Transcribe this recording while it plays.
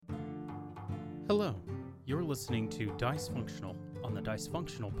Hello, you're listening to Dice Functional on the Dice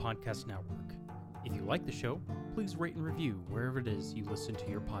Functional Podcast Network. If you like the show, please rate and review wherever it is you listen to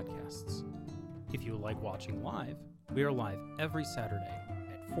your podcasts. If you like watching live, we are live every Saturday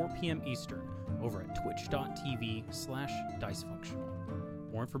at 4 p.m. Eastern over at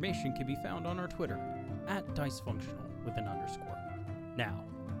twitch.tv/dicefunctional. More information can be found on our Twitter at dicefunctional with an underscore. Now,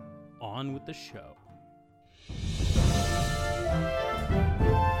 on with the show.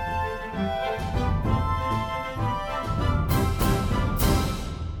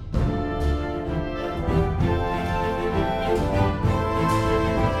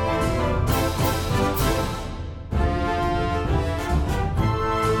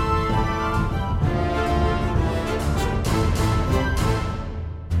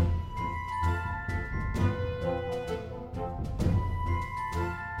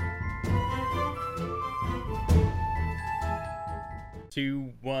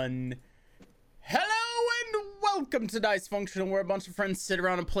 Two, one. Hello and welcome to Dice Functional, where a bunch of friends sit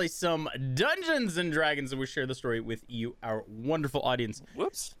around and play some Dungeons and Dragons, and we share the story with you, our wonderful audience.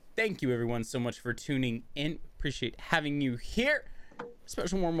 Whoops. Thank you, everyone, so much for tuning in. Appreciate having you here.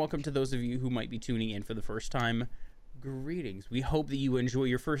 Special warm welcome to those of you who might be tuning in for the first time. Greetings. We hope that you enjoy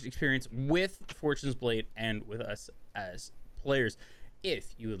your first experience with Fortune's Blade and with us as players.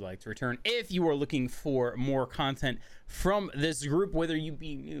 If you would like to return, if you are looking for more content from this group, whether you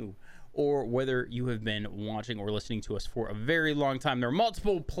be new or whether you have been watching or listening to us for a very long time, there are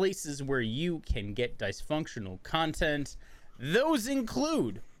multiple places where you can get Dice Functional content. Those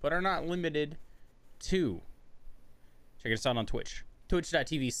include, but are not limited to, check us out on Twitch.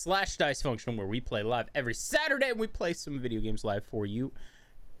 Twitch.tv/DiceFunctional, where we play live every Saturday, and we play some video games live for you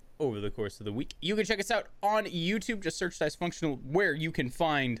over the course of the week. You can check us out on YouTube. Just search Dice Functional, where you can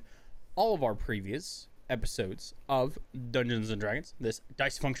find all of our previous episodes of Dungeons and Dragons, this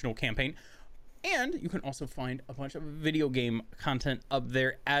Dice Functional campaign. And you can also find a bunch of video game content up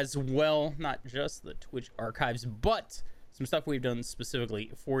there as well. Not just the Twitch archives, but some stuff we've done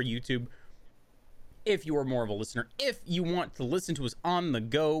specifically for YouTube. If you are more of a listener, if you want to listen to us on the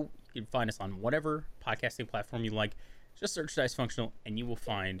go, you can find us on whatever podcasting platform you like. Just search Dice Functional and you will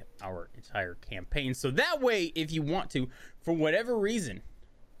find our entire campaign. So that way, if you want to, for whatever reason,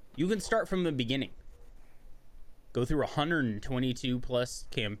 you can start from the beginning. Go through 122 plus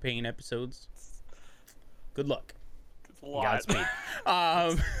campaign episodes. Good luck. It's a lot. Godspeed.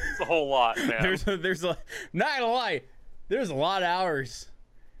 It's a whole lot, man. There's a, not gonna lie, there's a lot of hours.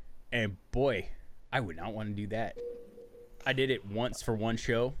 And boy, I would not want to do that. I did it once for one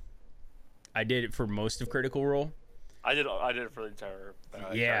show. I did it for most of Critical Role. I did it for the entire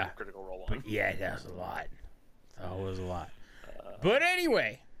Critical Role one. But yeah, that was a lot. That was a lot. But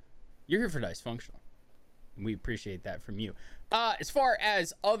anyway, you're here for Dice Functional. We appreciate that from you. As far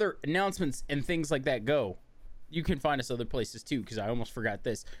as other announcements and things like that go, you can find us other places too, because I almost forgot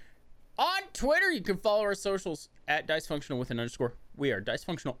this. On Twitter, you can follow our socials at Dice Functional with an underscore. We are Dice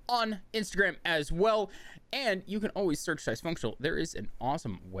Functional on Instagram as well. And you can always search Dice Functional. There is an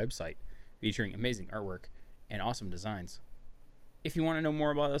awesome website featuring amazing artwork and awesome designs. If you want to know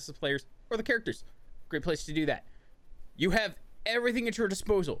more about us as players or the characters, great place to do that. You have everything at your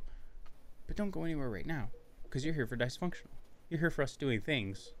disposal. But don't go anywhere right now, because you're here for Dice Functional. You're here for us doing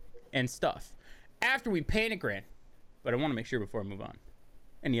things and stuff after we panic ran. But I want to make sure before I move on.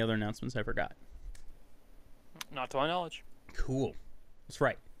 Any other announcements I forgot? Not to my knowledge. Cool. That's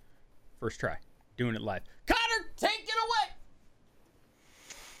right. First try. Doing it live. Connor, take it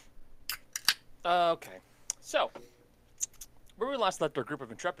away! Okay. So, where we last left our group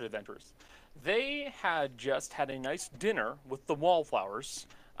of intrepid adventurers, they had just had a nice dinner with the Wallflowers,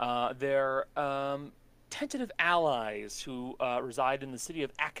 their tentative allies who reside in the city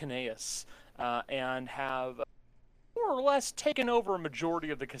of Achenaeus, and have more or less taken over a majority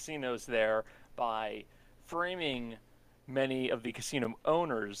of the casinos there by framing many of the casino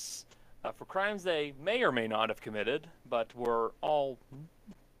owners for crimes they may or may not have committed, but were all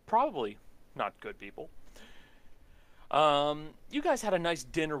probably not good people. You guys had a nice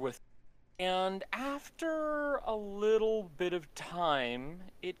dinner with, and after a little bit of time,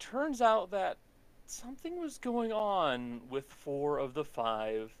 it turns out that something was going on with 4 of the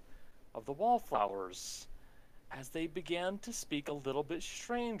 5 of the Wallflowers, as they began to speak a little bit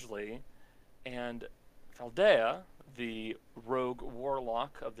strangely, and Faldea, the rogue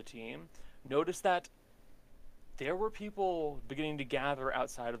warlock of the team, noticed that there were people beginning to gather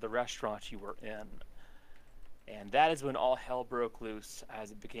outside of the restaurant you were in. And that is when all hell broke loose,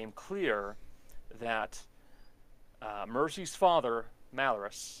 as it became clear that Mercy's father,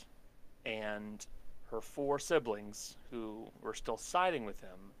 Malorus, and her 4 siblings, who were still siding with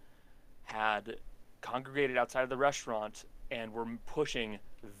him, had congregated outside of the restaurant and were pushing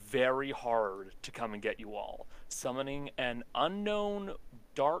very hard to come and get you all, summoning an unknown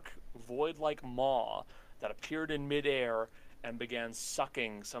dark void-like maw that appeared in midair and began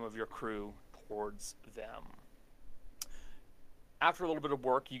sucking some of your crew towards them. After a little bit of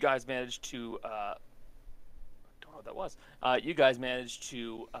work, you guys managed to don't know what that was. You guys managed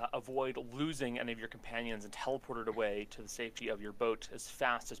to avoid losing any of your companions and teleported away to the safety of your boat as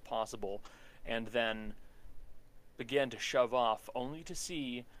fast as possible, and then began to shove off, only to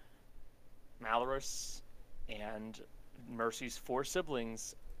see Malorus and Mercy's 4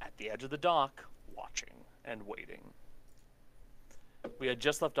 siblings at the edge of the dock, watching and waiting. We had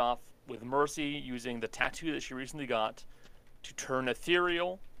just left off with Mercy using the tattoo that she recently got to turn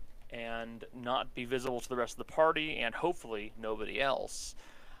ethereal and not be visible to the rest of the party, and hopefully nobody else,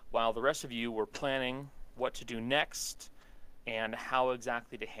 while the rest of you were planning what to do next and how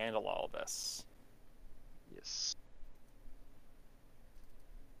exactly to handle all this. Yes.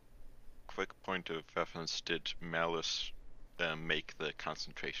 Quick point of reference, did Malus make the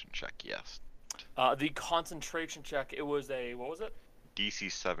concentration check? Yes. The concentration check, it was a, what was it?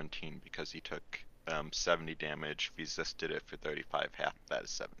 DC 17, because he took 70 damage, resisted it for 35, half that is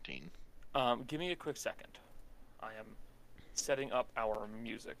 17. Give me a quick second. I am setting up our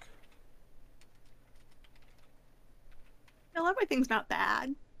music. Well, everything's not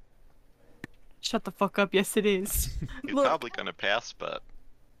bad. Shut the fuck up. Yes, it is. He's Look. probably gonna pass, but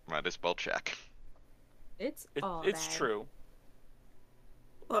might as well check. It's It's bad. true.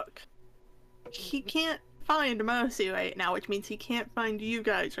 Look, he can't find Mercy right now, which means he can't find you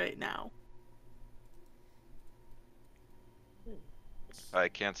guys right now. I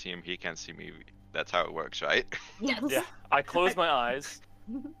can't see him, he can't see me. That's how it works, right? Yes. Yeah, I closed my eyes.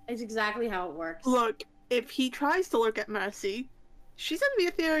 It's exactly how it works. Look, if he tries to look at Mercy, she's in the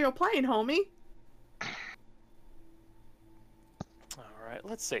ethereal plane, homie. Alright,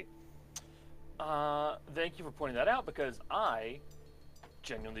 let's see. Thank you for pointing that out, because I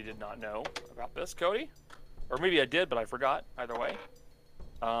genuinely did not know about this, Cody. Or maybe I did, but I forgot. Either way.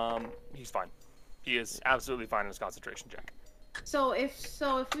 He's fine. He is absolutely fine in his concentration check. So if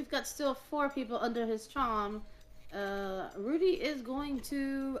we've got still 4 people under his charm, Rudy is going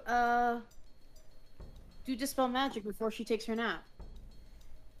to do Dispel Magic before she takes her nap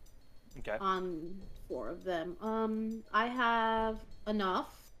Okay. on 4 of them. I have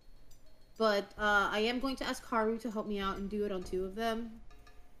enough, but I am going to ask Haru to help me out and do it on 2 of them.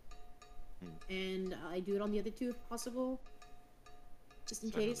 And I do it on the other 2 if possible, just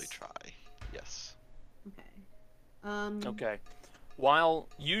in Certainly case. try. Yes. Okay. Okay. While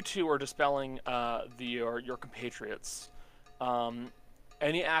you 2 are dispelling your compatriots,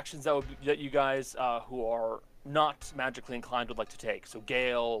 any actions that you guys who are not magically inclined would like to take? So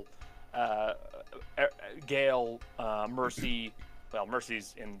Gale, Mercy. Well,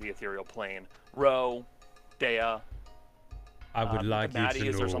 Mercy's in the ethereal plane. Ro, Dea. I would like Maddie, you to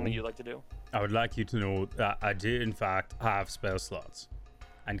is there something know. you'd like to do? I would like you to know that I did, in fact, have spell slots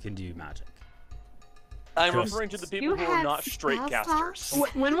and can do magic. I'm Just- referring to the people You who are have not straight spell casters.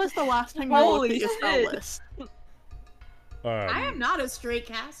 When was the last time you looked Holy at your spell shit. list? I am not a straight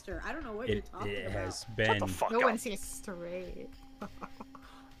caster. I don't know what you're It, talking it about. has Shut been. the fuck No up. one sees straight.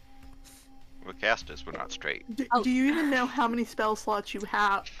 We're casters, we're not straight. Do you even know how many spell slots you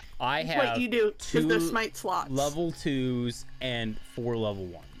have? I What have you do is 2 there's smite slots. level 2s and 4 level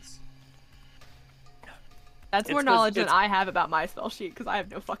 1s. That's It's more 'cause knowledge than it's- I have about my spell sheet because I have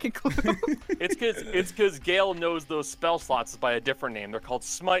no fucking clue. It's because Gale knows those spell slots by a different name. They're called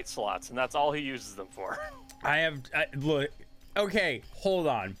smite slots, and that's all he uses them for. Look. Okay, hold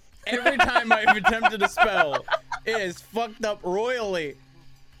on. Every time I've attempted a spell, it is fucked up royally.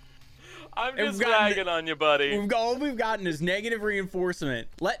 I'm We've just gotten- ragging on you, buddy. All we've gotten is negative reinforcement.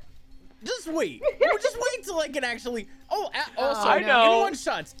 Just wait. Just wait till I can actually. Also, I know. in one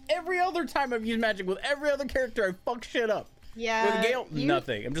shots. Every other time I've used magic with every other character, I fuck shit up. Yeah. With Gale,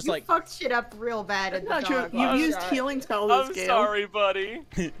 nothing. I'm just you like, fucked shit up real bad at the Not true. dog. You've used shot. healing spells, I'm Gale. sorry, buddy.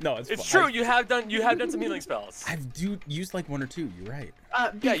 no, it's It's fine. true. You have done some healing spells. I've used like 1 or 2. You're right.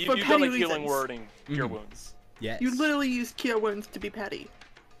 Yeah, for you've done petty like healing reasons. word and cure Mhm. wounds. Yes. You literally used cure wounds to be petty.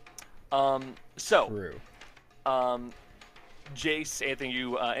 So, True. Jace,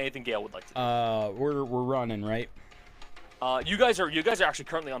 anything Gale would like to do? We're running, right? You guys are actually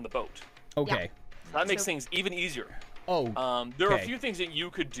currently on the boat. Okay. That makes things even easier. Oh, There are a okay. few things that you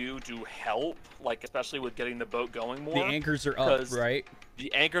could do to help, like especially with getting the boat going more. the anchors are up, 'cause right?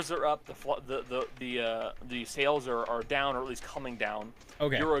 The anchors are up. The sails are down, or at least coming down.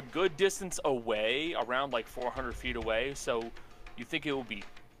 Okay. You're a good distance away, around like 400 feet away. So you think it will be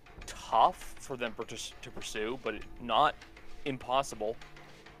tough for them to pursue, but not impossible.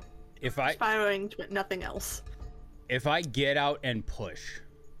 If I Inspiring, but nothing else. if I get out and push,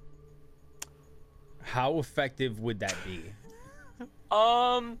 how effective would that be?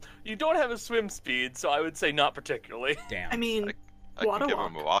 You don't have a swim speed, so I would say not particularly. Damn. I mean, I water can give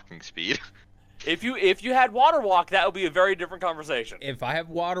walk. him a walking speed. If you had water walk, that would be a very different conversation. If I have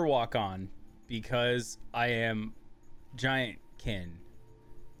water walk on, because I am giant kin,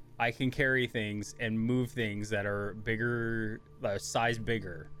 I can carry things and move things that are bigger, size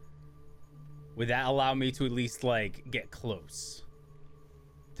bigger. Would that allow me to at least like get close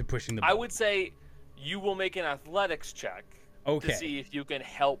to pushing the boat? I would say you will make an athletics check Okay. to see if you can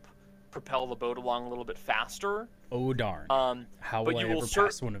help propel the boat along a little bit faster. Oh darn. How but will I you will ever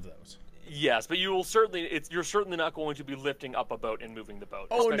pass one of those? Yes, but you will certainly you're certainly not going to be lifting up a boat and moving the boat.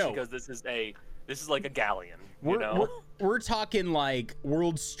 Oh, especially no. because this is like a galleon. We're, you know? we're talking like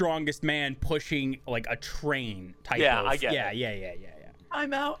world's strongest man pushing like a train type Yeah, of. I get yeah, it. yeah.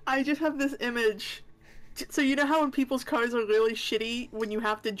 I'm out. I just have this image. So you know how when people's cars are really shitty, when you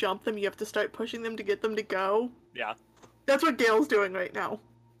have to jump them, you have to start pushing them to get them to go? Yeah. That's what Gail's doing right now.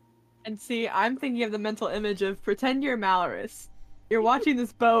 And see, I'm thinking of the mental image of pretend you're Malorus. You're watching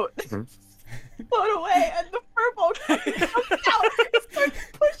this boat float away, and the purple comes out and starts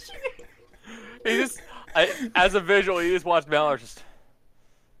pushing. He just as a visual, you just watch Malor just.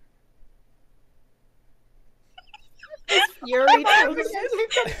 Fury turns into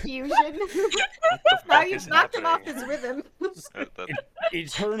confusion. Now you've is knocked him off happening? his rhythm. That-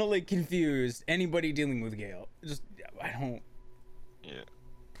 Eternally confused. Anybody dealing with Gale, just I don't. yeah.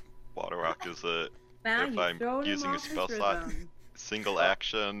 Water walk is a Man, if you've I'm thrown him using a off his spell slot, rhythm. single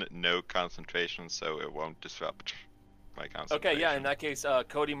action, no concentration, so it won't disrupt my concentration. Okay, yeah. In that case,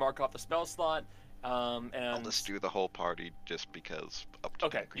 Cody, mark off the spell slot. And I'll just do the whole party just because. Up to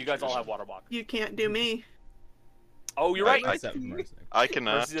okay, the you guys all creatures. have water walk. You can't do me. Oh, you're Right, right. Except for Mercy. I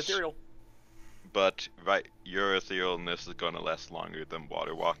cannot, Versus ethereal. but right, your etherealness is going to last longer than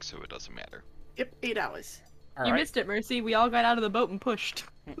water walk, so it doesn't matter. Yep, 8 hours. All You right. missed it, Mercy. We all got out of the boat and pushed.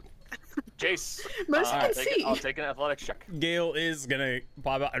 Jace, Mercy can see. I'll take an athletics check. Gale is gonna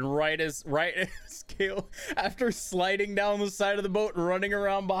pop out, and right as Gale, after sliding down the side of the boat and running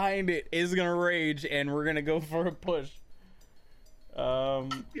around behind it, is gonna rage, and we're gonna go for a push.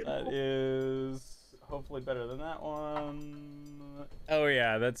 That is hopefully better than that one. Oh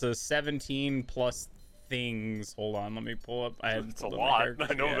yeah, that's a 17 plus things. Hold on, let me pull up. I had It's a pulled up my lot. character.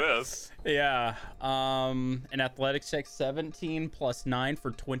 I know Yeah. this. Yeah. An athletics check 17 plus 9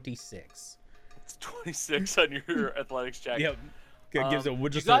 for 26. It's 26 on your athletics check. Yep. Gives You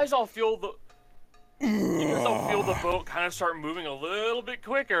just guys all feel the. You guys all feel the boat kind of start moving a little bit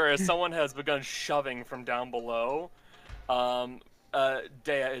quicker as someone has begun shoving from down below.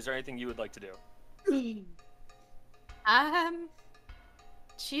 Dea, is there anything you would like to do?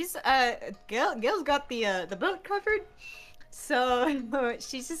 She's Gail's got the boat covered, so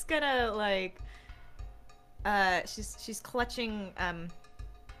she's just gonna like she's clutching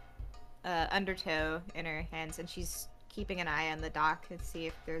Undertow in her hands, and she's keeping an eye on the dock to see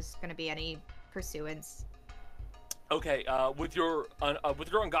if there's gonna be any pursuance. Okay, with your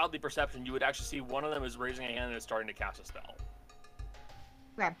ungodly perception, you would actually see one of them is raising a hand and is starting to cast a spell.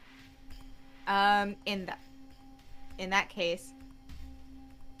 Okay. In that case,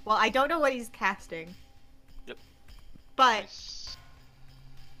 well, I don't know what he's casting. Yep. But Nice.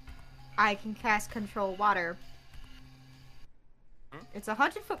 I can cast Control Water. Hmm? It's a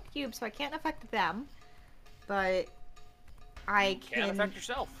 100-foot cube, so I can't affect them. But I Can't affect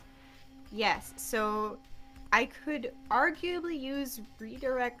yourself. Yes, so I could arguably use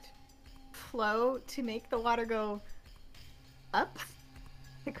Redirect Flow to make the water go up.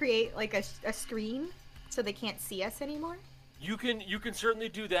 To create like a screen so they can't see us anymore. You can certainly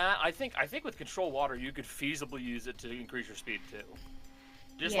do that. I think with control water, you could feasibly use it to increase your speed too.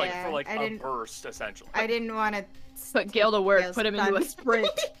 Just like Yeah, for like I a didn't- burst, essentially. I didn't want to Put Gale to work. Put him into a sprint.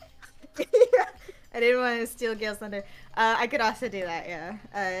 I didn't want to steal Gale's thunder. I could also do that, yeah,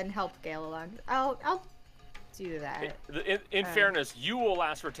 and help Gale along. I'll do that. In fairness, you will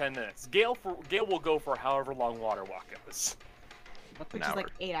last for 10 minutes. Gale will go for however long water walk is. Which An is like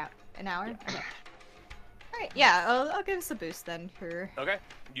hour. an hour. Okay. All right, yeah, I'll give us a boost then for. Okay.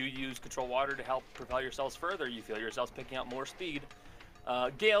 You use control water to help propel yourselves further. You feel yourselves picking up more speed.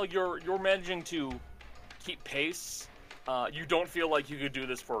 Gale, you're managing to keep pace. You don't feel like you could do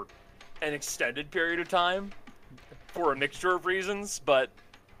this for an extended period of time, for a mixture of reasons, but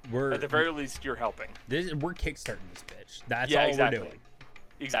we're at the very least, you're helping. we're kickstarting this bitch. That's Yeah, all exactly. we're doing.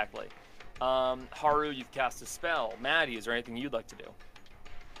 Exactly. Haru, you've cast a spell. Maddie, is there anything you'd like to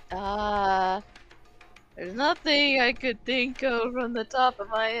do? There's nothing I could think of from the top of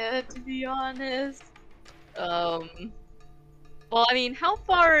my head, to be honest. Well, I mean, how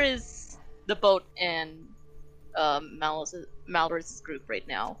far is the boat and Maldoris's group right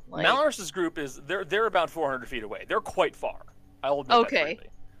now? Like... Malaris's group is they're about 400 feet away. They're quite far. I'll admit that freely.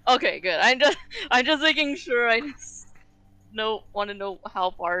 Okay, good. I'm just making sure. I just want to know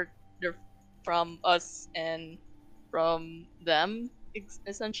how far they're from us and from them,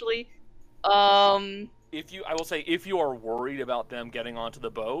 essentially. I will say, if you are worried about them getting onto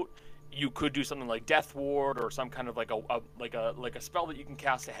the boat, you could do something like Death Ward or some kind of like a spell that you can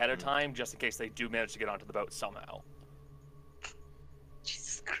cast ahead of time, just in case they do manage to get onto the boat somehow.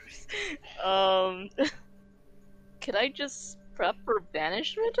 Jesus Christ. Could I just prep for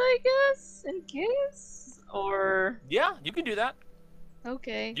banishment, I guess, in case? Or Yeah, you can do that.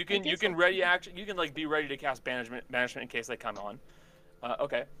 okay. You can ready action. You can like be ready to cast banishment in case they come on.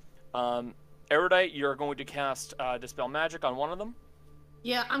 Okay. Erudite, you're going to cast Dispel Magic on one of them.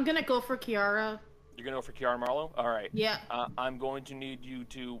 Yeah, I'm gonna go for Kiara. You're gonna go for Kiara Marlowe. All right. Yeah. I'm going to need you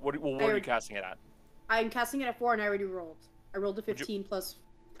to. What are you casting it at? I'm casting it at 4 and I already rolled. I rolled a 15 plus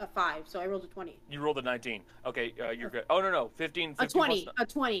a 5, so I rolled a 20. You rolled a 19. Okay, you're good. Oh no, 15. A 20. Plus, a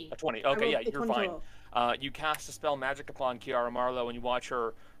 20. A 20. Okay, yeah, you're fine. Total. You cast Dispel Magic upon Kiara Marlowe, and you watch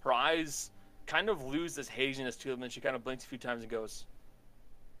her eyes kind of lose this haziness to them, and she kind of blinks a few times and goes,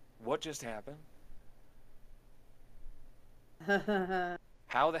 "What just happened?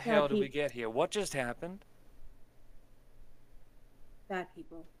 How the hell did we get here? What just happened?" Bad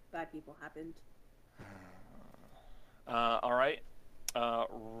people. Bad people happened. All right.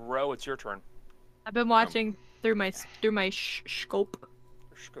 Ro, it's your turn. I've been watching through my scope,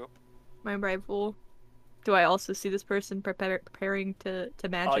 Scope. my rifle. Do I also see this person preparing to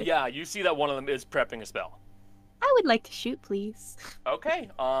magic? Yeah, you see that one of them is prepping a spell. I would like to shoot, please. Okay.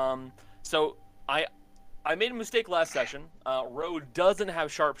 So I made a mistake last session. Ro doesn't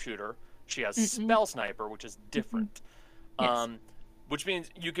have sharpshooter. She has spell sniper, which is different. Yes. Which means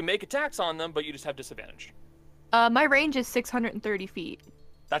you can make attacks on them, but you just have disadvantage. My range is 630 feet.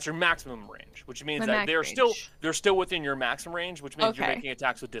 That's your maximum range, which means My that max they're still within your maximum range, which means you're Okay. making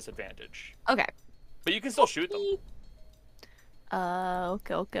attacks with disadvantage. Okay. But you can still shoot them.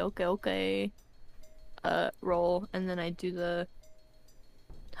 Okay. Roll, and then I do the...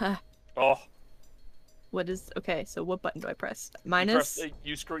 Oh. What is... Okay, so what button do I press? You Minus?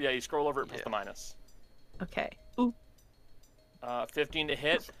 you scroll over it, press the minus. Okay. Ooh. 15 to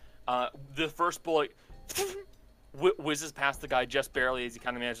hit. The first bullet whizzes past the guy just barely as he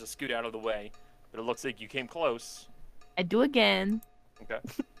kind of manages to scoot out of the way. But it looks like you came close. I do again. Okay.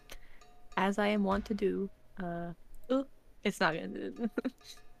 As I am wont to do. Ooh. It's not gonna do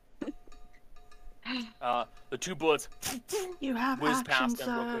it. The two bullets You have whiz action past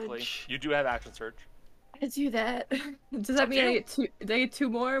them real quickly. surge. You do have action surge. I do that. Does that mean I get two? Did I get 2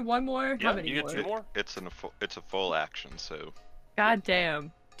 more? 1 more? Yeah, How many you get more? 2 more. It's a full action, so God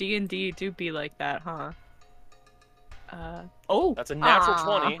damn. D&D do be like that, huh? Oh. That's a natural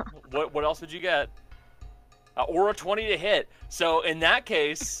Aw. 20. What else would you get? Or a 20 to hit. So in that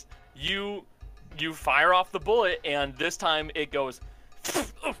case, you fire off the bullet, and this time it goes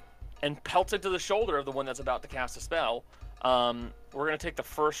and pelts into the shoulder of the one that's about to cast a spell. We're gonna take the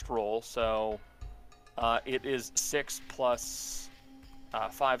first roll, so it is 6 plus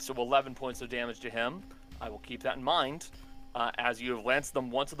 5, so 11 points of damage to him. I will keep that in mind. As you have lanced them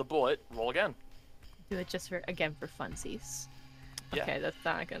once with the bullet, roll again. Do it just for funsies. Yeah. Okay, that's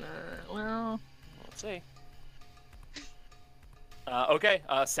not gonna. Well. Let's see. Okay,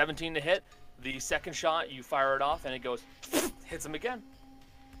 17 to hit. The second shot, you fire it off, and it goes, hits him again.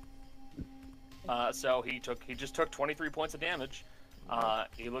 So he just took 23 points of damage.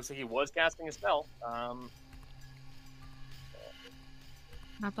 He looks like he was casting a spell.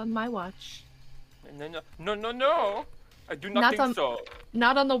 Not on my watch. No. I do not Not think on- so.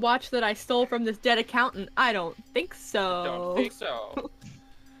 Not on the watch that I stole from this dead accountant. I don't think so. Don't think so.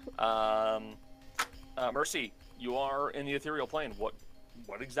 Mercy, you are in the ethereal plane. What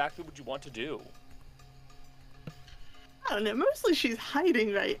exactly would you want to do? I don't know. Mostly she's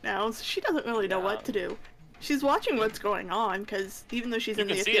hiding right now, so she doesn't really know Yeah. what to do. She's watching what's going on, because even though she's You in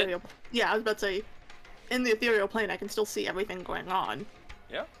the can see it. ethereal... Yeah, I was about to say, in the ethereal plane, I can still see everything going on.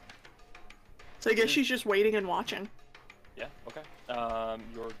 Yeah. So I guess she's just waiting and watching. Yeah. Okay.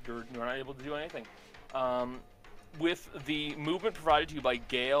 You're not able to do anything. With the movement provided to you by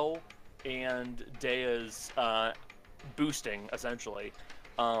Gale and Dea's boosting, essentially,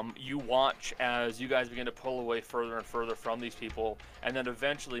 you watch as you guys begin to pull away further and further from these people, and then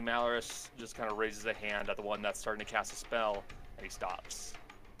eventually Malaris just kind of raises a hand at the one that's starting to cast a spell, and he stops.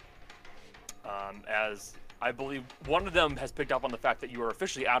 as I believe one of them has picked up on the fact that you are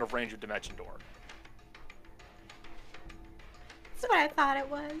officially out of range of Dimension Door. That's what I thought it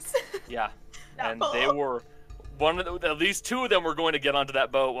was. Yeah, and they were at least two of them were going to get onto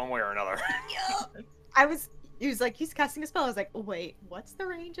that boat one way or another. He was like, he's casting a spell. I was like, wait, what's the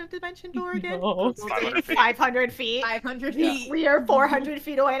range of Dimension Door again? No. 500 feet. 500 feet. 500 Yeah. feet. We are 400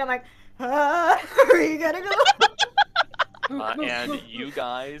 feet away, and I'm like, where are you gonna go? And you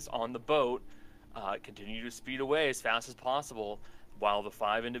guys on the boat continue to speed away as fast as possible, while the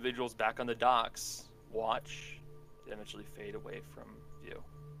 5 individuals back on the docks watch eventually fade away from view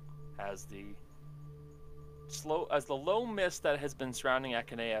as the low mist that has been surrounding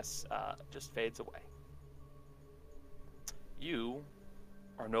Acheneus just fades away. You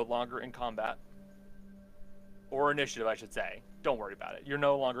are no longer in combat. Or initiative, I should say. Don't worry about it. You're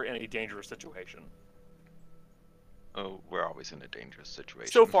no longer in a dangerous situation. Oh, we're always in a dangerous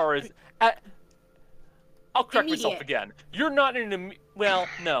situation. So far as... I'll correct myself Immediate. again. You're not in a... Well,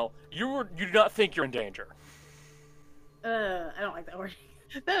 no. You do not think you're in danger. I don't like that word.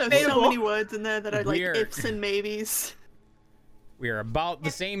 There are so Debatable. many words in there that are like Weird. ifs and maybes. We are about the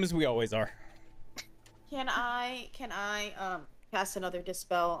same as we always are. Can I cast another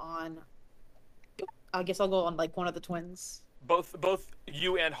dispel on? I guess I'll go on like one of the twins. Both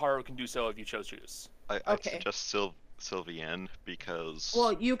you and Haru can do so if you chose to use. I'd Okay. suggest Sylvienne because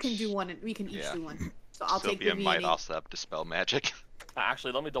Well, you can do one, and we can each Yeah. do one. So I'll take Sylvienne might Viviani. also have Dispel Magic.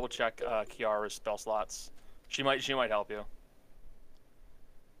 Actually, let me double check Kiara's spell slots. She might help you.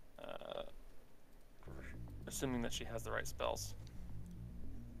 Assuming that she has the right spells.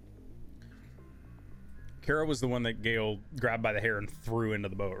 Kara was the one that Gale grabbed by the hair and threw into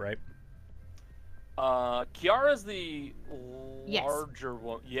the boat, right? Kiara's the Yes. larger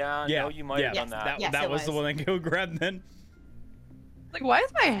one. Yeah, no, you might have yeah, done that. Yes, that it was the was. one that Gale grabbed then. Like, why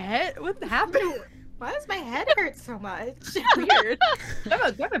is my head? What happened? Why does my head hurt so much? Weird. Do I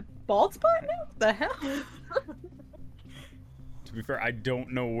have a bald spot now? What the hell? To be fair, I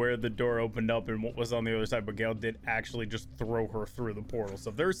don't know where the door opened up and what was on the other side, but Gale did actually just throw her through the portal.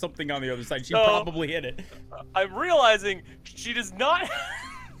 So if there's something on the other side, she No. probably hit it. I'm realizing she does not.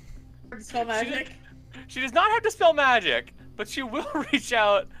 Dispel magic. She does not have to spell magic, but she will reach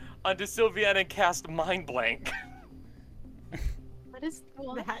out onto Sylvienne and cast Mind Blank. What is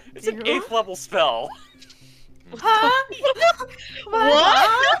that? It's an 8th level spell. Huh?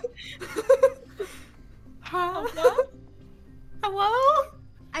 What? Huh? Hello?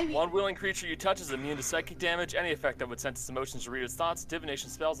 I mean, One willing creature you touch is immune to psychic damage. Any effect that would sense its emotions or read its thoughts, divination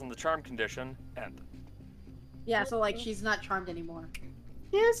spells, and the charm condition end. yeah. So like, she's not charmed anymore.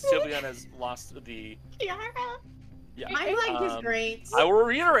 Yes, Sylvienne has lost the. Kiara. Yeah. My blank is Um, great. I will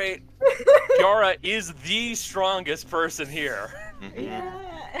reiterate, Kiara is the strongest person here. Mhm.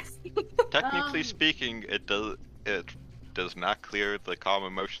 Yes. Technically speaking, it does not clear the calm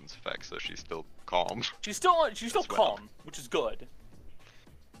emotions effect, so she's still calm. She's still As well. calm, which is good.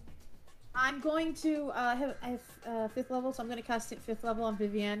 I'm going to I have 5th level, so I'm going to cast it 5th level on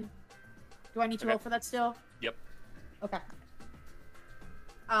Vivienne. Do I need to Okay. roll for that still? Yep. Okay.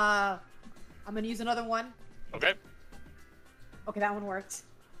 I'm going to use another one. Okay. Okay, that one worked.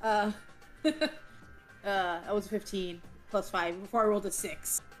 That was 15 plus 5 before I rolled a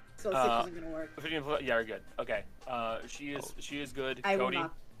 6. So 6 isn't going to work. Yeah, you're good. Okay. She is good. I will Cody,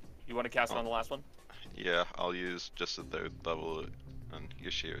 not. you want to cast it on the last one? Yeah, I'll use just a 3rd level on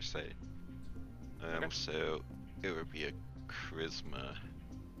Yoshiro say. Okay. So it would be a charisma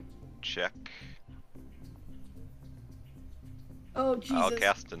check. Oh, Jesus. I'll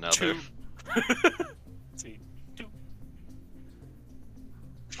cast another. 2. Let's see. 2.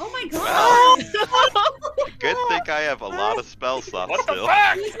 Oh my Wow. god! Good thing I have a lot of spell slots What the still.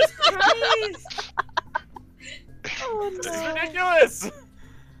 fuck? Jesus Christ! This is ridiculous.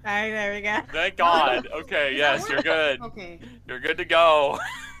 Alright, there we go. Thank God. Okay, Does yes, that you're work? good. Okay. You're good to go.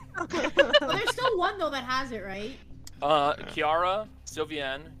 But there's still one though that has it, right? Kiara,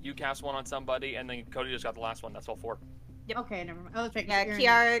 Sylvienne, you cast one on somebody, and then Cody just got the last one. That's all 4. Okay, never mind. Oh, that's right. Yeah,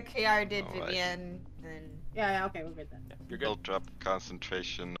 you're- Kiara did Alright. Vivienne, and Yeah, okay, we're good then. Yeah, you're I'll good. drop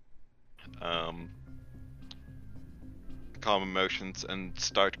concentration, calm emotions, and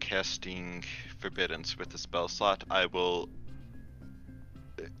start casting forbiddance with the spell slot. I will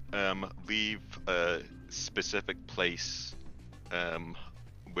leave a specific place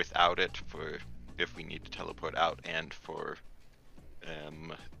without it for if we need to teleport out, and for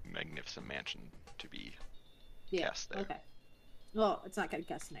Magnificent Mansion to be Yeah. cast there. Okay. Well, it's not gonna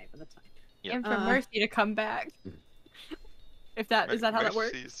cast tonight, but that's fine. Yep. And for Uh, Mercy to come back. If that is that how that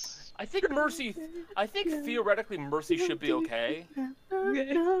works? Mercy's- I think theoretically Mercy should be okay.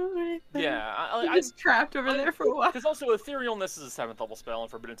 Yeah, I'm just trapped over there for a while. Because also Etherealness is a 7th level spell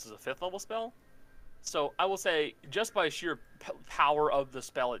and Forbiddance is a 5th level spell. So I will say, just by sheer power of the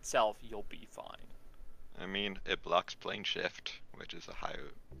spell itself, you'll be fine. I mean, it blocks plane shift, which is a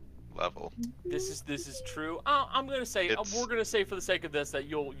higher level. This is true. I'm gonna say we're gonna say for the sake of this that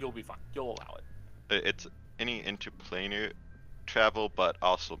you'll be fine. You'll allow it. It's any interplanar travel, but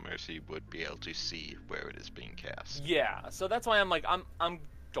also Mercy would be able to see where it is being cast. Yeah. So that's why I'm like I'm.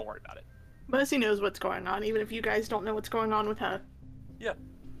 Don't worry about it. Mercy knows what's going on, even if you guys don't know what's going on with her. Yeah.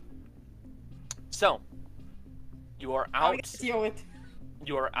 So, you are out. Deal with.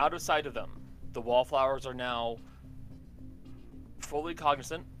 You are out of sight of them. The wallflowers are now fully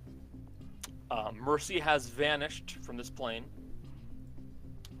cognizant. Mercy has vanished from this plane.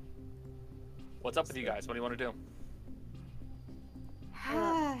 What's up with you guys? What do you want to do?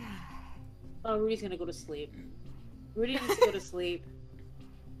 Oh, Rudy's gonna go to sleep. Rudy needs to go to sleep.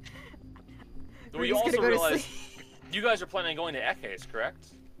 We also realize you guys are planning on going to Eke's, correct?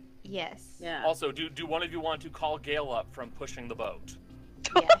 Yes. Yeah. Also, do one of you want to call Gale up from pushing the boat?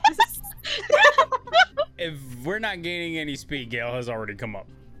 Yes. If we're not gaining any speed, Gale has already come up.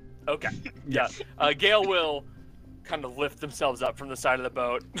 Okay. Yeah. Gale will kind of lift themselves up from the side of the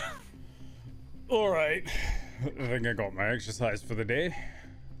boat. All right. I think I got my exercise for the day.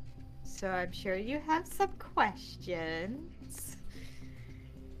 So I'm sure you have some questions.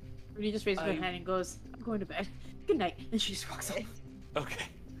 Rudy just raises her hand and goes, "I'm going to bed. Good night." And she just walks off. Okay.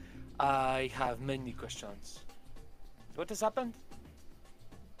 I have many questions. What has happened?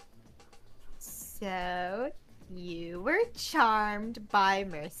 So you were charmed by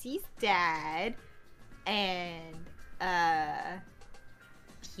Mercy's dad, and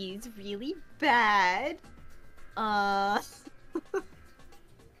he's really bad.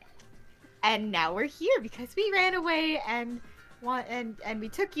 And now we're here because we ran away and we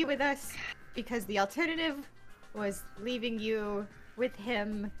took you with us because the alternative was leaving you with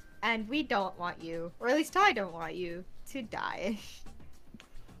him, and we don't want you, or at least I don't want you, to die.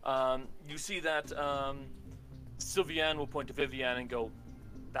 You see that Sylviane will point to Vivienne and go,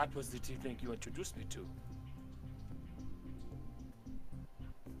 "That was the tiefling you introduced me to."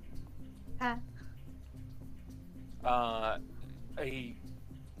 Huh?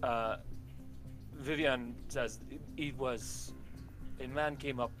 Vivienne says, "It was a man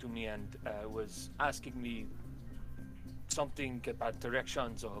came up to me and was asking me something about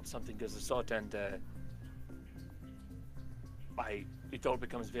directions or something of the sort, and it all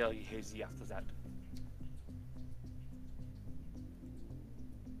becomes very hazy after that."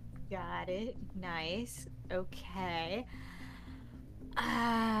 Got it. Nice. Okay.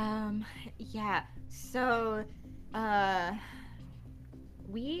 Yeah. So,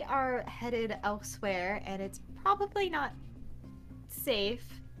 we are headed elsewhere, and it's probably not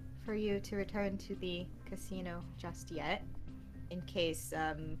safe for you to return to the casino just yet, in case,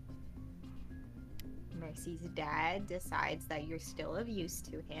 Mercy's dad decides that you're still of use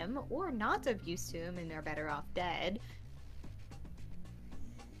to him, or not of use to him and are better off dead.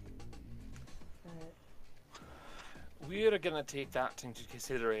 We're gonna take that into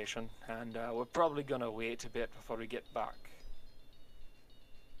consideration, and we're probably gonna wait a bit before we get back.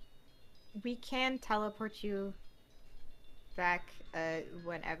 We can teleport you back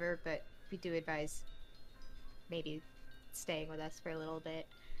whenever, but we do advise maybe staying with us for a little bit.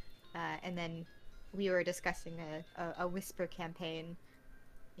 And then we were discussing a whisper campaign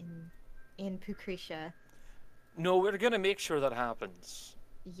in Pukrisha. No, we're gonna make sure that happens.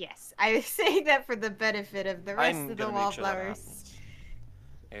 Yes, I was saying that for the benefit of the rest I'm of the gonna make sure that wallflowers. happens.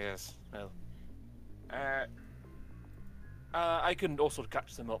 Yes, well. I can also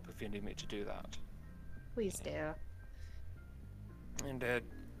catch them up if you need me to do that. Please do. And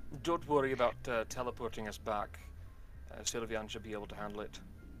don't worry about teleporting us back. Sylviane should be able to handle it.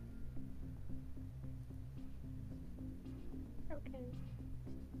 Okay.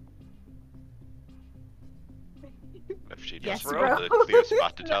 If she Yes, just bro. rolled a clear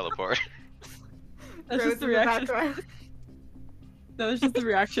spot to teleport. That's Rose just the in reaction. background. That was just the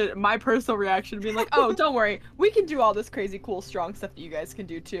reaction, my personal reaction, being like, "Oh, don't worry, we can do all this crazy, cool, strong stuff that you guys can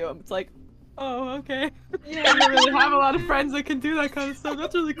do too." And it's like, "Oh, okay." Yeah. I don't really have a lot of friends that can do that kind of stuff.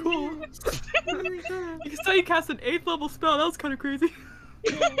 That's really cool. You saw you cast an 8th level spell. That was kind of crazy.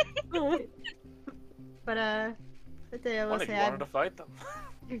 But I will One of say you wanted to fight them.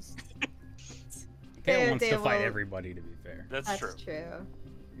 Gale wants to fight will- everybody, to be fair. That's true. true.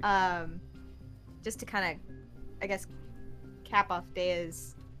 Just to kind of, I guess, cap off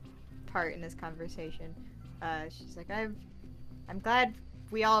Dea's part in this conversation. She's like, I'm glad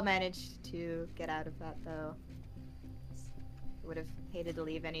we all managed to get out of that, though. Would have hated to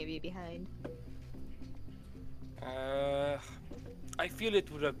leave any of you behind. I feel it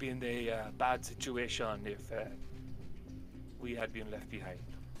would have been a bad situation if we had been left behind.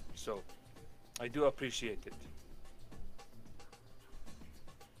 So, I do appreciate it.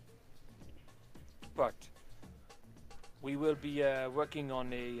 But we will be working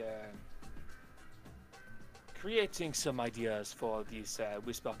on creating some ideas for this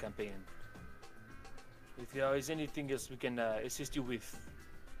Whisper campaign. If there is anything else we can assist you with,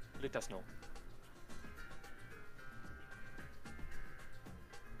 let us know.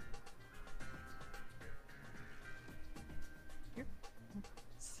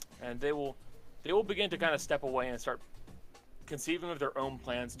 And they will begin to kind of step away and start conceiving of their own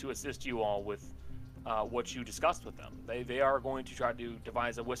plans to assist you all with what you discussed with them. They are going to try to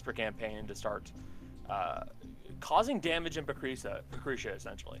devise a Whisper campaign to start causing damage in Patricia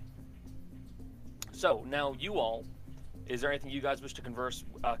essentially. So now you all, is there anything you guys wish to converse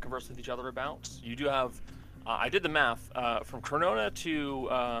with each other about? You do have, I did the math, from Crnona to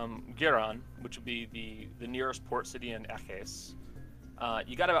Giran, which would be the nearest port city in Eches.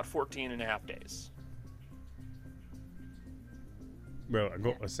 You got about 14 and a half days. Bro, I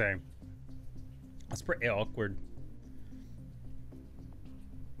got to say, that's pretty awkward.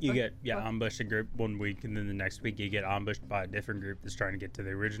 You get ambushed a group one week, and then the next week you get ambushed by a different group that's trying to get to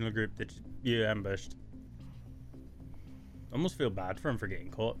the original group that you ambushed. Almost feel bad for him for getting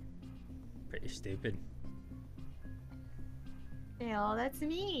caught. Pretty stupid. Ew, that's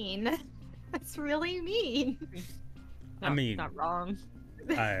mean. That's really mean. I mean, not wrong.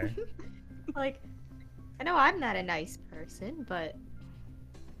 Like, I know I'm not a nice person, but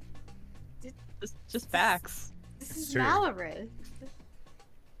Just facts. this is Sure. Malorith.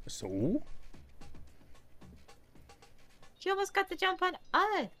 So? She almost got the jump on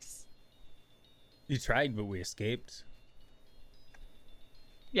us. You tried, but we escaped.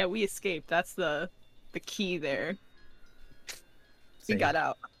 Yeah, we escaped. That's the key there. We See? got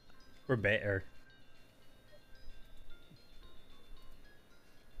out. We're better.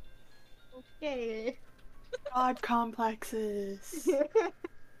 Okay. God complexes.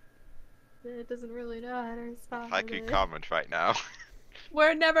 It doesn't really know how to respond. If I could comment right now.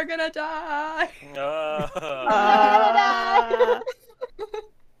 We're never gonna die.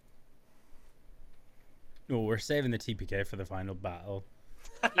 Well, we're saving the TPK for the final battle.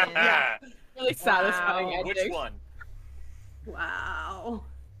 Yeah. Really satisfying Wow. Which ending. one? Wow.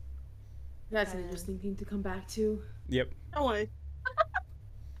 That's an interesting thing to come back to. Yep. No way.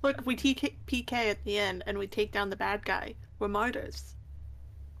 Look, if we PK at the end and we take down the bad guy, we're martyrs.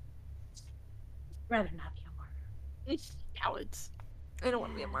 Rather not be a martyr. Cowards. I don't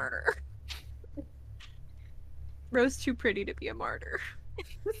want to be a martyr. Rose too pretty to be a martyr.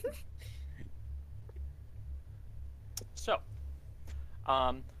 So,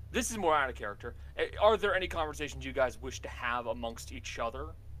 this is more out of character. Are there any conversations you guys wish to have amongst each other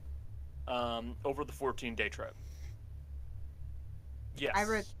over the 14-day trip? Yes.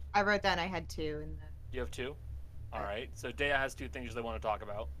 I wrote down I had two in the. You have two? All right. So Dea has two things they want to talk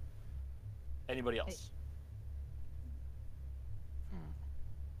about. Anybody else?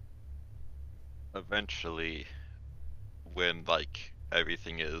 Eventually, when like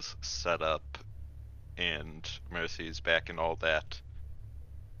everything is set up and Mercy is back and all that,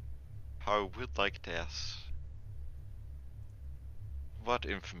 I would like to ask, what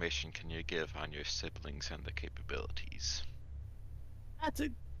information can you give on your siblings and their capabilities? That's a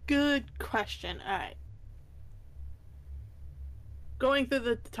good question. Alright. Going through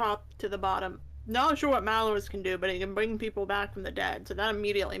the top to the bottom. Not sure what Malorus can do, but he can bring people back from the dead, so that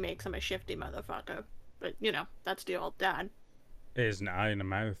immediately makes him a shifty motherfucker. But, you know, that's the old dad. It is an eye and a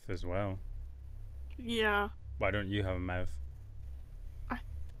mouth as well. Yeah. Why don't you have a mouth?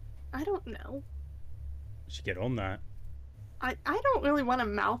 I don't know. You should get on that. I don't really want a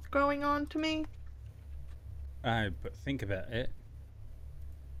mouth growing on to me. But think about it.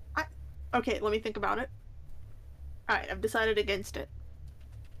 Okay, let me think about it. Alright, I've decided against it.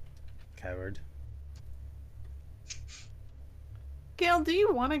 Coward. Gail, do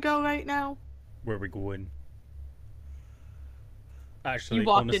you want to go right now? Where are we going? Actually,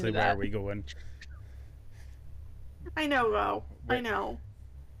 walked honestly, into where that. are we going? I know, Ro. I Wait. know.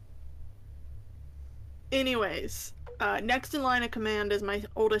 Anyways, next in line of command is my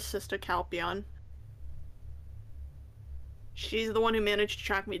oldest sister, Calpion. She's the one who managed to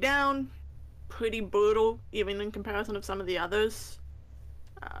track me down. Pretty brutal, even in comparison of some of the others.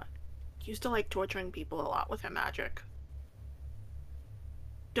 Used to like torturing people a lot with her magic.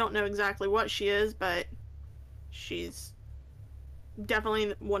 Don't know exactly what she is, but she's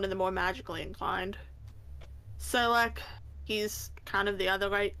definitely one of the more magically inclined. Selek, He's kind of the other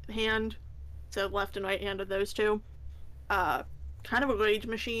right hand, so left and right hand of those two. Kind of a rage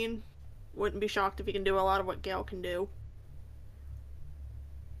machine. Wouldn't be shocked if he can do a lot of what Gale can do.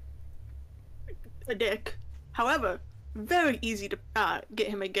 A dick. However, very easy to get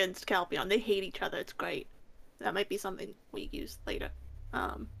him against Calpion. They hate each other. It's great. That might be something we use later.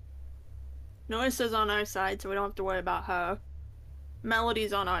 Norissa's on our side, so we don't have to worry about her.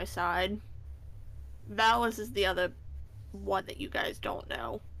 Melody's on our side. Valis is the other one that you guys don't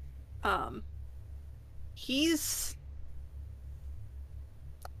know. He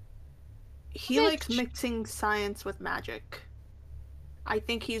likes mixing science with magic. I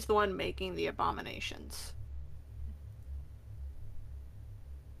think he's the one making the abominations.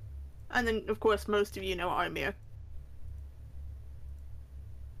 And then, of course, most of you know Armir.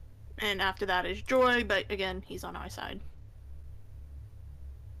 And after that is Joy, but again, he's on our side.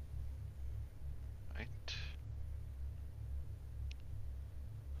 Right.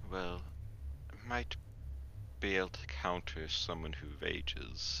 Well, I might be able to counter someone who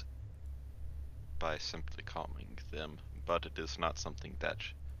rages by simply calming them, but it is not something that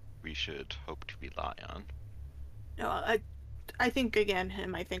we should hope to rely on. No, I think, again,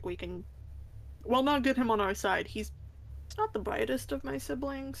 I think we can, well, not get him on our side. He's not the brightest of my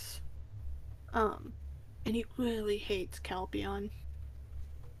siblings. And he really hates Calpion.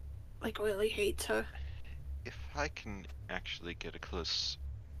 Like, really hates her. If I can actually get a close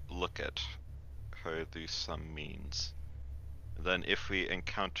look at her through some means, then if we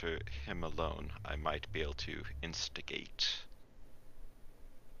encounter him alone, I might be able to instigate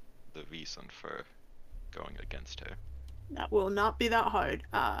the reason for going against her. That will not be that hard.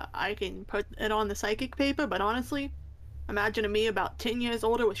 I can put it on the psychic paper, but honestly, imagine me about 10 years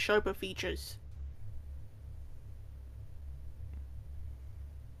older with sharper features.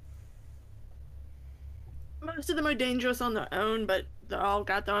 Most of them are dangerous on their own, but they all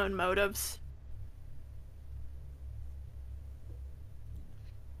got their own motives.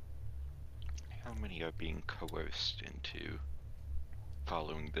 How many are being coerced into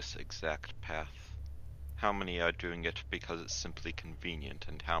following this exact path? How many are doing it because it's simply convenient,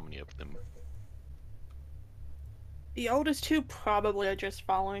 and how many of them? The oldest two probably are just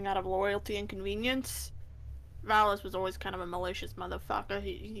following out of loyalty and convenience. Valis was always kind of a malicious motherfucker.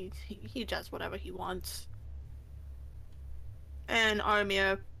 He does whatever he wants. And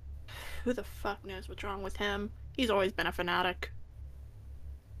Armir, who the fuck knows what's wrong with him? He's always been a fanatic.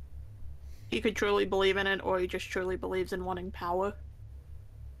 He could truly believe in it, or he just truly believes in wanting power.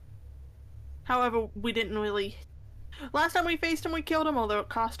 However, we didn't really... Last time we faced him, we killed him, although it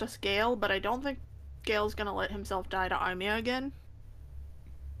cost us Gale, but I don't think Gale's gonna let himself die to Armir again.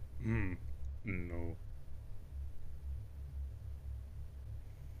 No.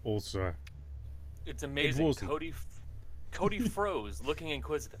 Also, It's amazing. wasn't. Cody froze, looking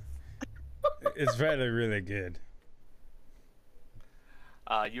inquisitive. it's really good.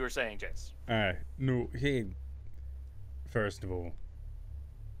 You were saying, Jace. Alright, no, first of all,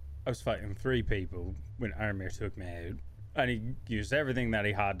 I was fighting 3 people when Armir took me out, and he used everything that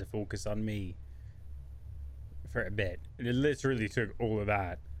he had to focus on me for a bit. And it literally took all of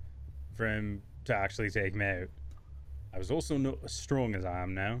that for him to actually take me out. I was also not as strong as I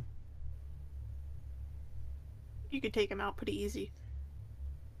am now. You could take him out pretty easy.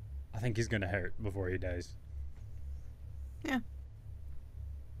 I think he's gonna hurt before he dies. Yeah.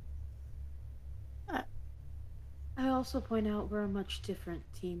 I also point out we're a much different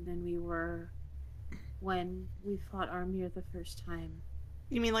team than we were when we fought Armir the first time.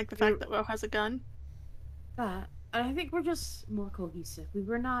 You mean like the fact that Ro has a gun? That I think we're just more cohesive. We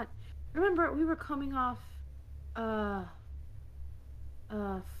were not. Remember, we were coming off, of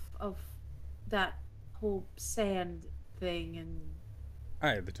that whole sand thing, and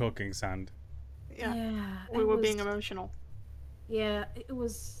Alright, the talking sand. Yeah. it We were was- being emotional. Yeah, it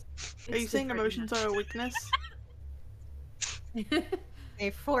was. Are you it's saying different emotions are a weakness? now. They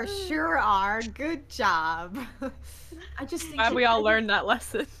for sure are. Good job. I just think Glad we all learned that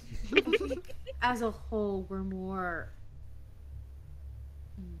lesson. as a whole, we're more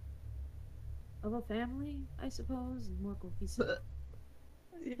of a family, I suppose, and more cohesive.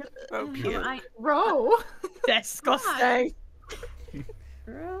 Oh, No, cute. Ro. Disgusting.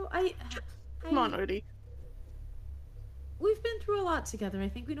 Bro, Come on, Odie. We've been through a lot together. I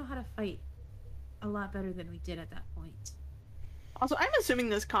think we know how to fight a lot better than we did at that point. Also, I'm assuming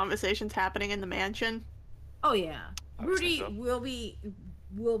this conversation's happening in the mansion. Oh yeah, I would say Rudy so.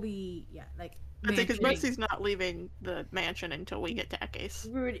 will be yeah, like I think because mansion- Betsy's not leaving the mansion until we get to Ekes.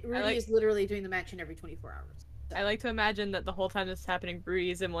 Rudy like- is literally doing the mansion every 24 hours. I like to imagine that the whole time this is happening,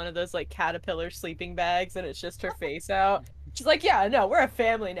 Bree's in one of those like caterpillar sleeping bags, and it's just her face out. She's like, yeah, no, we're a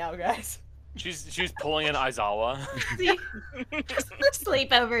family now, guys. She's pulling an Aizawa.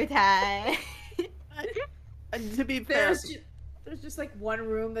 Sleepover time. To be fair, There's just like one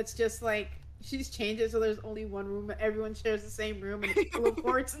room that's just like she's changed it so there's only one room, but everyone shares the same room and it's full of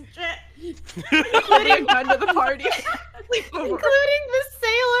forts and shit. Including gun to the party. Including the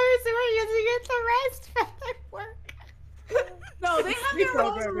sailors who are using it to rest from their work. No, they have their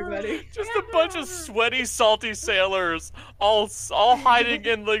own Sleepover, everybody. Just a bunch of sweaty, salty sailors, all hiding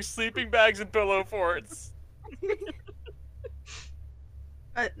in like sleeping bags and pillow forts.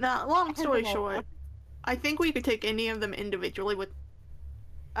 now, long story short, I think we could take any of them individually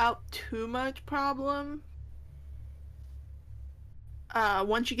without too much problem.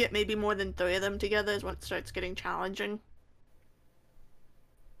 Once you get maybe more than 3 of them together is when it starts getting challenging.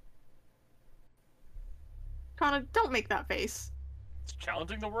 Connor, don't make that face. It's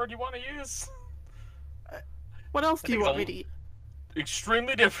challenging the word you want to use. What else do you think want me it's to eat?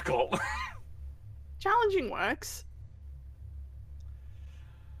 Extremely difficult. Challenging works.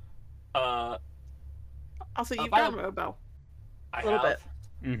 Also, you've by done the- Robo. I Little have.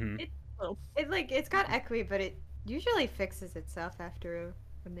 Mm-hmm. It's got equi, but it usually fixes itself after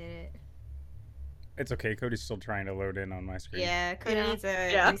a minute. It's okay. Cody's still trying to load in on my screen. Yeah, Cody Yeah. needs to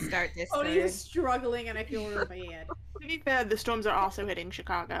Yeah. restart this. Odie is struggling and I feel real bad. To be fair, the storms are also hitting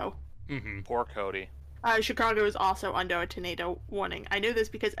Chicago. Mm-hmm. Poor Cody. Chicago is also under a tornado warning. I know this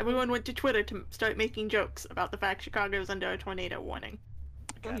because everyone went to Twitter to start making jokes about the fact Chicago is under a tornado warning.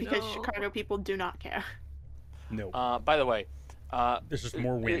 Because no. Chicago people do not care. No. By the way, There's just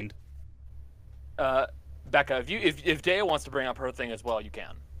more wind. Becca, if Dea wants to bring up her thing as well, you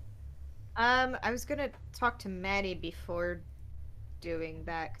can. I was gonna talk to Maddie before doing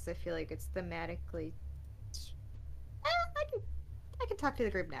that because I feel like it's thematically. I can talk to the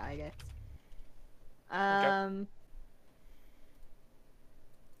group now, I guess.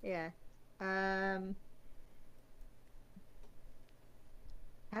 Yeah.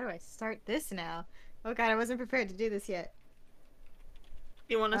 How do I start this now? Oh god, I wasn't prepared to do this yet.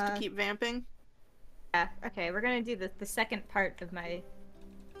 You want us to keep vamping? Yeah, okay, we're gonna do the second part of my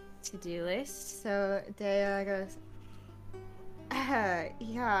to-do list. So, Dea goes,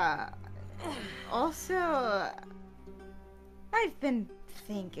 yeah. Also, I've been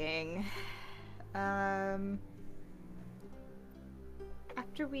thinking, after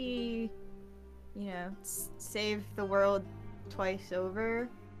we, save the world twice over,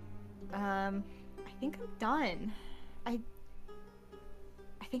 I think I'm done. I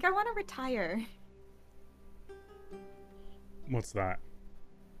think I want to retire. What's that?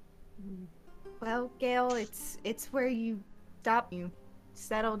 Well, Gail, it's where you stop, you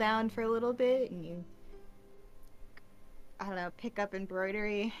settle down for a little bit, and you, I don't know, pick up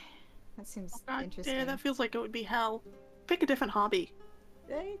embroidery. That seems God, interesting. yeah, that feels like it would be hell. Pick a different hobby.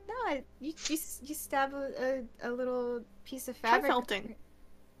 No, you stab a little piece of Try fabric. felting.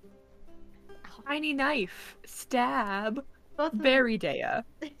 Tiny knife. Stab. Both of them. Berry Dea.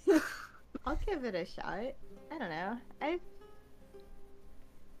 I'll give it a shot. I don't know.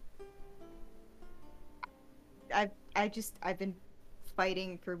 I've been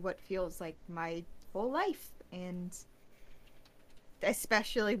fighting for what feels like my whole life, and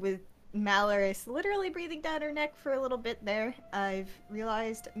especially with Malaris literally breathing down her neck for a little bit there, I've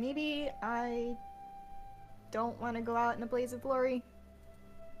realized maybe I don't want to go out in a blaze of glory.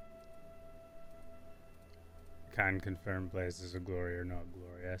 Can confirm blazes of glory are not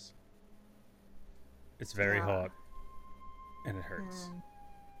glorious. It's very Yeah. hot. And it hurts.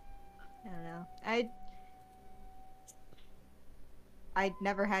 I don't know. I'd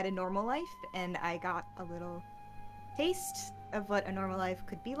never had a normal life, and I got a little taste of what a normal life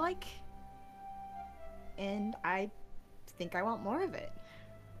could be like. And I think I want more of it.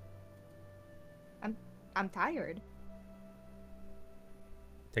 I'm tired.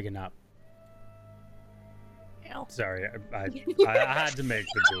 Take a nap. Hell. Sorry, I had to make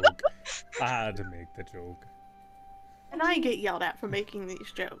the joke. I had to make the joke. And I get yelled at for making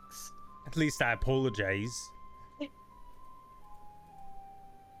these jokes. At least I apologize.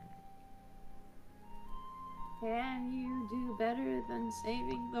 Can you do better than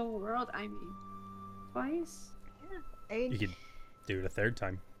saving the world? I mean, twice? You could do it a third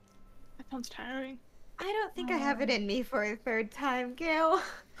time. That sounds tiring. I don't think I have it in me for a third time, Gail.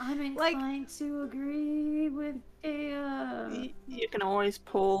 I'm Like- inclined to agree with Dea. You can always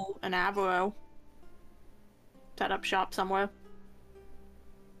pull an Avro. Set up shop somewhere.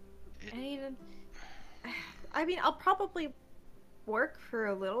 I mean, I'll probably work for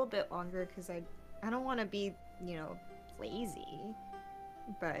a little bit longer because I don't want to be, lazy.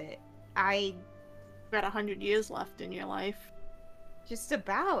 But I got 100 years left in your life. Just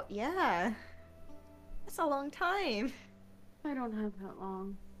about, yeah. That's a long time. I don't have that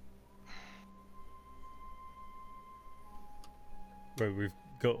long. But we've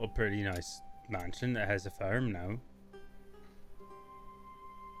got a pretty nice mansion that has a farm now.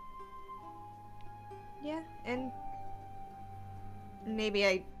 Yeah, and maybe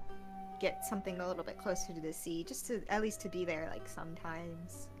I get something a little bit closer to the sea, just to at least to be there like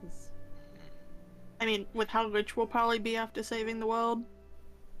sometimes. 'Cause... I mean, with how rich we'll probably be after saving the world,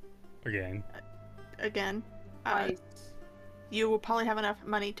 Again. Right. You will probably have enough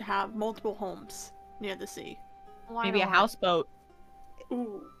money to have multiple homes near the sea. Maybe a houseboat.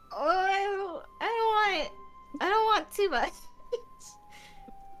 Ooh. Oh, I don't want too much.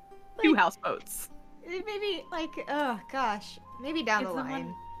 Two houseboats. Maybe like, oh gosh, maybe down the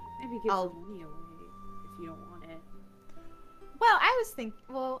line. Maybe give I'll- some money away if you don't want it. Well, I was thinking.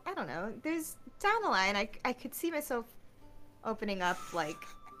 Well, I don't know. There's down the line. I could see myself opening up like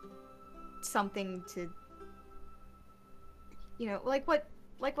something to, you know, like what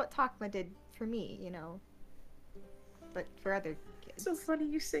Takma did for me, you know, but for other kids. So funny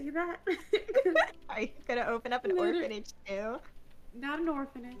you say that. Are you gonna open up an Literally- orphanage too? Not an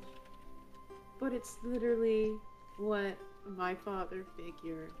orphanage, but it's literally what my father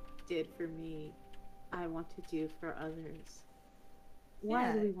figure did for me. I want to do for others.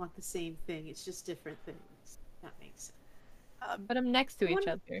 Why do Yeah. we want the same thing? It's just different things. That makes sense. Put them next to each What-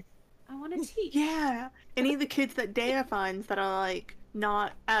 other. I want to teach. Yeah. Any of the kids that Dea finds that are like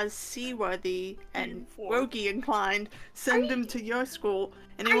not as seaworthy and roguey inclined, send them to your school.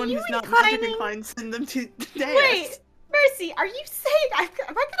 Anyone you who's not magic inclining- inclined, send them to Dea's. Wait, Mercy, are you saying am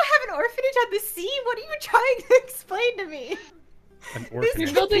I gonna have an orphanage on the sea? What are you trying to explain to me? An This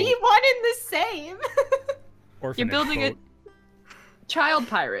orphanage. could be one and the same. Orphanage You're building boat. Child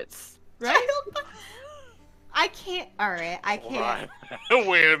pirates, right? I can't. All right, I can't. Right.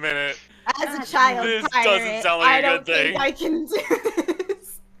 Wait a minute. As a child This pirate, doesn't sound like I a don't good think thing. I can do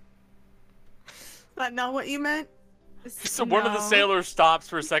this. Is that not what you meant? So one of the No. sailors stops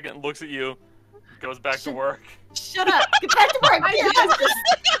for a second and looks at you, goes back to work. Shut up! Get back to work!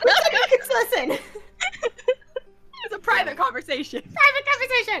 Listen! It's a private conversation. Private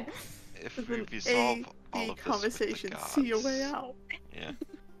conversation! If With we an resolve A all of this conversation, with the see your way gods, out. Yeah.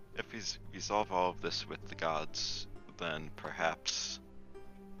 If we resolve all of this with the gods, then perhaps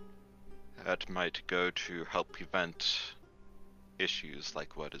that might go to help prevent issues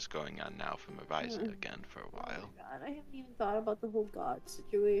like what is going on now from arising again for a Oh while. my god, I haven't even thought about the whole god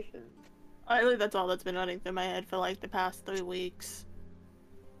situation. Honestly, that's all that's been running through my head for like the past 3 weeks.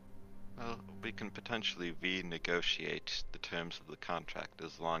 Well, we can potentially renegotiate the terms of the contract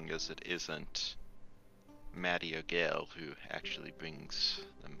as long as it isn't Maddie or Gale who actually brings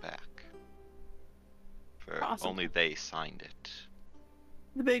them back. For Awesome. only they signed it.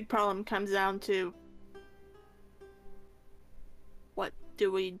 The big problem comes down to what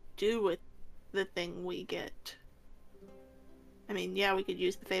do we do with the thing we get? I mean, yeah, we could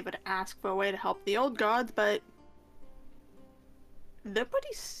use the favor to ask for a way to help the old gods, but they're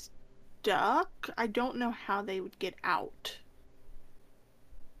pretty stuck. I don't know how they would get out.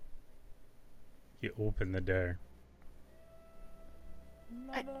 You open the door.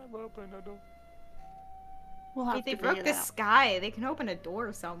 We'll have If they to broke figure the that out. sky, they can open a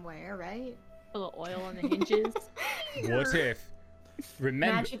door somewhere, right? A little oil on the hinges. What if?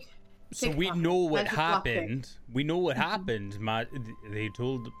 Remember, Magic. so we pickpocket, know what magic lockpick. happened. We know what happened. They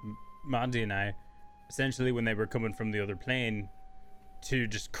told Maddie and I, essentially when they were coming from the other plane, to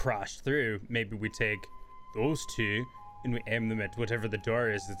just crash through. Maybe we take those two and we aim them at whatever the door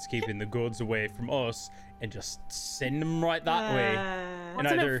is that's keeping the gods away from us, and just send them right that way. And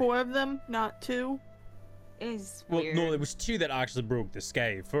Wasn't either- it 4 of them, not 2? Is Well, weird. no, there was 2 that actually broke the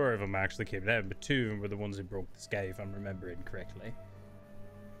sky. 4 of them actually came down, but 2 of them were the ones who broke the sky, if I'm remembering correctly.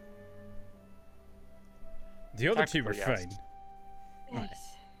 The other 2 were Technically, yes. fine. Right.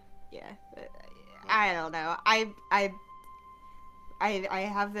 Yeah, but, I don't know. I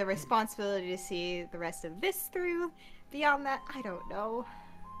have the responsibility to see the rest of this through. Beyond that, I don't know.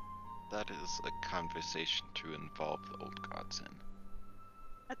 That is a conversation to involve the old gods in.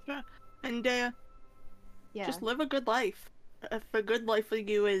 That's right. And Yeah. just live a good life. If a good life for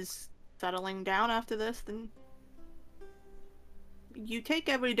you is settling down after this, then you take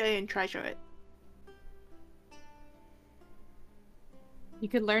every day and treasure it. You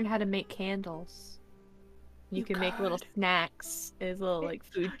could learn how to make candles. You You can make little could. snacks as little like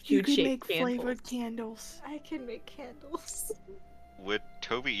food You can shaped make candles. flavored candles. I can make candles. Would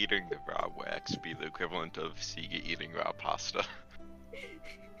Toby eating the raw wax be the equivalent of Siga eating raw pasta?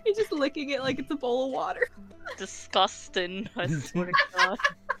 He's just licking it like it's a bowl of water. Disgusting. I swear to God.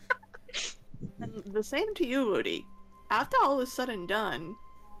 And the same to you, Rudy. After all is said and done,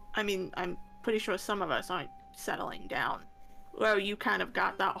 I mean, I'm pretty sure some of us aren't settling down. Well, you kind of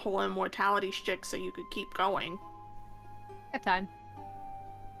got that whole immortality shtick so you could keep going. Got time.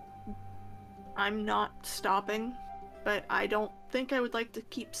 I'm not stopping, but I don't think I would like to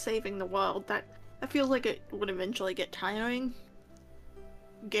keep saving the world. That feels like it would eventually get tiring.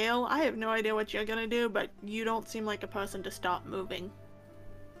 Gale, I have no idea what you're gonna do, but you don't seem like a person to stop moving.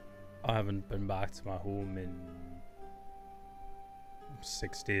 I haven't been back to my home in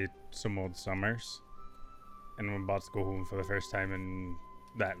 60 some odd summers. And I'm about to go home for the first time in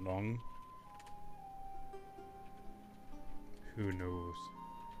that long. Who knows?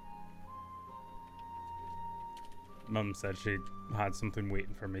 Mum said she had something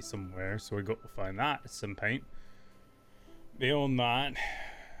waiting for me somewhere, so I got to find that at some point. Beyond that,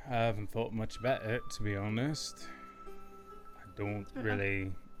 I haven't thought much about it, to be honest. I don't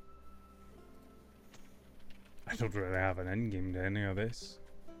really have an endgame to any of this.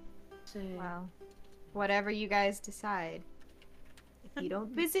 Well, whatever you guys decide. If you don't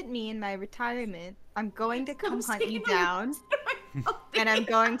visit me in my retirement, I'm going to come hunt you down, and I'm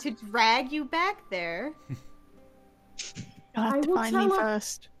going to drag you back there. You'll have to find me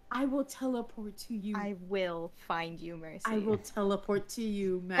first. I will teleport to you. I will find you, Mercy. I will teleport to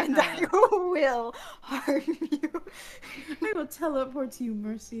you, And I will harm you. I will teleport to you,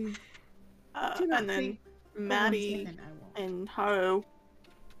 Mercy. Do not And then think- Maddie then I won't. and Haru.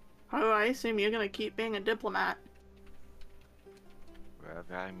 Haru, I assume you're gonna keep being a diplomat.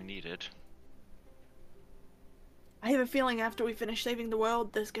 Wherever I'm needed. I have a feeling after we finish saving the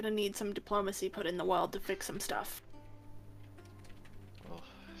world, there's gonna need some diplomacy put in the world to fix some stuff. Well,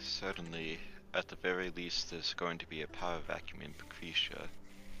 certainly, at the very least, there's going to be a power vacuum in Patricia.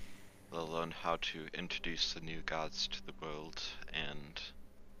 We'll learn how to introduce the new gods to the world, and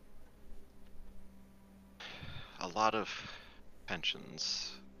a lot of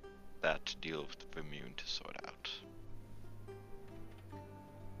pensions that deal with the Vermune to sort out.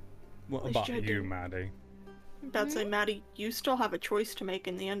 What Wish about I you, did. Maddie? About to say, Maddie, you still have a choice to make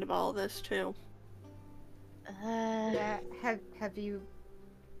in the end of all of this, too. Yeah, have you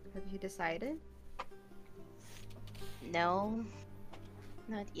decided? No.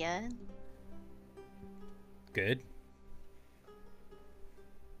 Not yet. Good.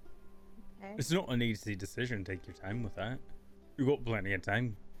 Okay. It's not an easy decision. Take your time with that. You've got plenty of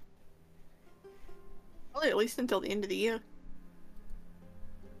time. Probably at least until the end of the year.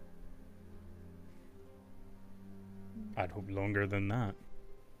 I'd hope longer than that.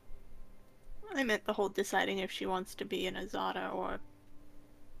 I meant the whole deciding if she wants to be an Azada or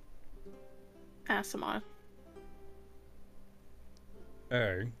Asimar.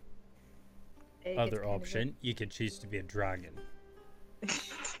 Or, It gets other kind of option, you could choose to be a dragon.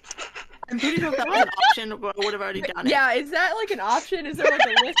 I'm pretty sure if that was an option, but I would have already done it. Yeah, is that like an option? Is there like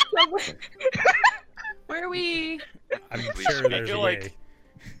a list somewhere? Where are we? I'm We sure should- there's a feel way. like-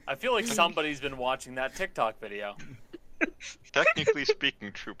 I feel like somebody's been watching that TikTok video. Technically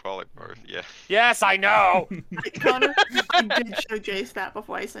speaking, true polymorph, yeah. Yes, I know! Connor, I did show Jace that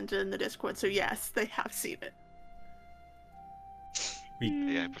before I sent it in the Discord, so yes, they have seen it.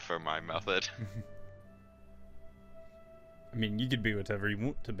 Yeah, I prefer my method. I mean, you could be whatever you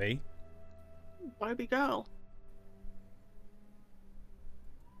want to be. Barbie girl.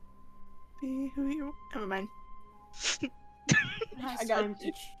 Be who you. Never mind. It has I got time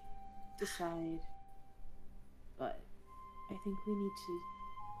to decide, but I think we need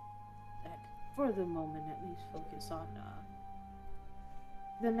to, for the moment at least, focus on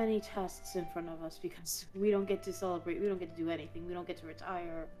the many tasks in front of us, because we don't get to celebrate, we don't get to do anything, we don't get to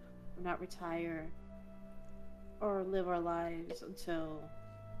retire, or not retire, or live our lives until,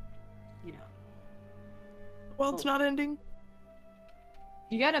 you know. The world's not ending.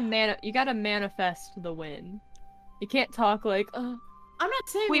 You gotta manifest the win. You can't talk like, I'm not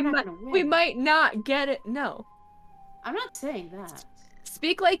saying we we're not might, gonna win. we might not get it. No. I'm not saying that.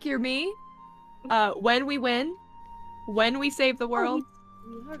 Speak like you're me. When we win, when we save the world,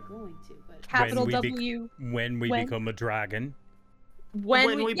 We are going to, but capital we bec- W. When we When? become a dragon.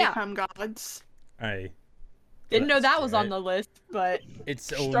 When we yeah. become gods. Aye. Didn't know Let's that do was on it. the list, but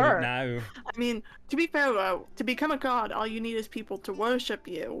It's only Sure. now. I mean, to be fair though, to become a god, all you need is people to worship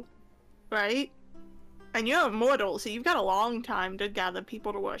you, right? And you're immortal, so you've got a long time to gather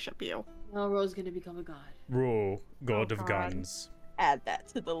people to worship you. Melro's gonna become a god. Ro, god Oh, of God. guns. add that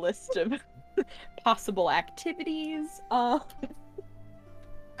to the list of possible activities.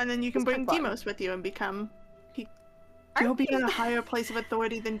 And then you can That's bring quite fun. Demos with you and become You'll be in a higher place of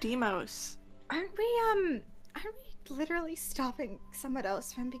authority than Demos. Aren't we literally stopping someone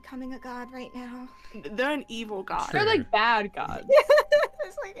else from becoming a god right now? They're an evil god. They're like bad gods.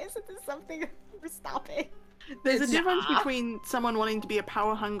 It's like, isn't this something we're stopping? There's a It's difference not. between someone wanting to be a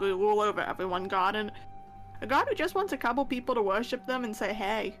power-hungry, rule over everyone god and a god who just wants a couple people to worship them and say,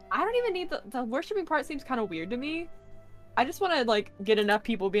 hey. I don't even need the worshipping part seems kind of weird to me. I just want to like get enough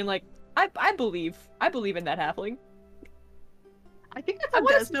people being like, I believe in that halfling. I think that's I how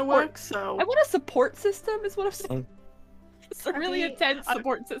wanna Desna support- works, so... I want a support system is what I'm saying. It's a Are really we- intense are-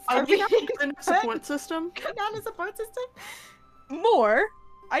 support system. Are we not we- in a support system? Not a support system? More.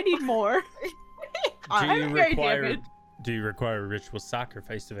 I need more. Do I'm you very require damaged. do you require a ritual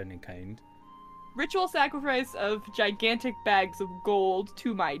sacrifice of any kind? Ritual sacrifice of gigantic bags of gold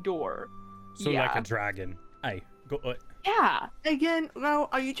to my door. So Yeah. like a dragon. Aye. Go Yeah. Again, Ro,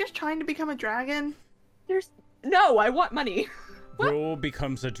 are you just trying to become a dragon? No, I want money. Ro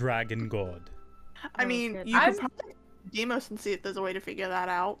becomes a dragon god. I Oh, mean, good. you could I'm- probably Demos and see if there's a way to figure that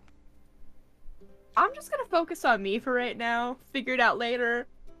out. I'm just gonna focus on me for right now. Figure it out later.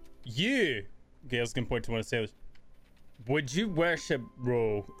 You, Gale's gonna point to one of the sailors. Would you worship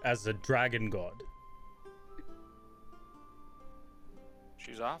Ro as a dragon god?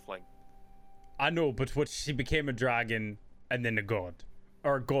 She's awfling. I know, but what she became a dragon and then a god,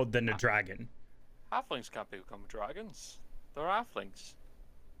 or a god then a dragon. Halflings can't become dragons. They're halflings.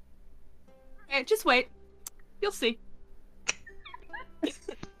 Hey, just wait. You'll see.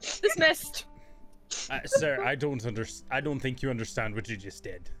 Dismissed. Sir, I don't think you understand what you just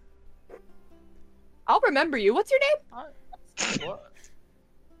did. I'll remember you. What's your name? What?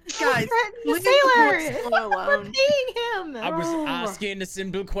 Guys, The leave the poor sailor! sailor We're alone. paying him! I was Oh. asking a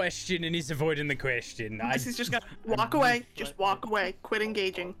simple question and he's avoiding the question. This is just gonna walk away. Just walk away. Quit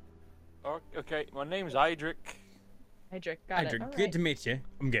engaging. Okay, my name's Idric. Hydric, got it. Andrew, All good right. to meet you.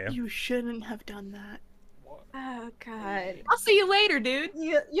 I'm Gale. You shouldn't have done that. What? Oh god. I'll see you later, dude.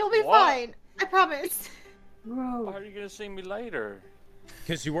 You'll be What? fine. I promise. Why are you gonna see me later?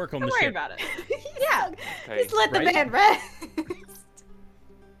 Because you work on Don't the worry ship. about it. Yeah. Okay. Just let the Right? man rest.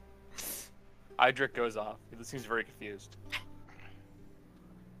 Idric goes off. He seems very confused.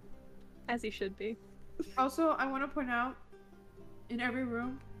 As he should be. Also, I want to point out, in every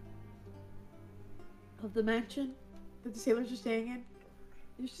room of the mansion that the sailors are staying in,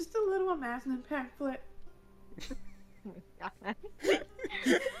 there's just a little Amazon pamphlet. If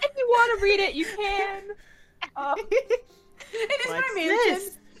you want to read it, you can. It is my What's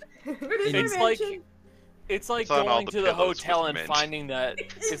mansion. It is It's my like mansion. it's like It's on all going the to the pillows hotel with and mint. finding that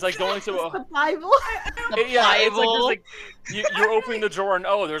it's like going to the a Bible. yeah. It's like, Bible. there's like you're opening the drawer and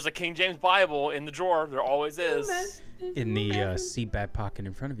oh, there's a King James Bible in the drawer. There always is. In the seat back pocket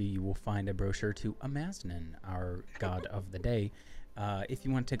in front of you, you will find a brochure to Amaznan, our god of the day. If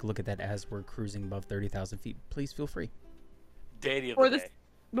you want to take a look at that as we're cruising above 30,000 feet, please feel free. Deity of Or the this- day.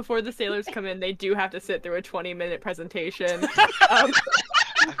 Before the sailors come in, they do have to sit through a 20-minute presentation.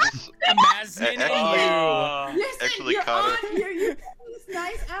 Amaznan and Uh, Listen, Actually, you're Connor- on here. This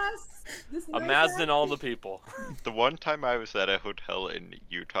nice ass. This nice Imagine ass. all the people. The one time I was at a hotel in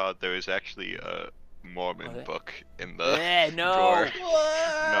Utah, there was actually a Mormon What? book in the No. drawer,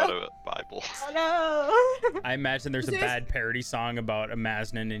 not a Bible. Oh no. I imagine there's a This- bad parody song about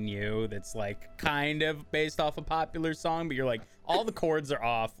Amaznan and you that's like kind of based off a popular song, but you're like, all the chords are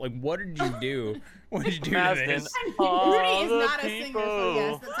off. Like, what did you do? What did you do to Amaznan. this? All Rudy is the not a singer, so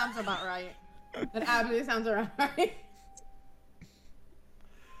yes, people. that sounds about right. That absolutely sounds about right.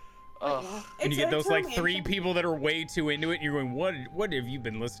 Ugh. And you get those it's like a 3 mansion. people that are way too into it, and you're going, what have you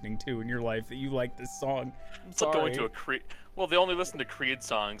been listening to in your life that you like this song? I'm It's like going sorry. to a Creed. Well, they only listen to Creed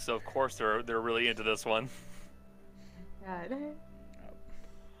songs, so of course they're really into this one.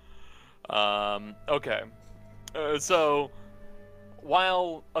 God. Okay. So,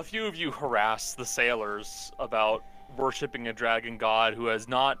 while a few of you harass the sailors about worshipping a dragon god who has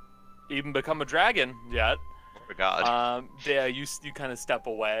not even become a dragon yet, For God. yeah, you kind of step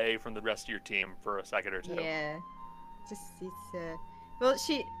away from the rest of your team for a second or two. Yeah. Just it's well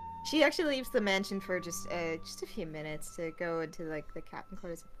she actually leaves the mansion for just a few minutes to go into like the captain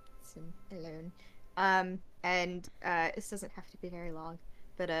quarters alone. And this doesn't have to be very long.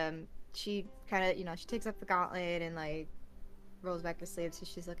 But she kind of, she takes up the gauntlet and like rolls back the sleeve so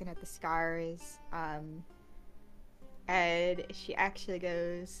she's looking at the scars. And she actually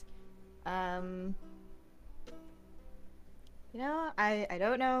goes, I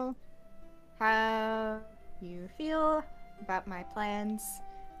don't know how you feel about my plans,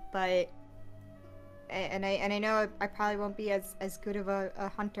 but and I know I probably won't be as good of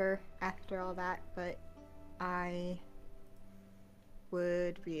a hunter after all that, but I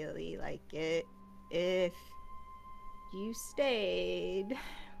would really like it if you stayed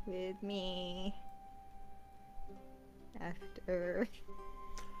with me after.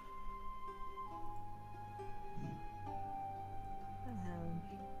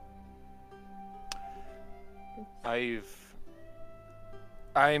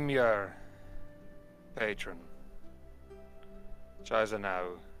 I'm your patron. So as of now,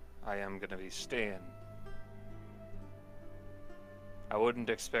 I am gonna be staying. I wouldn't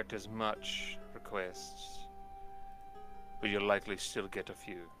expect as much requests, but you'll likely still get a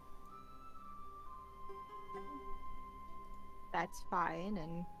few. That's fine,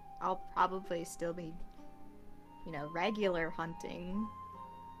 and I'll probably still be, regular hunting.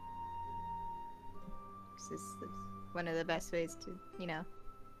 This is one of the best ways to,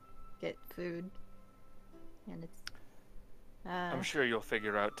 get food. And it's... I'm sure you'll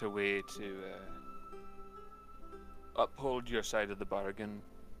figure out a way to uphold your side of the bargain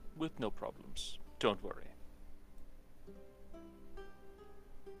with no problems. Don't worry.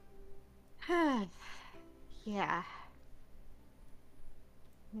 Yeah.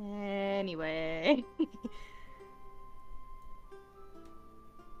 Anyway.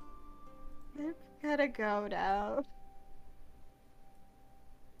 I've gotta go now.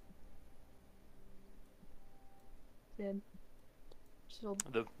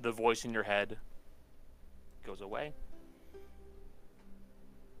 The voice in your head goes away.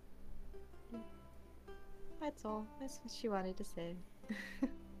 That's all. That's what she wanted to say.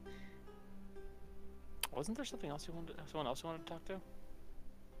 Wasn't there someone else you wanted to talk to?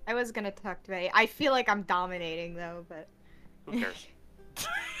 I was gonna talk to May. I feel like I'm dominating though, but Who cares?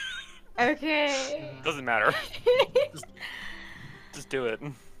 okay. Doesn't matter. Just do it.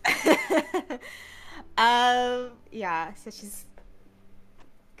 Yeah, so she's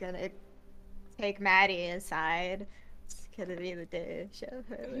gonna take Maddie aside. It's gonna be the day of show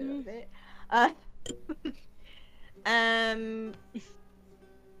her a little bit.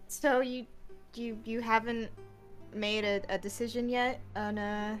 So you haven't made a decision yet on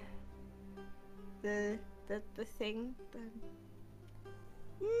the thing?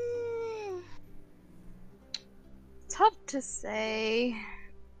 Tough to say,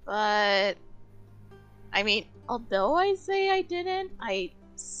 but I mean, although I say I didn't, I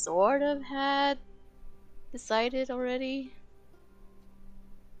sort of had decided already.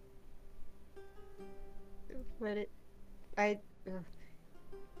 But I'm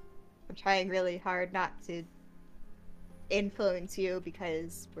trying really hard not to influence you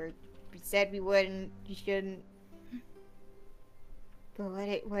because we said we wouldn't, you shouldn't.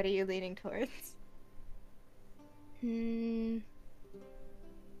 But what are you leaning towards? I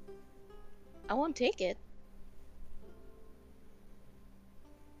won't take it.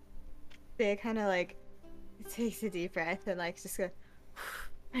 They kind of like takes a deep breath and like just go,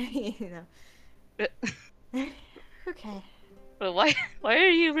 Okay. But why are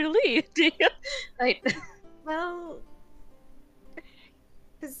you relieved? Well,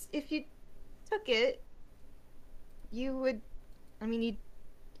 because if you took it, you would,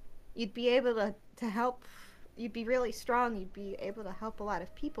 you'd be able to help. You'd be really strong. You'd be able to help a lot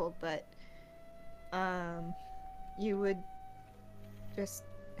of people, but you would just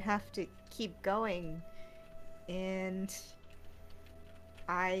have to keep going, and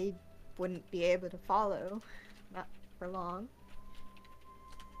I wouldn't be able to follow, not for long.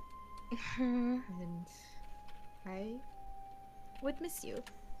 And I would miss you.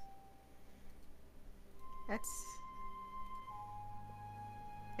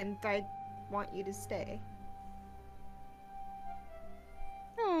 And I want you to stay.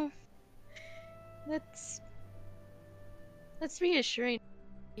 Oh, that's reassuring.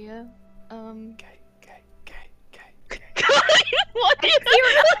 Yeah. Okay. What? You're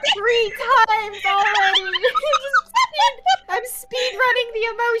 3 times already. I'm speed running the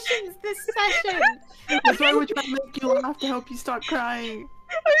emotions this session. That's why we're trying to make you laugh to help you stop crying.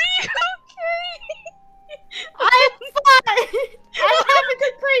 Are you okay? I'm fine. I'm having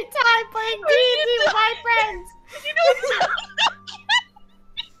a great time playing D&D with my friends.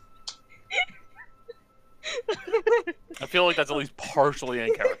 I feel like that's at least partially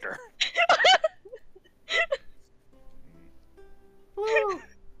in character.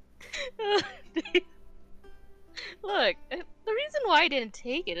 Look, the reason why I didn't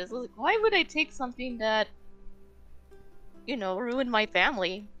take it is, like, why would I take something that, ruined my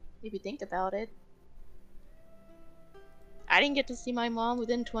family? If you think about it. I didn't get to see my mom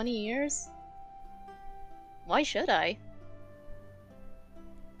within 20 years. Why should I?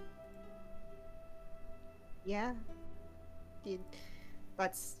 Yeah.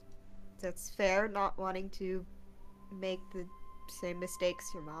 That's fair, not wanting to make the same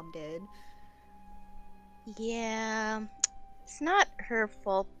mistakes your mom did. Yeah, it's not her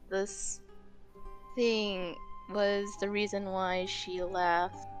fault. This thing was the reason why she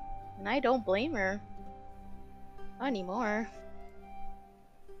left. And I don't blame her. Not anymore.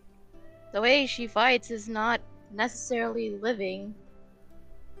 The way she fights is not necessarily living.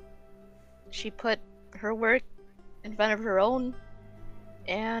 She put her work in front of her own,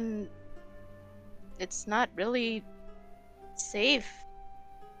 and it's not really safe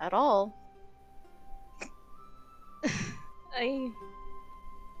at all.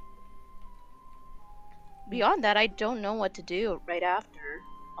 Beyond that, I don't know what to do right after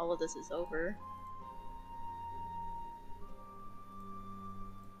all of this is over.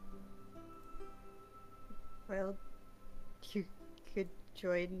 Well, you could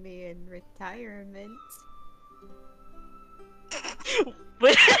join me in retirement.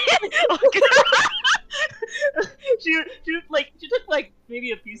 But she took like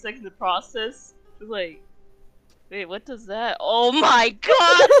maybe a few seconds to process. She was like, wait, what does that? Oh my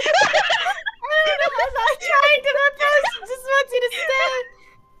god! I'm not trying to propose. She just wants you to stay.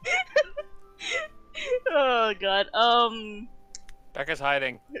 Oh god. Becca's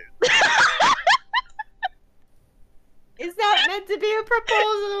hiding. Is that meant to be a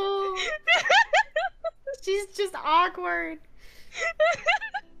proposal? She's just awkward.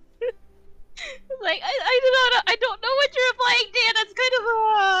 Like I don't know what you're implying, Dan. That's kind of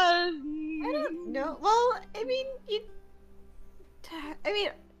I don't know. Well, I mean,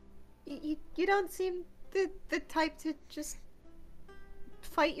 you don't seem the type to just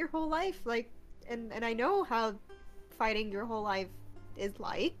fight your whole life, like, and I know how fighting your whole life is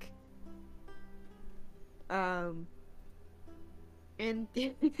like. And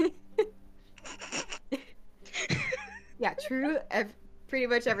yeah, true. Pretty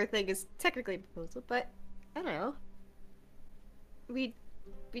much everything is technically a proposal, but I don't know. We'd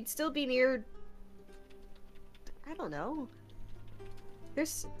still be near. I don't know. You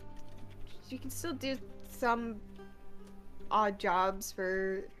can still do some odd jobs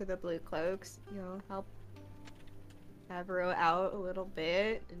for the Blue Cloaks. You know, help Avro out a little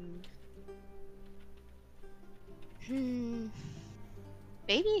bit and.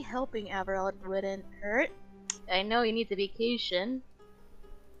 Maybe helping Averell wouldn't hurt. I know he needs a vacation.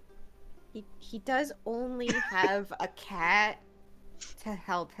 He does only have a cat to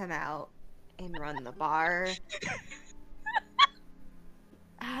help him out and run the bar.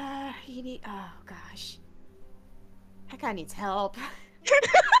 Oh gosh. That guy needs help. How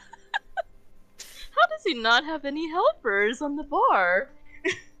does he not have any helpers on the bar?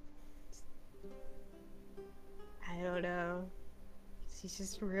 I don't know. He's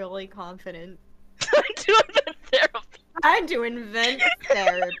just really confident. I'm doing vent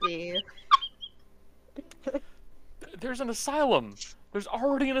therapy. There's an asylum. There's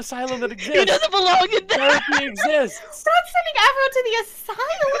already an asylum that exists. He doesn't belong in there. Therapy exists. Stop sending Avro to the asylum.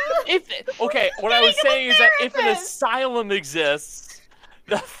 What I was saying is that if an asylum exists,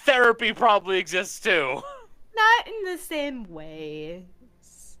 the therapy probably exists too. Not in the same way.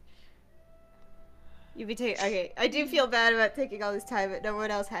 Okay, I do feel bad about taking all this time, but no one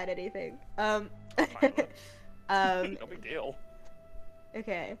else had anything. No big deal.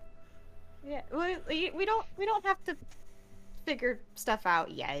 Okay. Yeah, we don't have to figure stuff out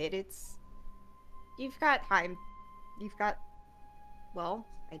yet. You've got time. Well,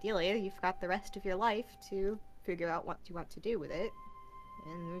 ideally, you've got the rest of your life to figure out what you want to do with it.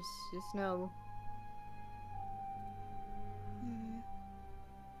 And there's just no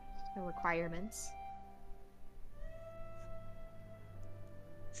requirements.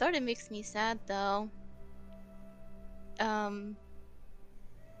 Sort of makes me sad, though.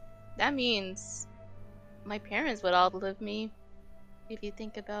 That means my parents would outlive me, if you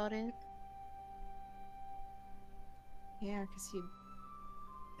think about it. Yeah, because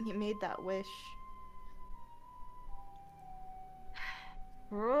you made that wish.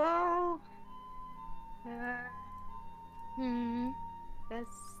 Oh.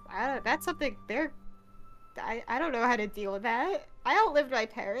 That's something I don't know how to deal with that. I outlived my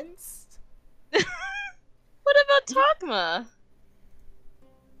parents. What about Togma?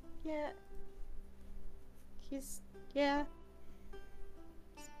 Yeah.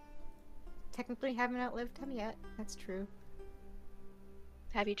 Technically haven't outlived him yet. That's true.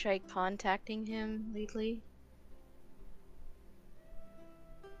 Have you tried contacting him lately?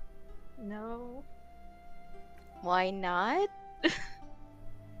 No. Why not?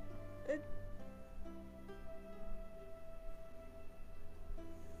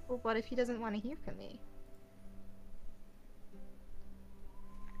 Well, what if he doesn't want to hear from me?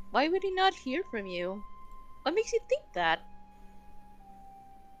 Why would he not hear from you? What makes you think that?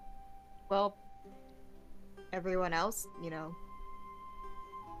 well, everyone else,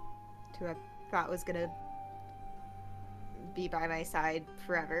 who I thought was gonna be by my side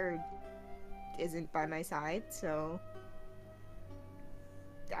forever isn't by my side, so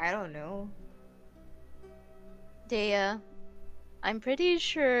I don't know. Dea, I'm pretty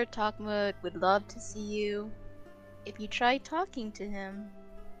sure Takmud would love to see you if you try talking to him.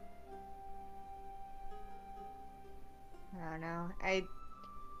 I don't know.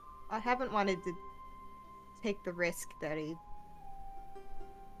 I haven't wanted to take the risk that he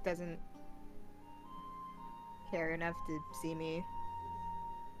doesn't care enough to see me.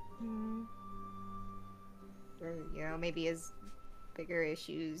 Or, maybe has bigger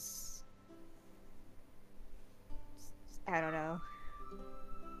issues. I don't know.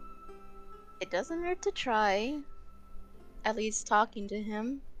 It doesn't hurt to try. At least talking to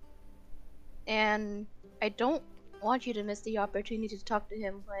him. And I don't want you to miss the opportunity to talk to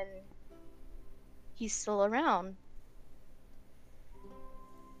him when he's still around.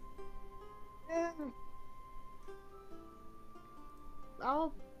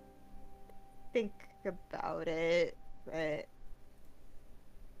 I'll think about it, but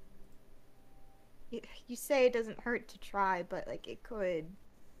you say it doesn't hurt to try, but like it could.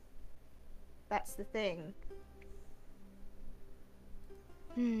 That's the thing.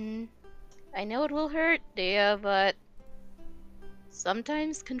 I know it will hurt, Dea, but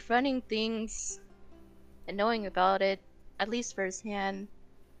sometimes confronting things and knowing about it, at least firsthand,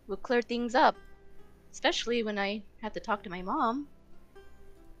 will clear things up. Especially when I have to talk to my mom.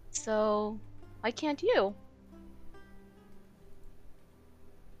 So, why can't you?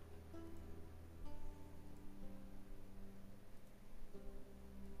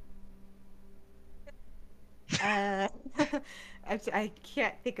 I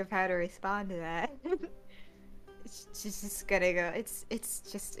can't think of how to respond to that. It's just gonna go.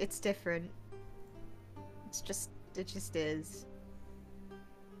 It's different. It just is.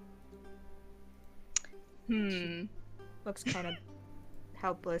 She looks kind of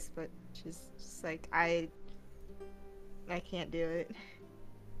helpless, but she's just like, I can't do it.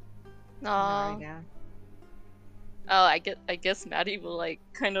 Aww. Right now. Oh, I guess Maddie will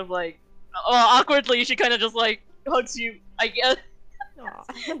awkwardly she kind of just hugs you, I guess.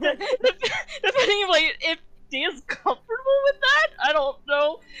 Depending if Dea's comfortable with that, I don't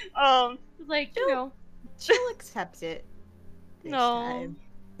know. She'll accept it. This No. time.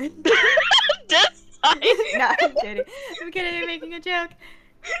 This time. No, I'm kidding. I'm making a joke.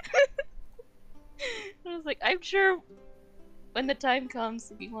 I was like, I'm sure when the time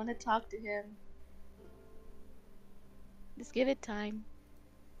comes, if you want to talk to him, just give it time.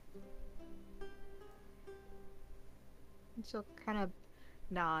 And she'll kind of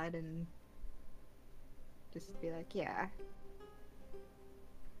nod and just be like, yeah.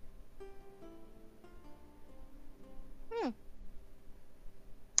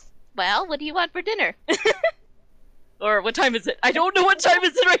 Well, what do you want for dinner? Or what time is it? I don't know what time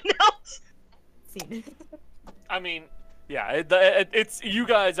is it right now. Scene. I mean, yeah, it's you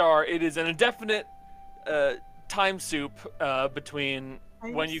guys are. It is an indefinite time soup between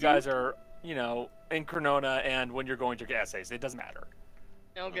when you guys are, in Kernona and when you're going to your essays. It doesn't matter.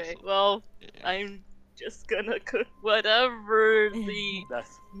 Okay, well, I'm just gonna cook whatever the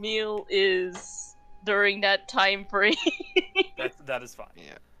meal is during that time frame. That is fine.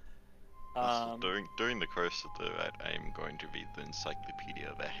 Yeah. Also, during the course of the ride, I am going to read the Encyclopedia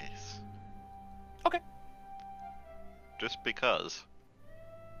of Aes. Okay. Just because.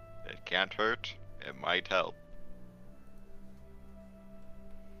 It can't hurt, it might help.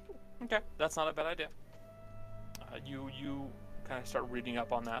 Okay, that's not a bad idea. You kind of start reading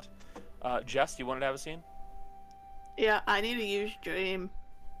up on that. Jess, you wanted to have a scene? Yeah, I need to use Dream.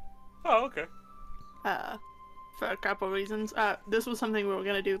 Oh, okay. For a couple reasons. This was something we were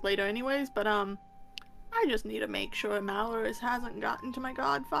gonna do later anyways, but I just need to make sure Malorus hasn't gotten to my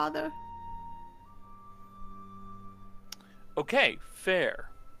godfather. Okay, fair.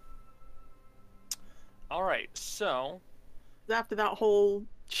 Alright, so... After that whole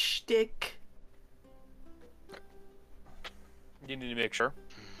shtick. You need to make sure.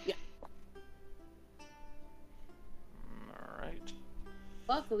 Yeah. Alright.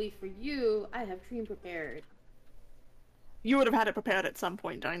 Luckily for you, I have Dream prepared. You would have had it prepared at some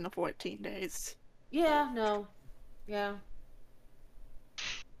point during the 14 days. Yeah, no. Yeah.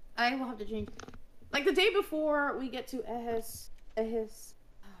 I will have to change. Like the day before we get to Ehis. Ehis.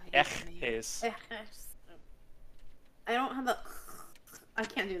 I don't have the. I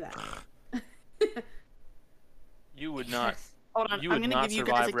can't do that. You would not. Hold on, You I'm would gonna not give you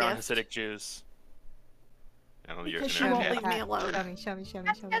guys survive a around gift. Hasidic Jews. I don't know, your Because she inner won't cat. leave me alone. Show me.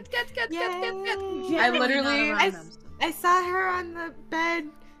 Generally I literally- not around them. I saw her on the bed.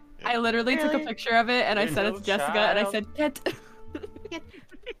 I literally took a Really? picture of it and I sent it Little to Jessica and I child. said, "Cat."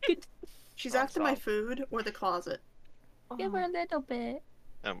 She's Awesome. after my food or the closet. Give her a little bit.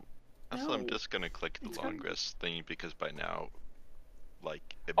 Also, I'm No. just gonna click the It's long fine. rest thing because by now,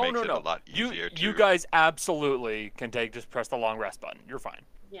 like, it Oh makes no it no! a lot easier You to. guys absolutely can just press the long rest button. You're fine.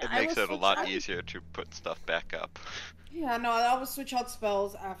 Yeah, It I makes will it a switch lot out- easier to put stuff back up. Yeah, no, I will switch out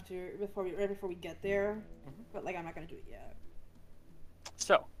spells right before we get there. But like, I'm not gonna do it yet.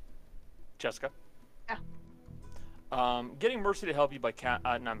 So, Jessica. Yeah. Getting Mercy to help you by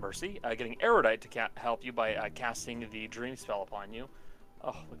not Mercy. Getting Erudite to help you by casting the Dream spell upon you.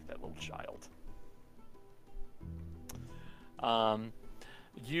 Oh, look at that little child.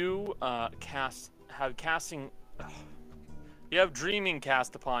 You you have Dreaming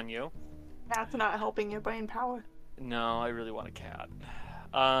cast upon you. That's not helping your brain power. No, I really want a cat.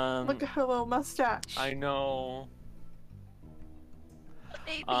 Look at her little mustache. I know.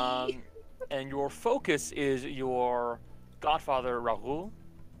 Baby. And your focus is your godfather, Rahul?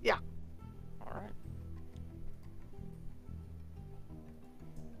 Yeah. Alright.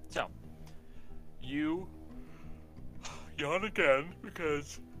 So, you yawn again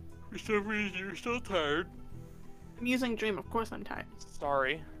because for some reason you're still tired. I'm using Dream, of course I'm tired.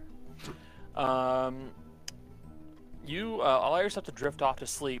 Sorry. You allow yourself to drift off to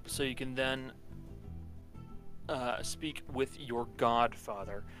sleep so you can then speak with your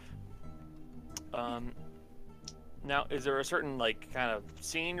godfather. Now, is there a certain, like, kind of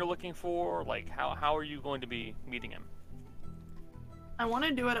scene you're looking for? Like, how are you going to be meeting him? I want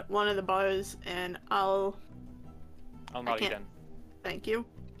to do it at one of the bars, and I'll Not can't- again. thank you.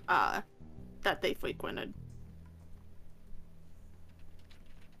 That they frequented,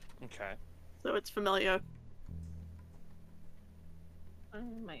 Okay. so it's familiar.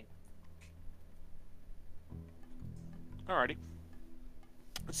 Alrighty.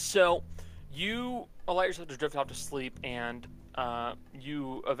 So, you allow yourself to drift off to sleep, and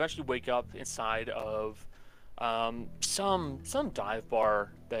you eventually wake up inside of some dive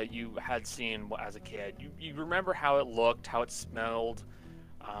bar that you had seen as a kid. You remember how it looked, how it smelled,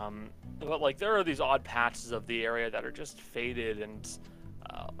 but like there are these odd patches of the area that are just faded and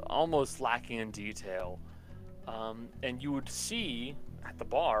almost lacking in detail. And you would see at the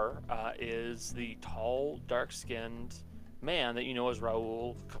bar is the tall, dark-skinned man that you know as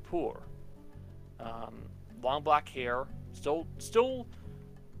Rahul Kapoor. Long black hair, still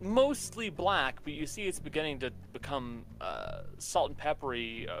mostly black, but you see it's beginning to become salt and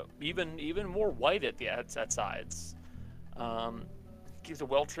peppery, even more white at sides. Keeps a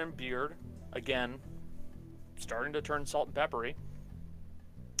well-trimmed beard, again, starting to turn salt and peppery.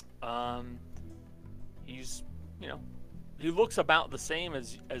 He's, he looks about the same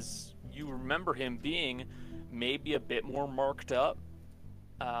as you remember him being, maybe a bit more marked up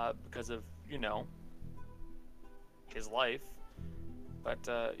because of, his life. But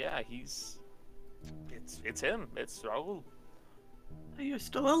yeah, it's him. It's Rahul. Are you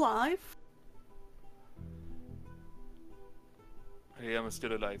still alive? I am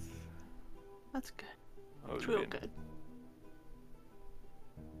still alive. That's good. How It's have you real been? good.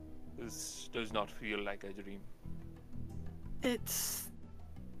 This does not feel like a dream. It's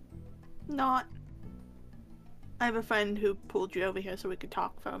not. I have a friend who pulled you over here so we could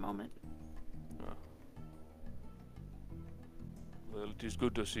talk for a moment. Well, it is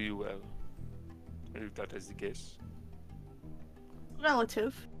good to see you well, if that is the case.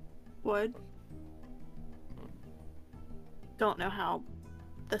 Relative. Would. Don't know how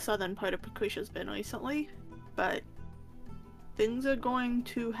the southern part of Paquisha's been recently, but things are going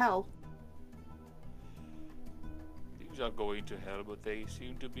to hell. Things are going to hell, but they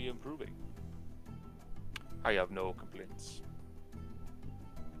seem to be improving. I have no complaints.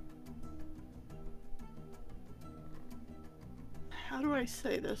 How do I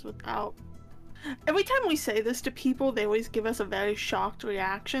say this without... Every time we say this to people, they always give us a very shocked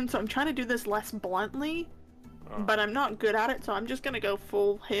reaction, so I'm trying to do this less bluntly, but I'm not good at it, so I'm just gonna go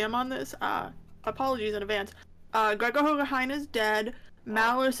full ham on this. Apologies in advance. Gregor Hogerheim is dead.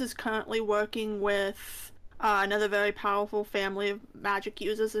 Malus is currently working with another very powerful family of magic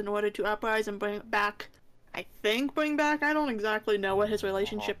users in order to uprise and bring back, I don't exactly know what his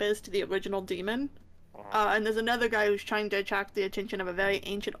relationship is to the original demon. And there's another guy who's trying to attract the attention of a very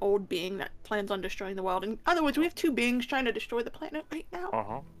ancient old being that plans on destroying the world. In other words, we have two beings trying to destroy the planet right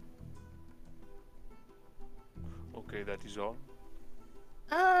now. Okay, that is all.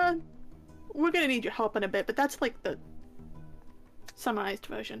 We're gonna need your help in a bit, but that's like the summarized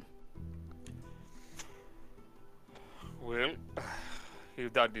version. Well,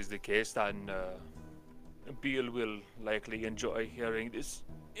 if that is the case, then Beale will likely enjoy hearing this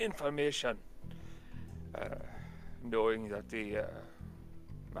information. Knowing that the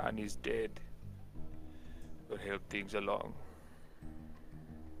man is dead will help things along.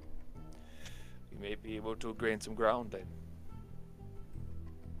 We may be able to gain some ground then.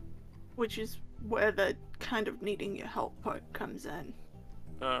 Which is where the kind of needing your help part comes in.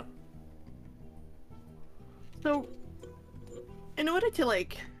 So, in order to,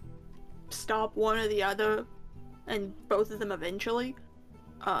 like, stop one or the other, and both of them eventually,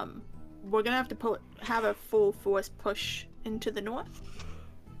 we're gonna have to have a full force push into the north.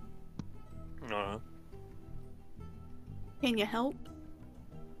 Can you help?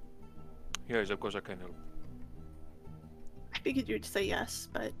 Yes, of course I can help. I figured you'd say yes,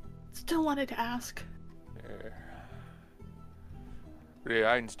 but still wanted to ask.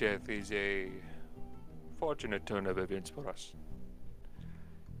 Ryan's death is a fortunate turn of events for us.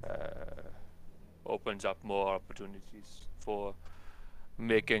 Opens up more opportunities for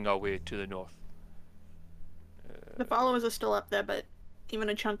making our way to the north. The followers are still up there, but even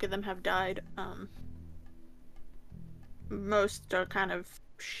a chunk of them have died. Most are kind of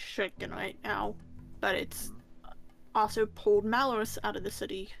shaken right now, but it's also pulled Malorus out of the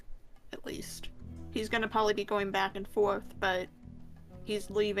city, at least. He's gonna probably be going back and forth, but he's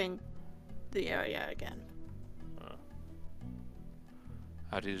leaving the area again.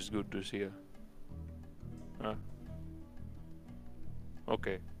 That is good to see.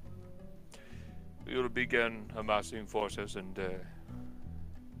 Okay. We will begin amassing forces and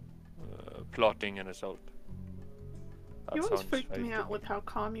plotting an assault. That You always sounds freaked right me to out with how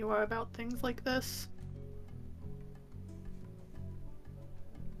calm you are about things like this.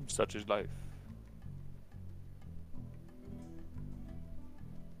 Such is life.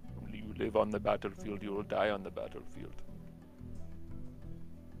 You live on the battlefield, you will die on the battlefield.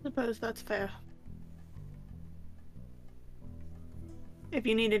 Suppose that's fair. If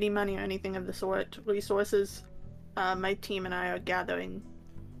you need any money or anything of the sort, resources, my team and I are gathering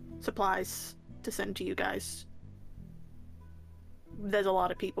supplies to send to you guys. There's a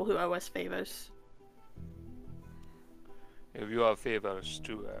lot of people who owe us favors. If you have favors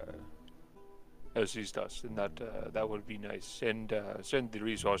to assist us, then that would be nice. Send the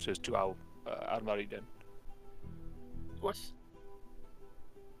resources to our armory then. Of course.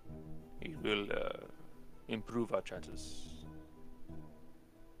 It will improve our chances.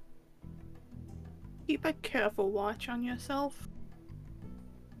 Keep a careful watch on yourself.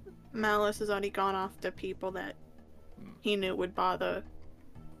 Malice has already gone after people that he knew would bother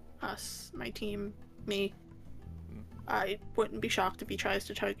us, my team, me. I wouldn't be shocked if he tries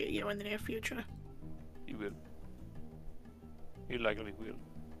to target you in the near future. He will. He likely will.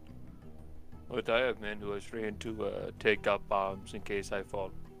 But I have men who are trained to take up arms in case I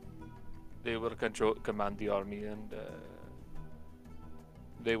fall. They will command the army and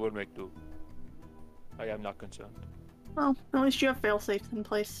they will make do. I am not concerned. Well, at least you have fail-safes in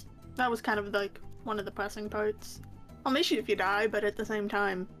place. That was kind of like one of the pressing parts. I'll miss you if you die, but at the same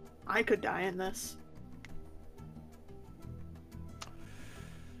time, I could die in this.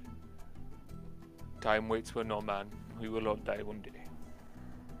 Time waits for no man. We will all die one day.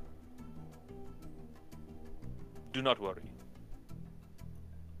 Do not worry.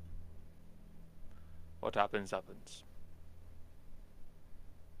 What happens, happens.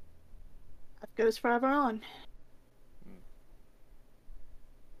 Life goes forever on.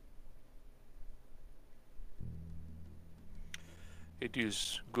 It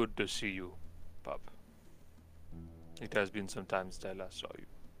is good to see you, Pup. It has been some time since I last saw you.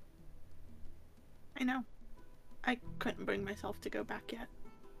 I know. I couldn't bring myself to go back yet.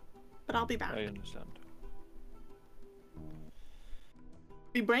 But I'll be back. I understand.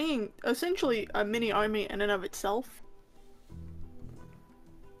 Be bringing essentially a mini army in and of itself.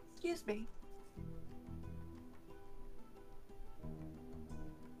 Excuse me.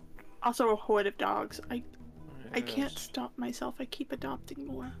 Also a horde of dogs. I can't Yes. stop myself. I keep adopting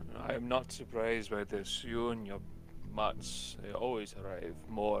more. I am not surprised by this. You and your mutts, they always arrive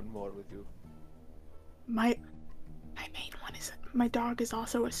more and more with you. My main one is my dog is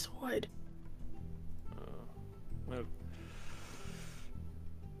also a sword. Well,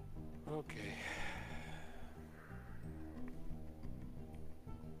 okay.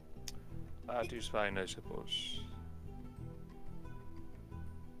 That is fine, I suppose.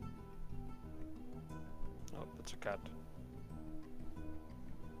 Oh, that's a cat.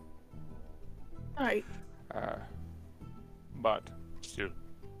 Alright. But still,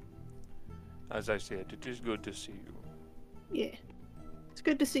 as I said, it is good to see you. Yeah. It's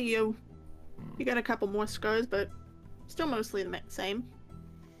good to see you. You got a couple more scars, but Still mostly the same.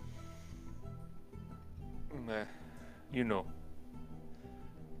 You know.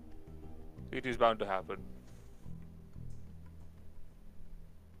 It is bound to happen.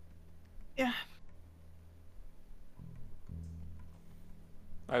 Yeah.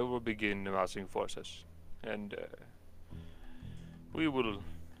 I will begin amassing forces, and we will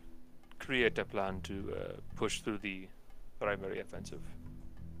create a plan to push through the primary offensive.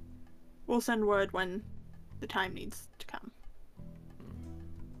 We'll send word when the time needs to come.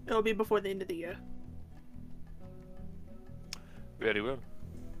 It'll be before the end of the year. Very well.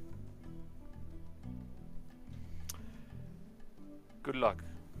 Good luck.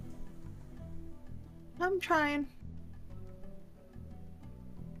 I'm trying.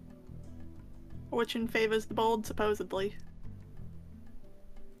 Fortune favors the bold, supposedly.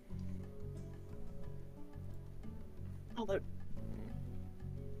 Although,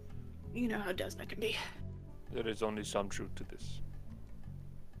 you know how Desna can be. There is only some truth to this.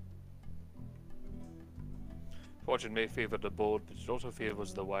 Fortune may favor the bold, but it also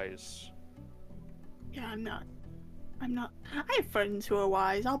favors the wise. Yeah, I'm not. I have friends who are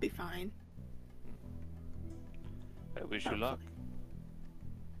wise. I'll be fine. I wish you luck.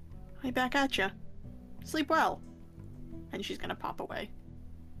 Right back at ya. Sleep well. And she's gonna pop away.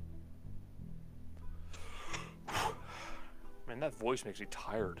 Man, that voice makes me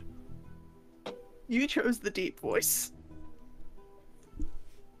tired. You chose the deep voice.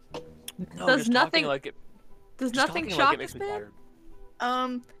 No, Does just nothing- talking like it. Does just nothing talking shock like it this makes me man?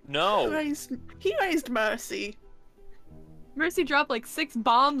 tired. He No. raised Mercy. Mercy dropped like 6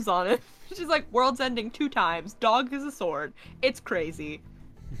 bombs on it. She's like, world's ending 2 times. Dog is a sword. It's crazy.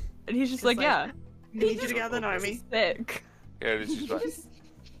 And he's just like, yeah, Need you together, Naomi. sick. Yeah, this is fine.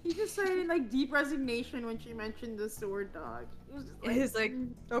 He just started like deep resignation when she mentioned the sword dog. He was just like, He's like,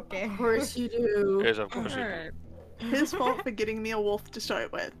 okay. of course you do. Yes, of course you do. Alright. His fault for getting me a wolf to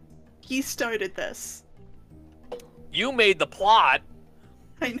start with. He started this. You made the plot.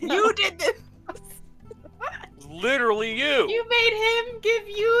 I know. You did this. Literally you. You made him give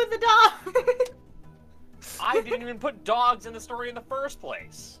you the dog. I didn't even put dogs in the story in the first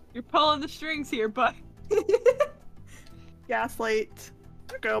place. You're pulling the strings here, but Gaslight.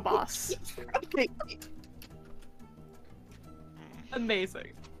 Girl boss. Okay.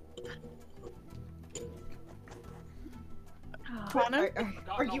 amazing. Connor?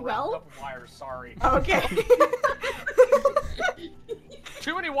 Are you well? Couple wires, sorry. Okay.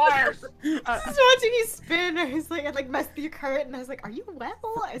 Too many wires. I was watching you spin. I was like, I like messed with your cart, and I was like, "Are you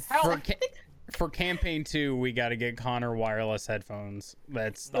well?" For campaign 2, we got to get Connor wireless headphones.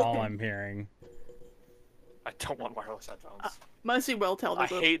 That's all I'm hearing. I don't want wireless headphones. Mercy will tell the I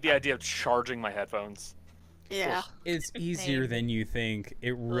group. hate the idea of charging my headphones. Yeah. It's easier than you think.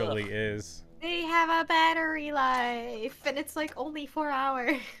 It really is. They have a battery life, and it's like only 4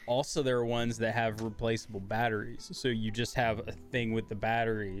 hours. Also, there are ones that have replaceable batteries, so you just have a thing with the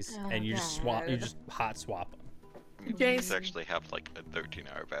batteries, Oh, and you just swap. You God. just hot swap them. These Jace. actually have like a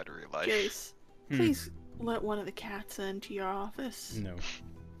 13-hour battery life. Jace, please let one of the cats into your office. No.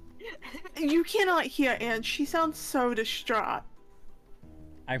 You cannot hear Anne. She sounds so distraught.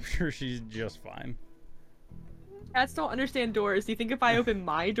 I'm sure she's just fine. Cats don't understand doors. Do you think if I open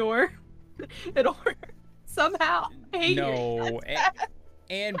my door, it'll work somehow? I hate No.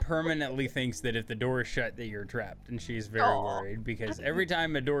 Anne permanently thinks that if the door is shut, that you're trapped, and she's very Aw. worried because every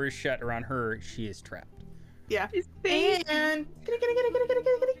time a door is shut around her, she is trapped. Yeah. it. Baby. Anne.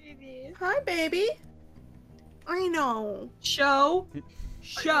 Kitty. Hi, baby. I know. Show.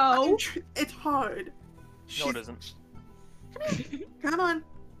 Show. It's hard. No, She's- it isn't. Come on.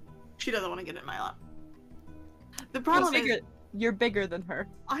 She doesn't want to get in my lap. The You're problem is, bigger, you're bigger than her.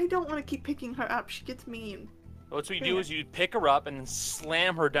 I don't want to keep picking her up. She gets mean. What you do is you pick her up and then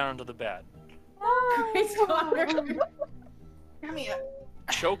slam her down into the bed. Great Connor. Come here.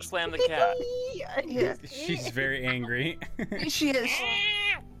 Choke slam the cat. Yeah. She's very angry. She is.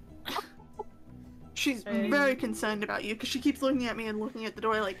 She's very concerned about you because she keeps looking at me and looking at the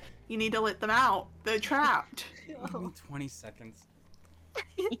door like, you need to let them out. They're trapped. Give me 20 seconds.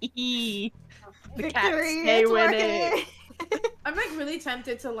 The cats Victory, stay it's winning. working. I'm like really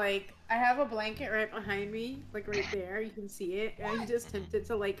tempted to like. I have a blanket right behind me, like right there. You can see it, and I'm just tempted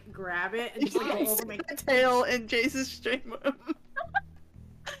to like grab it and just like go over my. The tail in Jace's stream room.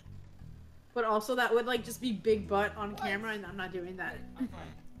 But also that would like just be big butt on camera, and I'm not doing that.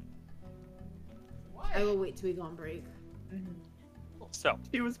 I will wait till we go on break. So,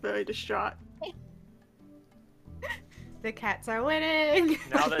 She was very distraught. The cats are winning.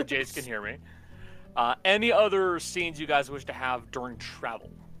 now that Jace can hear me, any other scenes you guys wish to have during travel?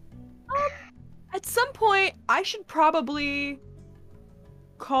 At some point, I should probably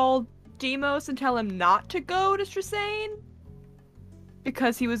call Demos and tell him not to go to Strisane.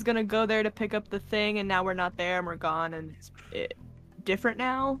 Because he was gonna go there to pick up the thing, and now we're not there, and we're gone, and it's different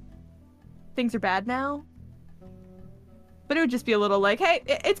now. Things are bad now. But it would just be a little like, hey,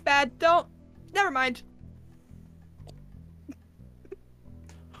 it's bad, never mind.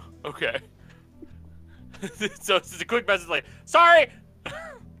 Okay. So it's just a quick message like, sorry!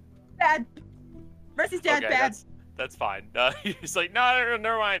 Bad. Mercy's dad, Okay, bad. that's fine. He's like, no,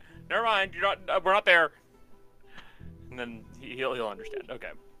 never mind. You're not. We're not there. And then he'll understand.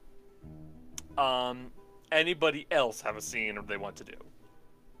 Okay. Anybody else have a scene they want to do,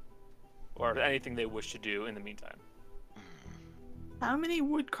 or anything they wish to do in the meantime? How many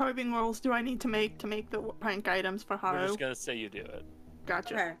wood carving rolls do I need to make the prank items for We're Haru? just gonna say you do it.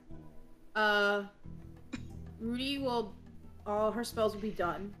 Gotcha. Okay. Rudy will. All her spells will be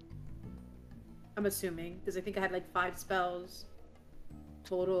done. I'm assuming, because I think I had like 5 spells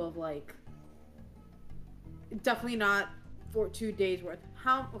total of like. Definitely not for 2 days worth.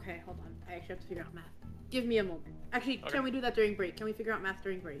 How? Okay, hold on. I actually have to figure out math. Give me a moment. Actually, Okay. Can we do that during break? Can we figure out math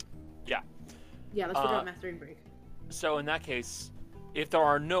during break? Yeah. Yeah, let's figure out math during break. So in that case, if there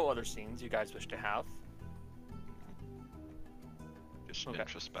are no other scenes you guys wish to have, Just Okay.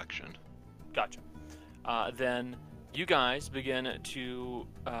 introspection. gotcha. Then you guys begin to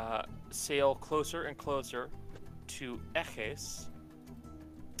sail closer and closer to Eches,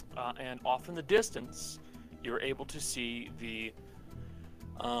 and off in the distance, you're able to see the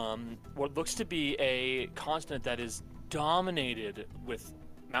what looks to be a continent that is dominated with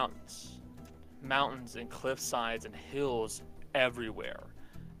mountains and cliff sides and hills everywhere,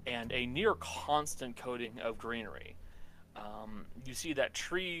 and a near constant coating of greenery. You see that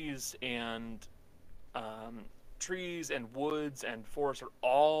trees and woods and forests are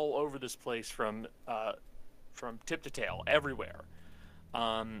all over this place from tip to tail, everywhere.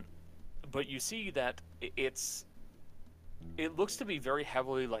 But you see that it looks to be very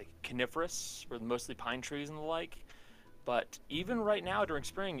heavily like coniferous, or mostly pine trees and the like. But even right now during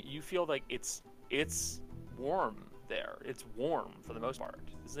spring, you feel like it's warm there. It's warm for the most part.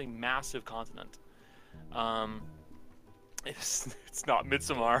 This is a massive continent. It's not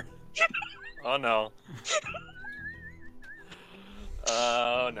Midsommar. Oh no.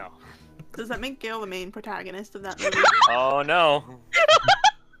 Oh no. Does that make Gale the main protagonist of that movie? Oh no.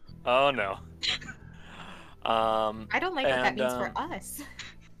 Oh no. I don't like what that And, means for us.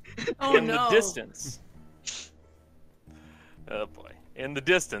 Oh in no. the distance. Oh boy. In the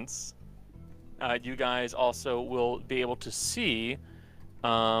distance, you guys also will be able to see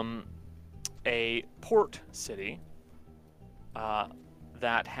a port city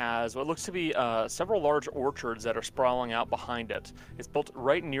that has what looks to be several large orchards that are sprawling out behind it. It's built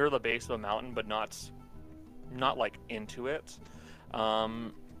right near the base of a mountain, but not like into it.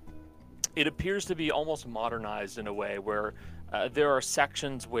 It appears to be almost modernized in a way where there are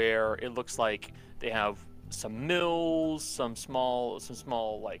sections where it looks like they have some mills, some small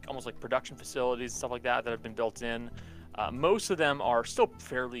like almost like production facilities and stuff like that have been built in. Most of them are still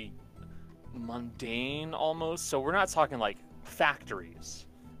fairly mundane almost, so we're not talking like factories,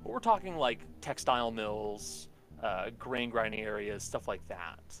 but we're talking like textile mills, grain grinding areas, stuff like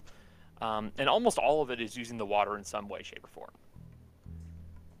that. And almost all of it is using the water in some way, shape, or form.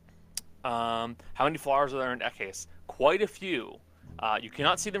 How many flowers are there in Eches? Quite a few. You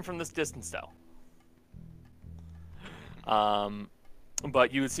cannot see them from this distance, though.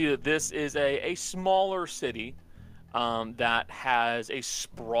 But you would see that this is a smaller city that has a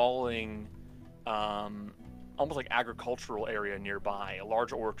sprawling, almost like agricultural area nearby.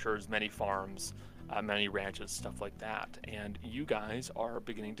 Large orchards, many farms, many ranches, stuff like that. And you guys are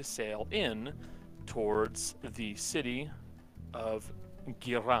beginning to sail in towards the city of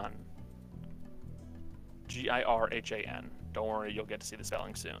Giran. Girhan. Don't worry, you'll get to see the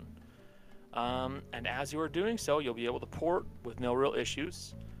spelling soon. And as you are doing so, you'll be able to port with no real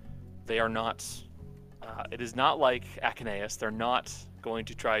issues. They are not... it is not like Achenaeus. They're not going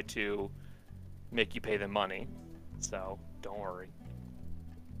to try to make you pay them money. So, don't worry.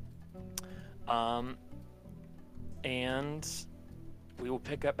 And we will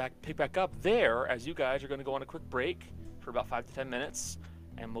pick back up there as you guys are going to go on a quick break for about 5 to 10 minutes.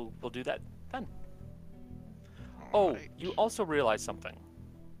 And we'll do that then. Oh, Alright. you also realize something.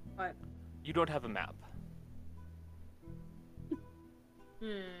 What? You don't have a map.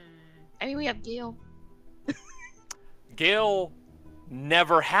 I mean, we have Gale. Gale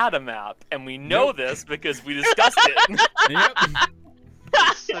never had a map, and we know this because we discussed it. Yep.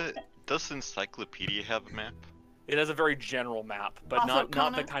 Does Encyclopedia have a map? It has a very general map, but Also, not the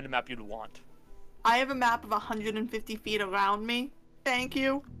Kona- kind of map you'd want. I have a map of 150 feet around me. Thank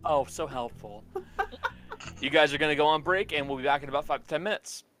you. Oh, so helpful. You guys are gonna go on break, and we'll be back in about 5 to 10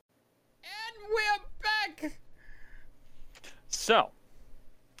 minutes. And we're back. So,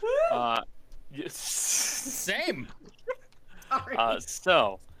 Same.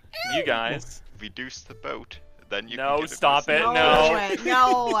 so you guys. Reduce the boat, then you No, can get stop it. No. No.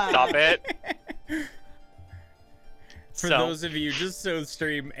 No. Stop it. For So- those of you just so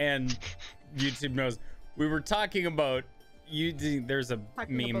stream and YouTube knows, we were talking about there's a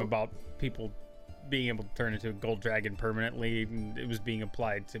meme about people being able to turn into a gold dragon permanently, and it was being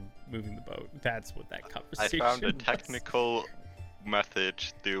applied to moving the boat. That's what that I conversation found a was. technical method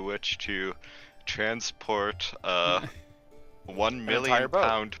through which to transport a 1 entire million boat.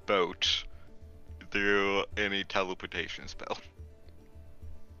 pound boat through any teleportation spell.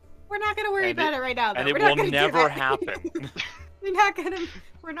 We're not gonna worry And about it right now, though. And it We're not will gonna do never that. happen. We're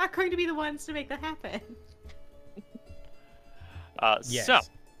not going to be the ones to make that happen. Yes. So,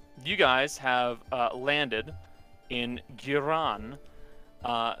 you guys have landed in Giran,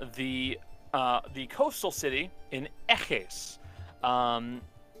 the coastal city in Eches.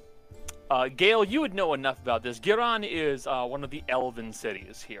 Gale, you would know enough about this. Giran is one of the elven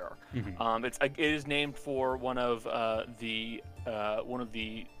cities here. Mhm. It is named for one of the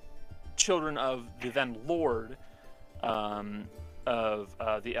children of the then Lord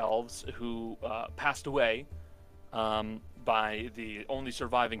of the elves, who passed away by the only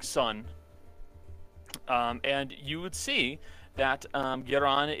surviving son. And you would see that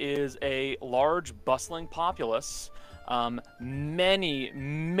Giran is a large, bustling populace.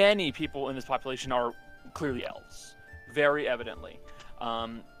 Many people in this population are clearly elves, very evidently.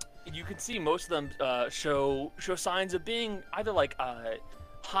 You can see most of them show signs of being either like a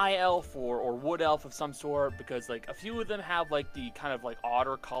high elf or wood elf of some sort, because like a few of them have like the kind of like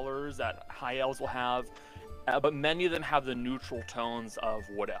otter colors that high elves will have, but many of them have the neutral tones of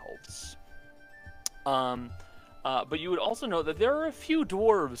wood elves. But you would also know that there are a few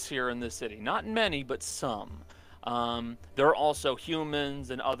dwarves here in this city, not many, but some. There are also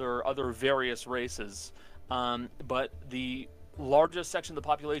humans and other various races, but the largest section of the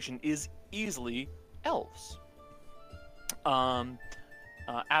population is easily elves.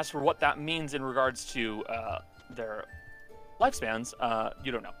 As for what that means in regards to their lifespans,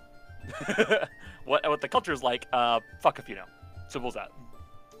 you don't know. What the culture is like, fuck if you know. Simple as that.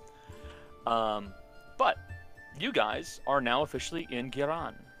 But you guys are now officially in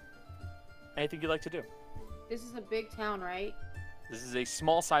Giran. Anything you'd like to do? This is a big town, right? This is a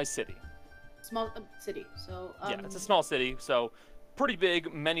small-sized city. Small city. So Yeah, it's a small city, so pretty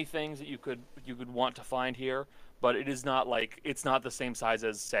big. Many things that you could want to find here, but it is not like it's not the same size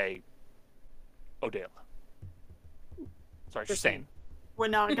as, say, Odela. Sorry, Just Shusane. We're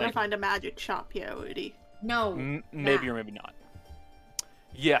not gonna find a magic shop here, Woody. No. Maybe nah. or maybe not.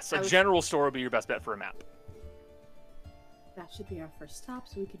 Yes, a I was- general store would be your best bet for a map. That should be our first stop,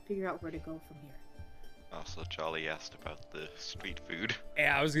 so we can figure out where to go from here. Also, Charlie asked about the street food.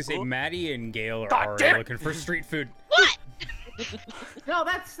 Yeah, I was gonna say Maddie and Gale are God already damn it! looking for street food. No,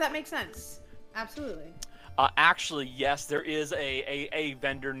 that makes sense. Absolutely. Actually, yes, there is a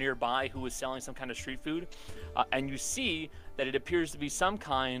vendor nearby who is selling some kind of street food, and you see that it appears to be some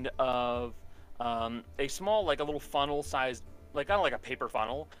kind of a small, like a little funnel-sized, like kind of like a paper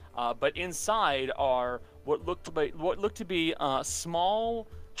funnel, but inside are what look to be small,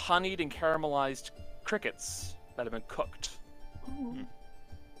 honeyed and caramelized crickets that have been cooked.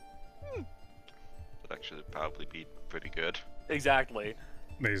 That'd actually probably be pretty good. Exactly.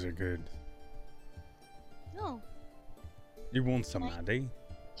 These are good. No. You want some, Maddie?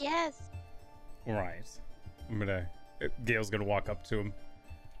 Yes. All right. I'm gonna. Gale's gonna walk up to him.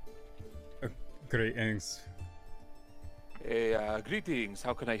 Greetings. Hey, greetings.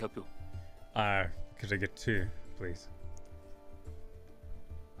 How can I help you? Could I get 2, please?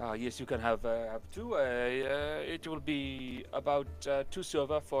 Yes, you can have two. It will be about 2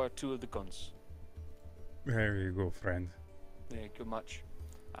 silver for 2 of the guns. There you go, friend. Thank you much.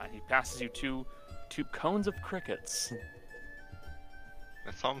 He passes you two cones of crickets.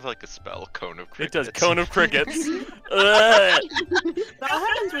 That sounds like a spell, cone of It crickets. does cone of crickets. Ugh. That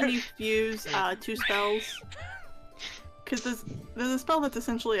happens when you fuse 2 spells. Because there's a spell that's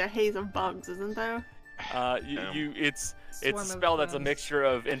essentially a haze of bugs, isn't there? It's Swarm a of spell that's a drones. mixture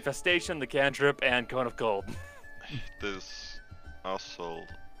of infestation, the cantrip, and cone of cold. There's also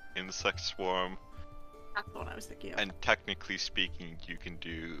insect swarm, That's what I was thinking of. and technically speaking, you can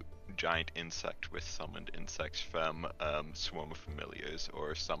do giant insect with summoned insects from Swarm of Familiars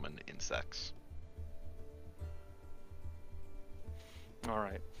or summon insects. All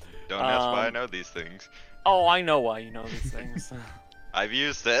right. Don't ask why I know these things. Oh, I know why you know these things. I've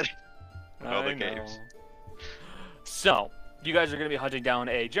used it in I other know. games. So, you guys are going to be hunting down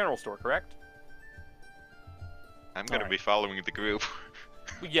a general store, correct? I'm gonna Alright. be following the group.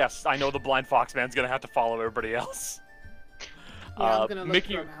 Yes, I know the blind fox man's going to have to follow everybody else. Yeah, I'm gonna look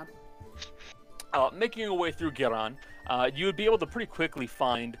making, for a map. making your way through Giron, you would be able to pretty quickly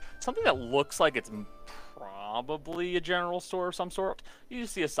find something that looks like it's probably a general store of some sort. You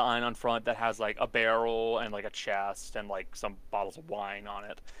just see a sign on front that has like a barrel and like a chest and like some bottles of wine on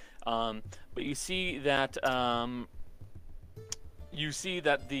it. But you see that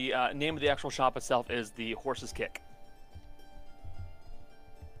the name of the actual shop itself is the Horse's Kick.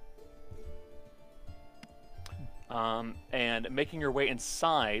 And making your way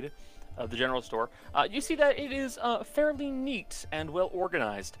inside of the general store, you see that it is fairly neat and well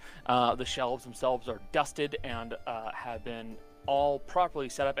organized. The shelves themselves are dusted and have been all properly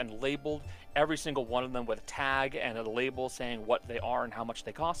set up and labeled, every single one of them with a tag and a label saying what they are and how much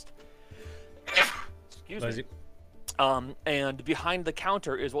they cost. Excuse me. And behind the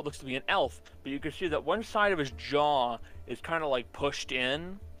counter is what looks to be an elf, but you can see that one side of his jaw is kind of like pushed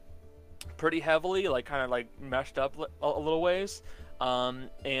in pretty heavily, like kind of like meshed up a little ways.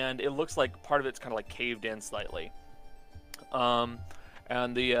 And it looks like part of it's kind of like caved in slightly. And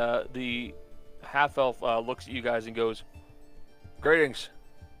the half-elf looks at you guys and goes, "Greetings.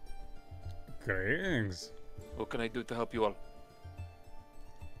 Greetings. What can I do to help you all?"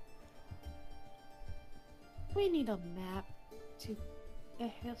 We need a map to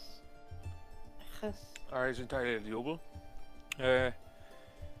Ehis. Is entirely doable.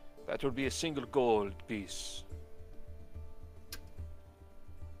 That would be a single gold piece.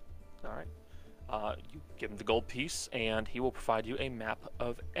 Alright. You give him the gold piece, and he will provide you a map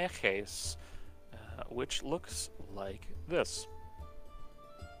of Eches, which looks like this.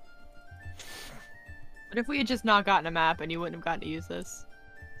 What if we had just not gotten a map and you wouldn't have gotten to use this?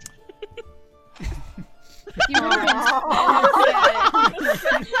 You know how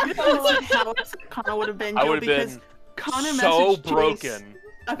Connor would have been, I Joe, would have because been Connor so messaged broken.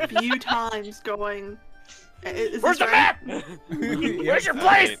 Jace a few times going, "Is Where's this the right?" map? Where's your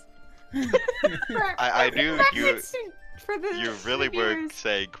place? I knew you. For the You really were viewers.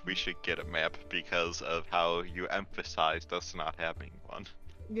 saying we should get a map because of how you emphasized us not having one.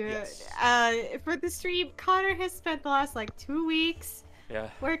 Good. Yes. For the stream, Connor has spent the last like 2 weeks Yeah.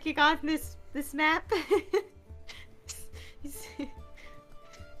 working on this map.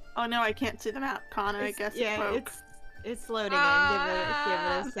 Oh no, I can't see the map, Connor. I guess it broke. it's loading in. Give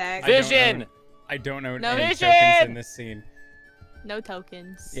it a sec. I don't Vision! know- I don't know No any vision! tokens in this scene. No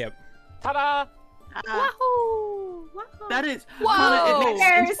tokens. Yep. Ta-da! Wahoo! Wahoo! That is Whoa! Connor, it makes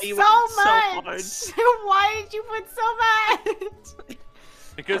There's sense that you so went much. so hard. Why did you put so much?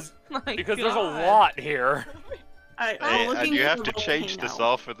 Because My there's a God. lot here. I'm Hey, looking and you for have the to change this volcano.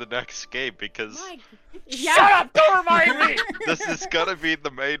 all for the next game because Shut up! Don't remind me! this is gonna be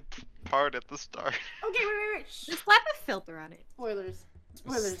the main part at the start. Okay, wait. Just slap a filter on it. Spoilers.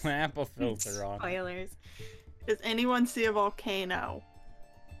 Slap a filter on. Spoilers. Does anyone see a volcano?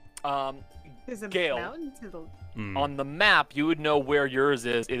 There's a Gale. mountain to the. Hmm. On the map, you would know where yours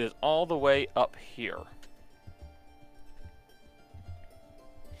is. It is all the way up here.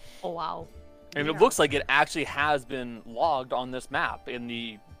 Oh wow. And Yeah. it looks like it actually has been logged on this map in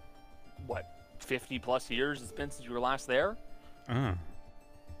the, 50 plus years it's been since you were last there? Oh.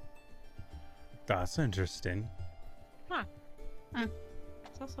 That's interesting.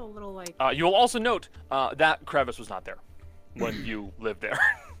 It's also a little like. You will also note that crevice was not there when you lived there.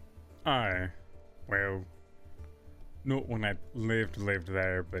 Oh. Well, not when I lived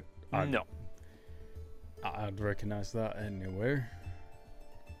there, but No. I'd recognize that anywhere.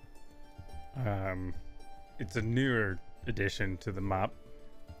 It's a newer addition to the map.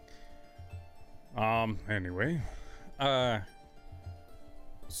 Anyway.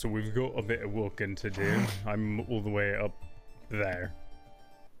 So we've got a bit of walking to do. I'm all the way up there.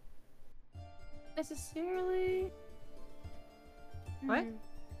 Necessarily. What?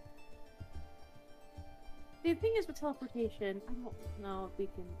 The thing is with teleportation, I don't know if we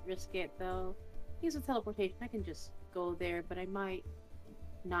can risk it though. Because with teleportation, I can just go there, but I might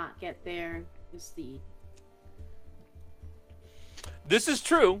not get there. Is the This is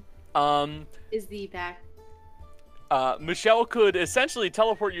true. back? Michelle could essentially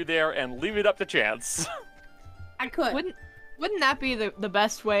teleport you there and leave it up to chance. I could. Wouldn't that be the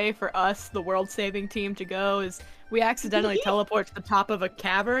best way for us, the world-saving team, to go? Is we accidentally teleport to the top of a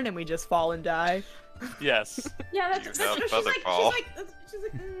cavern and we just fall and die? Yes. Yeah, that's You're she's not like, Featherfall. she's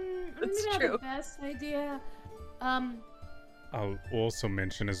like, That's maybe not true. the best idea. I'll also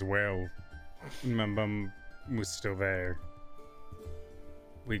mention as well, my mum was still there.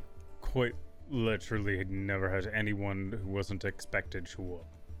 We quite literally had never had anyone who wasn't expected show up.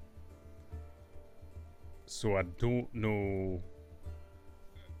 So I don't know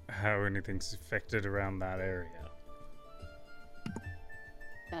how anything's affected around that area.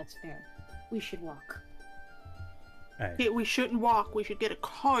 That's fair. We should walk. Hey, Okay, we shouldn't walk. We should get a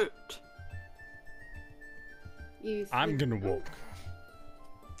cart. I'm gonna walk.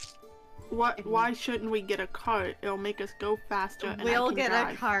 Why shouldn't we get a cart? It'll make us go faster. And We'll I can get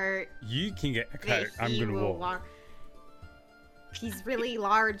drive. a cart. You can get a that cart. I'm he gonna will walk. He's really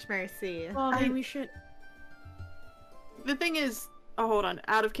large, Mercy. Well, then we should. The thing is, hold on,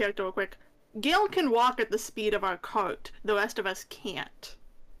 out of character real quick. Gale can walk at the speed of our cart. The rest of us can't.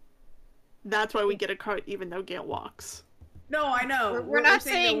 That's why we get a cart, even though Gale walks. No, I know. We're not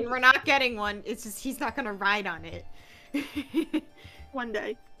saying we're not getting one. It's just he's not gonna ride on it. One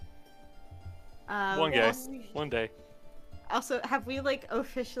day. One day. Also, One day. also, have we like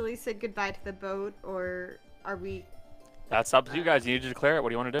officially said goodbye to the boat, or are we? That's up to you guys. You need to declare it. What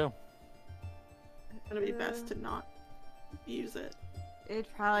do you want to do? It's gonna be best to not use it. It'd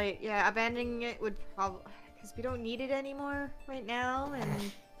probably, yeah, abandoning it would probably, because we don't need it anymore right now,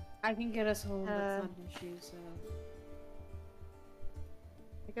 and I can get us home. That's not an issue. So.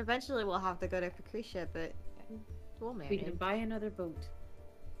 like eventually we'll have to go to Patricia, but we'll We manage. can buy another boat.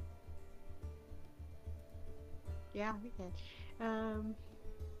 Yeah, we can.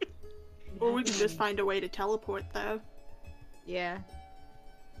 Or we can just find a way to teleport, though. Yeah.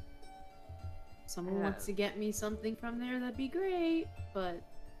 Someone wants to get me something from there, that'd be great. But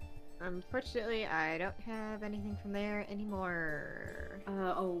Unfortunately, I don't have anything from there anymore.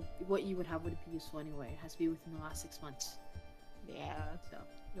 oh, what you would have would be useful anyway. It has to be within the last 6 months. Yeah, So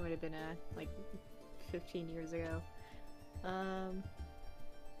it would have been like 15 years ago.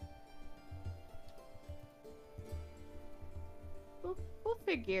 We'll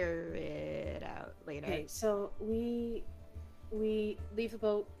figure it out later. okay, so we leave the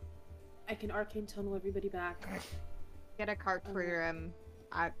boat. I can arcane tunnel everybody back. Get a cart for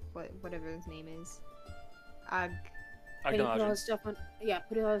whatever his name is. Ag. I Put can all imagine. his stuff on. Yeah,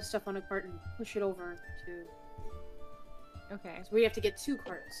 put all his stuff on a cart and push it over to. Okay. So we have to get 2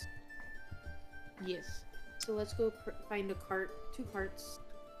 carts. Yes. So let's go find a cart. 2 carts.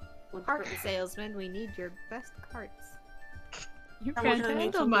 One Cart cart. salesman, we need your best carts. You I'm can't gonna need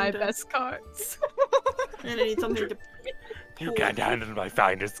handle my something to- best carts. And I need something to. You can't handle my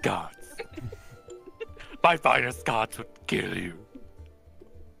finest cards. My finest cards would kill you.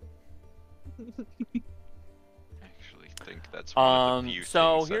 Actually think that's one of the few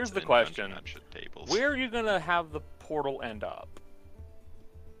so things here's that's the in question. Dungeon tables. Where are you gonna have the portal end up?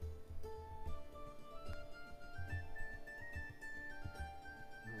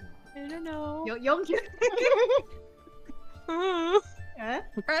 I don't know. You'll get.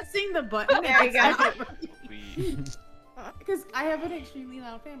 Pressing the button. There you go. We Because I have an extremely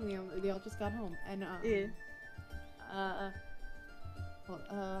loud family. They all just got home, and Yeah.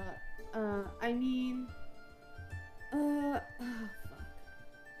 I mean, fuck.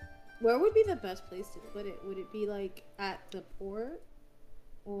 Where would be the best place to put it? Would it be like at the port,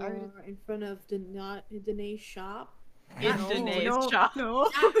 or in front of Danae's shop? In No, Danae's no, shop. No.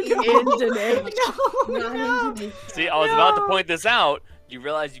 In Danae's Not in Danae's shop. See, I was about to point this out. You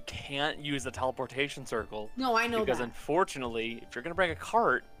realize you can't use the teleportation circle No, I know because that. unfortunately, if you're gonna bring a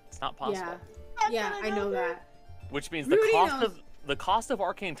cart, it's not possible. Yeah, I know that. Which means Rudy the cost of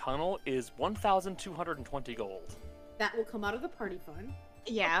Arcane Tunnel is 1,220 gold. That will come out of the party fund,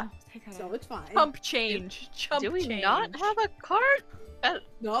 Yeah. so it's fine. Chump change. Chump Do we change. not have a cart?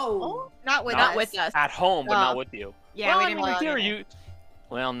 No. Not with Not us. with us. At home, but not Oh. with you. Yeah, well, we I didn't mean, in want theory, it. you.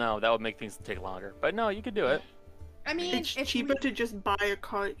 Well, no, that would make things take longer. But no, you could do it. I mean, It's if cheaper to just buy a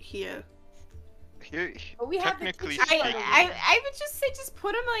cart here. here, But we have the technically kitchen. speaking, I would just say just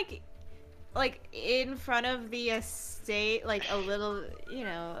put him like in front of the estate, like a little, you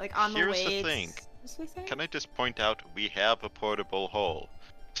know, like on Here's the way. the thing. What's he saying? can I just point out we have a portable hole.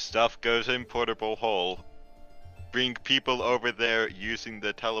 Stuff goes in portable hole. Bring people over there using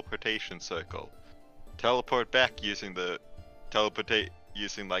the teleportation circle. Teleport back using the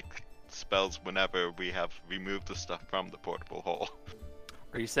using like spells whenever we have removed the stuff from the portable hole.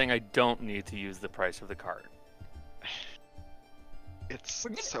 Are you saying I don't need to use the price of the cart? It's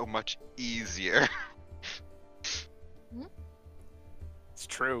so much easier. It's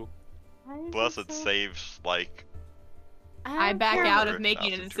true. Plus it saves like I back care out what- of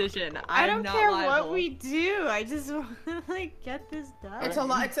making a 1,200 decision. gold. I I'm don't not care liable. what we do. I just want to like get this done. It's a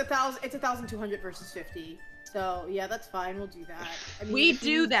lot. It's 1,200 versus 50. So yeah, that's fine. We'll do that. I mean, We if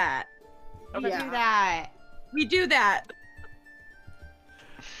do that. We Yeah. do that. We do that.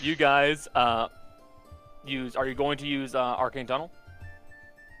 You guys, are you going to use Arcane Tunnel?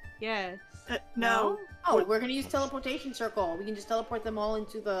 Yes. No. Oh, we're gonna use teleportation circle. We can just teleport them all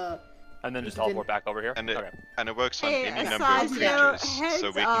into the. And then just Into the- teleport back over here? And it, Okay. and it works on Hey, any number of Asajio, creatures, so heads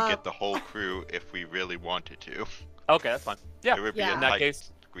we can get up. the whole crew if we really wanted to. Okay, that's fine. Yeah. It would be Yeah. a In that tight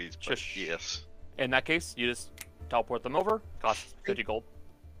case, squeeze, but shush. yes. In that case, you just teleport them over. Costs 50 gold.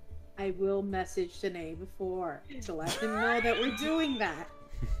 I will message Danae before to let them know that we're doing that.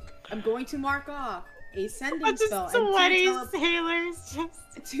 I'm going to mark off a sending spell and sweaty two, sailors just.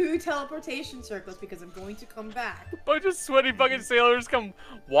 2 teleportation circles because I'm going to come back. Bunch of sweaty fucking sailors come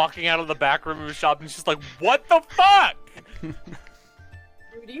walking out of the back room of the shop and she's like, what the fuck?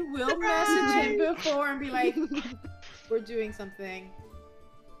 Rudy will message him before and be like, we're doing something.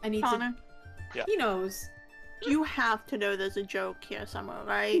 I need Connor, to. Yeah. He knows. you have to know there's a joke here somewhere,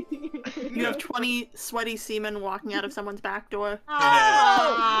 right? You have 20 sweaty seamen walking out of someone's back door.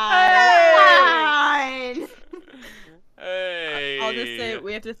 Fine. Hey. I'll just say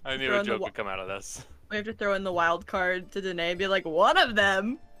we have to I knew throw a in the joke would come out of this. we have to throw in the wild card to Danae and be like, one of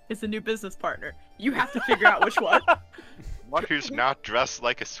them is a new business partner. You have to figure out which one. One who's not dressed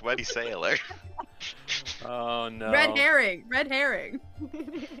like a sweaty sailor. Oh no. Red herring. Red herring.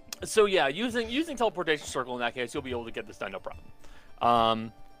 So yeah, using teleportation circle in that case, you'll be able to get this done, no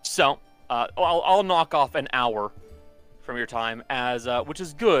problem. I'll knock off an hour from your time as which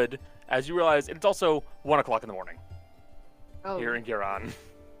is good, as you realize it's also 1 o'clock in the morning Oh, here in Giron,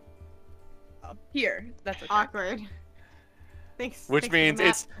 Here. That's okay. awkward. Thanks. which thanks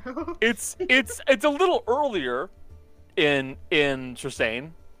means for the map. it's a little earlier in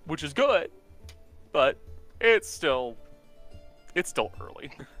Trisane, which is good, but it's still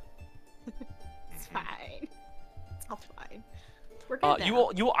early. It's fine. It's all fine. We're good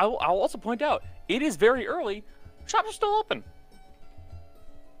now. I'll also point out it is very early. Shops are still open.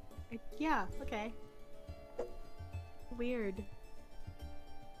 Yeah. Okay. Weird.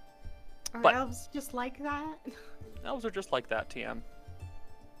 Are But- elves just like that? Elves are just like that, TM.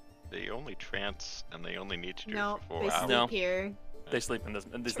 They only trance, and they only need to do No, it for 4 they hours. sleep No. here. They sleep in this.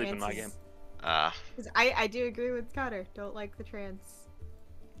 They sleep in my game. Trance is- Ah, 'cause I do agree with Connor. Don't like the trance.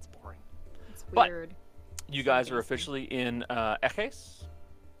 It's boring. It's But- weird. You guys are Amazing. officially in Eches.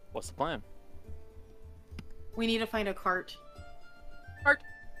 What's the plan? We need to find a cart.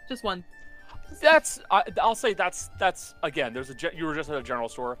 Just one. I'll say that's again. You were just at a general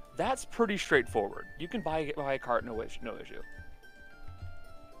store. That's pretty straightforward. You can buy a cart, no issue.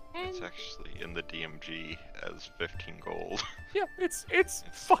 it's And actually in the DMG as 15 gold. Yeah, it's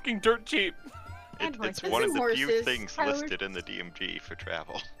fucking dirt cheap. And It's horses. one of the Horses. few things How- listed in the DMG for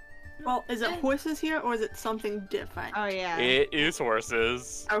travel. Well, is it horses here or is it something different? oh yeah. It is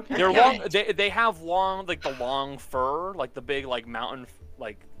horses. Okay. They're Yeah. long. They have long, like the long fur, like the big like mountain,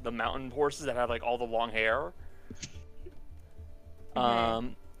 like the mountain horses that have like all the long hair.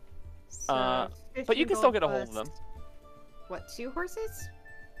 Okay. but you 15 can still gold get a hold of plus- them. What? 2 horses?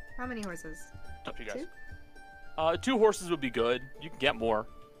 How many horses? Up to you guys. 2? 2 horses would be good. You can get more.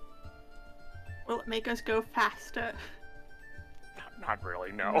 Will it make us go faster? Not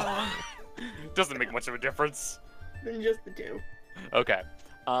really. No. No. Doesn't make much of a difference. Than just the 2. Okay.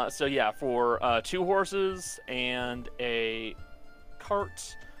 So yeah, for 2 horses and a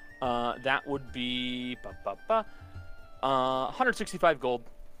cart, that would be 165 gold.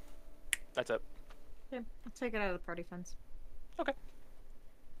 That's it. Yeah, I'll take it out of the party funds.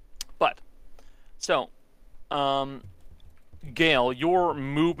 But so, Gale, your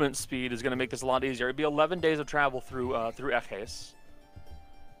movement speed is going to make this a lot easier. It'd be 11 days of travel through Eches.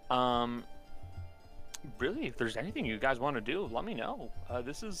 Really, if there's anything you guys want to do, let me know.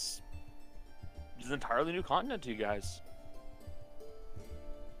 This is an entirely new continent to you guys.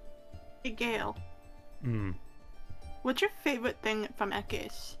 Hey, Gale, Hmm. what's your favorite thing from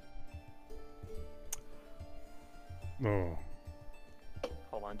Ekes? Oh.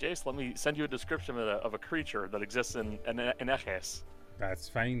 Hold on, Jace. Let me send you a description of a creature that exists in Eches. That's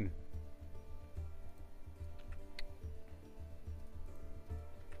fine.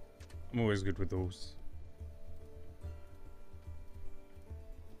 I'm always good with those.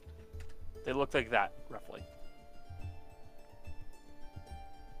 They look like that, roughly.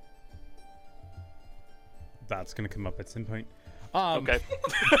 That's gonna come up at some point. Okay.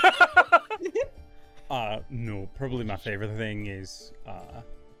 No, probably my favorite thing is,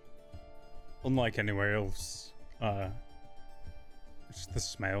 unlike anywhere else, just the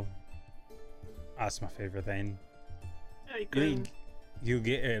smell. That's my favorite thing. I agree. You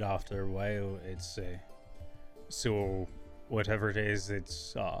get it after a while. It's So whatever it is,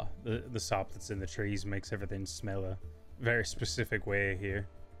 it's the sap that's in the trees makes everything smell a very specific way here.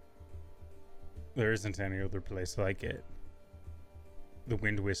 There isn't any other place like it. The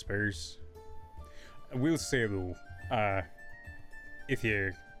wind whispers. I will say though,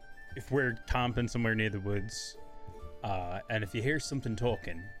 if we're camping somewhere near the woods, and if you hear something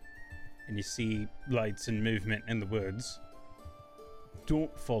talking, and you see lights and movement in the woods,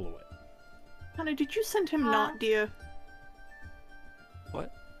 don't follow it. Connor, did you send him not deer?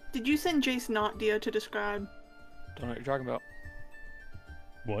 What? Did you send Jace not deer to describe? Don't know what you're talking about.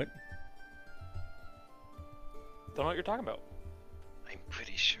 What? Don't know what you're talking about. I'm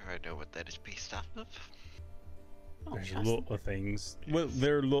pretty sure I know what that is based off of. Oh, There's a Justin. lot of things. Well,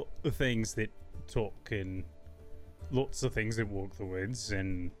 there are a lot of things that talk and lots of things that walk the woods,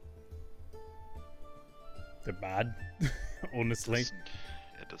 and they're bad, honestly.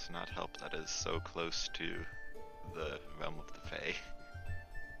 It does not help that is so close to the realm of the Fae.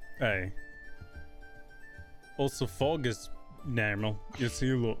 Aye. Also, fog is normal. You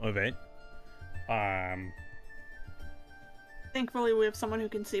see a lot of it. Thankfully, we have someone who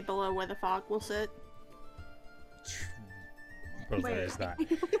can see below where the fog will sit. Well, there is that.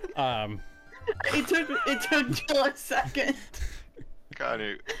 It took Jill a second.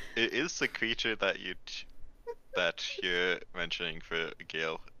 Connor, is the creature that you're mentioning for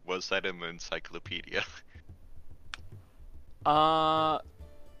Gale, was that in the encyclopedia?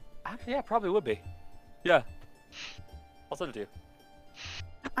 Actually, yeah, probably would be. Yeah. I'll send it to you.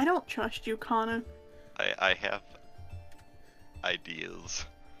 I don't trust you, Connor. I have ideas.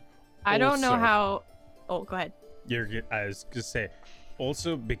 I don't know Also- how. Oh, go ahead. I was gonna say,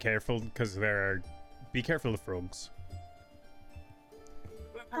 also be careful because be careful of frogs.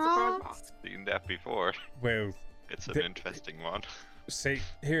 Seen that before. Well, It's an The- interesting one. say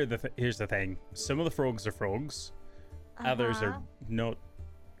here's the thing. Some of the frogs are frogs. Others are not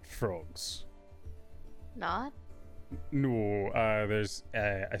frogs. Not? No, there's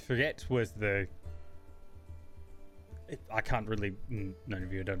I forget what I can't really. None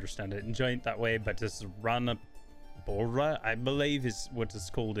of you would understand it in giant that way, but it's Rana Bora, I believe, is what it's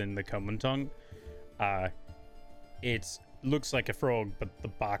called in the common tongue. It looks like a frog, but the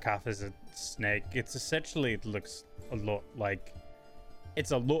back half is a snake. It's essentially, it looks a lot like.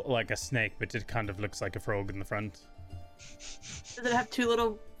 It's a lot like a snake, but it kind of looks like a frog in the front. Does it have two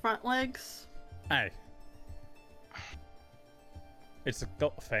little front legs? Aye. It's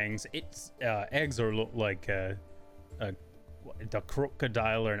got fangs. Its eggs are look like a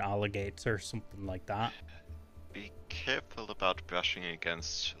crocodile or an alligator or something like that. Be careful about brushing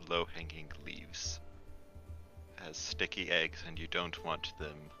against low-hanging leaves. It has sticky eggs and you don't want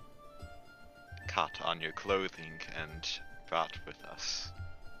them caught on your clothing and brought with us.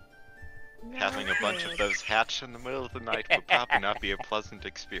 Having a bunch of those hatch in the middle of the night would probably not be a pleasant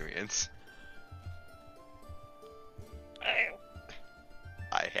experience.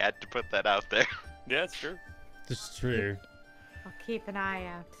 I had to put that out there. Yeah, it's true. That's true. I'll keep an eye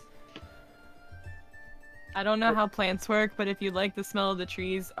out. I don't know how plants work, but if you like the smell of the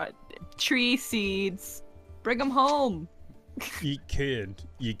trees, tree seeds, bring them home. You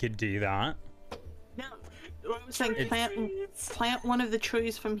could do that. No. I was saying plant one of the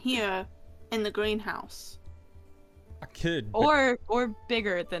trees from here in the greenhouse. I could. But, Or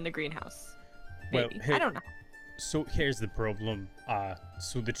bigger than the greenhouse. Well, Maybe. here- I don't know. so here's the problem.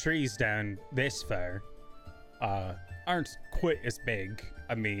 So the trees down this far, aren't quite as big.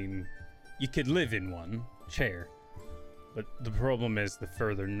 I mean, you could live in one, sure. But the problem is the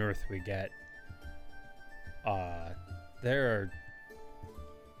further north we get, there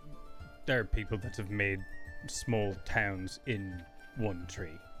are people that have made small towns in one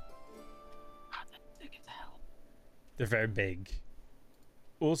tree. God, that's big as hell. They're very big.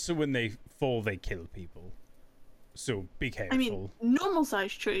 Also, when they fall, they kill people. So be careful. I mean, normal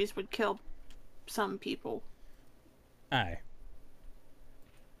sized trees would kill some people. Aye.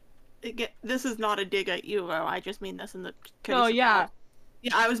 This is not a dig at you, though. I just mean this in the case Oh, of yeah.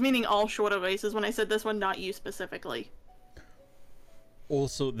 Yeah, I was meaning all shorter races when I said this one, not you specifically.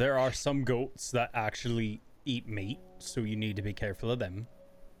 Also, there are some goats that actually eat meat, so you need to be careful of them.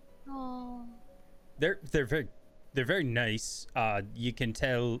 Oh. They're very nice. You can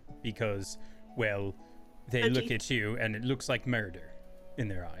tell because, well, they But look you- at you and it looks like murder in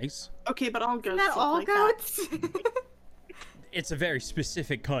their eyes. Okay, but all Isn't goats that look all like that. goats? It's a very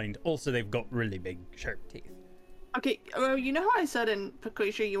specific kind. Also, they've got really big, sharp teeth. Okay, well, you know how I said in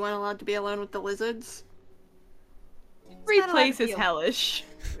Patricia you weren't allowed to be alone with the lizards? Every not allowed place to is be hellish.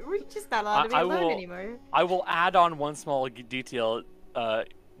 We're just not allowed to be I alone will- anymore. I will add on one small detail.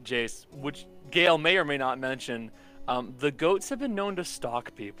 Jace, which Gale may or may not mention, the goats have been known to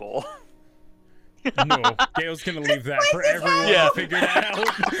stalk people. No, Gale's gonna leave that for everyone Yeah. to figure that out.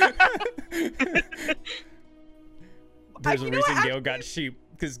 There's a you know reason what, Gale got sheep,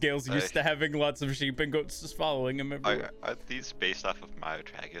 because Gale's used to having lots of sheep and goats just following him everywhere. Are these based off of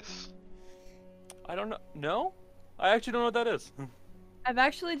Myotragus? I don't know. No? I actually don't know what that is. I've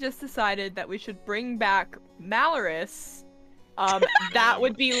actually just decided that we should bring back Malorus. That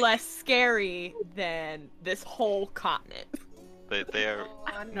would be less scary than this whole continent. They are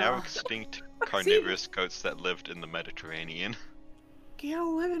Oh, now no. extinct carnivorous goats that lived in the Mediterranean.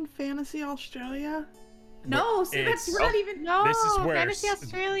 Gale live in Fantasy Australia? No, see, It's- that's not even. No, This is worse. Fantasy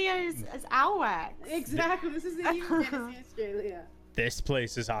Australia is Owlwax. Exactly, this isn't even Fantasy Australia. This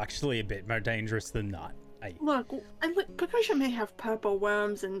place is actually a bit more dangerous than that. Look, Kakosha may have purple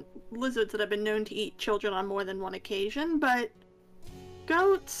worms and lizards that have been known to eat children on more than one occasion, but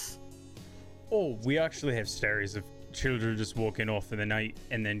goats? Oh, we actually have stories of children just walking off in the night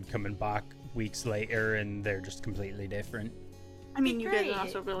and then coming back weeks later and they're just completely different. I mean, you guys Great. are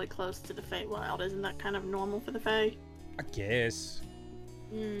also really close to the Feywild. Isn't that kind of normal for the Fey? I guess.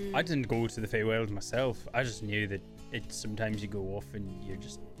 I didn't go to the Feywild myself. I just knew that sometimes you go off and you're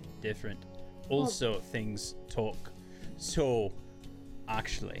just different. Also, things talk. So,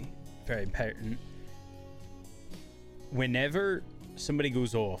 actually, very important. Whenever somebody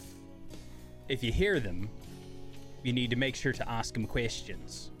goes off, if you hear them, you need to make sure to ask them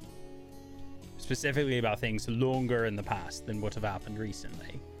questions. Specifically about things longer in the past than what have happened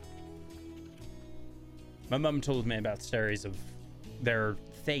recently. My mum told me about stories of their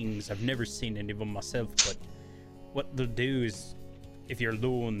things. I've never seen any of them myself, but what they'll do is, if you're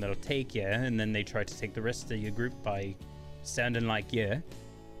alone, they'll take you, and then they try to take the rest of your group by sounding like you.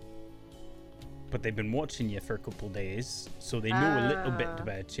 But they've been watching you for a couple days, so they know a little bit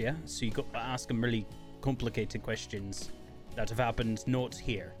about you. So you got to ask them really complicated questions that have happened not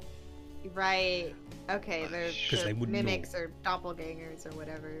here. Right. Okay, they're 'Cause they the wouldn't mimics know. or doppelgangers or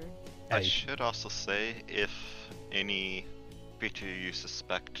whatever. I Aye. should also say, if any creature you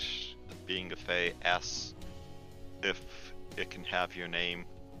suspect of being a Fae asks if it can have your name,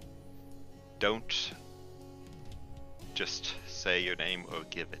 don't just say your name or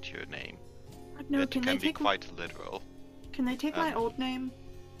give it your name. No, It can can they be take quite literal. Can they take my old name?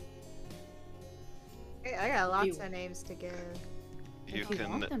 I got lots You- of names to give. You If you can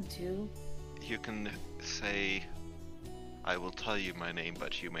want them to. you can say, I will tell you my name,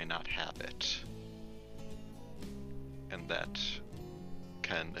 but you may not have it. And that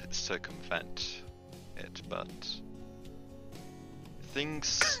can circumvent it, but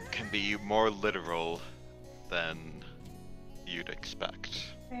things can be more literal than you'd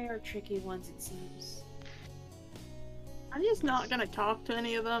expect. They are tricky ones, it seems. I'm just not gonna talk to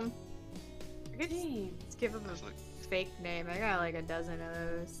any of them. Same. Let's give them It's like, a fake name. I got like a dozen of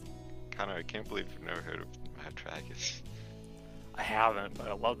those. Connor, I can't believe you've never heard of Matragus. I haven't, but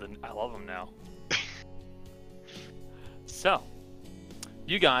I love them now. So,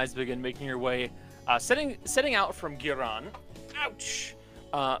 you guys begin making your way, setting out from Giran, ouch,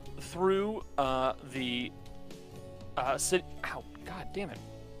 through the city. Ow, god damn it,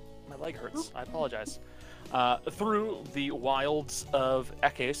 my leg hurts. I apologize. Through the wilds of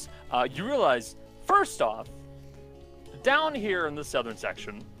Ekes, you realize, first off, down here in the southern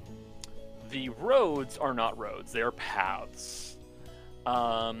section, the roads are not roads; they are paths.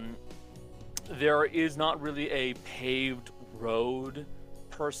 There is not really a paved road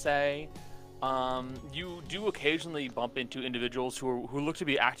per se. You do occasionally bump into individuals who look to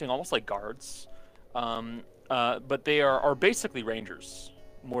be acting almost like guards, but they are basically rangers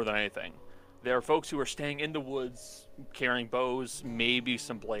more than anything. There are folks who are staying in the woods, carrying bows, maybe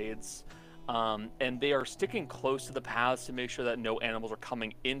some blades, and they are sticking close to the paths to make sure that no animals are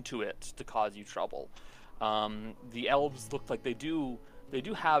coming into it to cause you trouble. The elves look like they do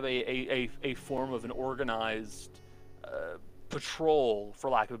have a form of an organized patrol, for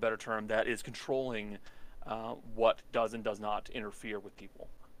lack of a better term, that is controlling what does and does not interfere with people.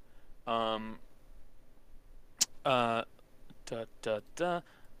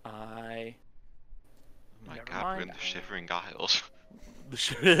 I. Oh my Never god, we're in mind. the Shivering Isles.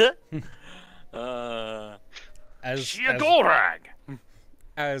 As Shiagorag!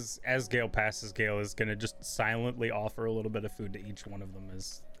 as Gale passes, Gale is gonna just silently offer a little bit of food to each one of them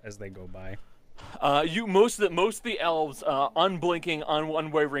as they go by. Most of the elves, unblinking,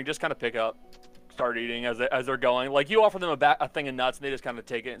 unwavering, just kind of pick up, start eating as they're going. Like you offer them a thing of nuts, and they just kind of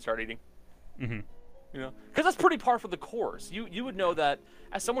take it and start eating. Mhm. You know, because that's pretty par for the course. You would know that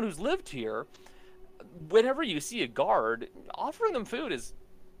as someone who's lived here. Whenever you see a guard, offering them food is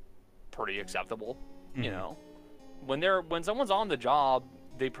pretty acceptable. Mhm. You know, when someone's on the job,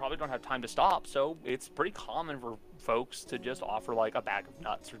 they probably don't have time to stop, so it's pretty common for folks to just offer like a bag of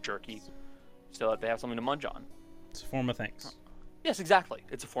nuts or jerky so that they have something to munch on. It's a form of thanks. Yes, exactly.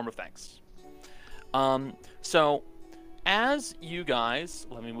 It's a form of thanks. So as you guys,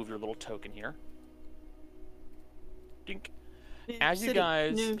 let me move your little token here. Dink. As you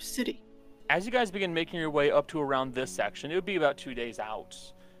guys New city. As you guys begin making your way up to around this section, it would be about 2 days out.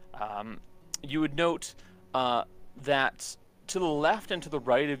 You would note that to the left and to the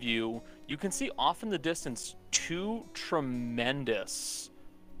right of you, you can see off in the distance 2 tremendous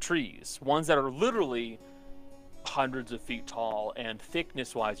trees. Ones that are literally hundreds of feet tall, and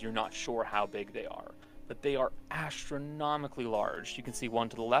thickness-wise, you're not sure how big they are. But they are astronomically large. You can see one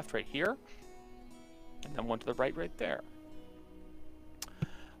to the left right here, and then one to the right there.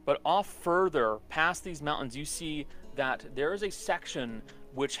 But off further, past these mountains, you see that there is a section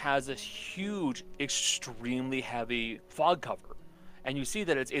which has a huge, extremely heavy fog cover. And you see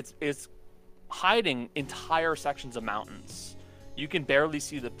that it's hiding entire sections of mountains. You can barely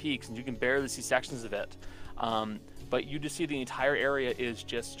see the peaks, and you can barely see sections of it. But you just see the entire area is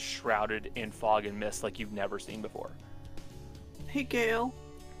just shrouded in fog and mist like you've never seen before. Hey, Gale.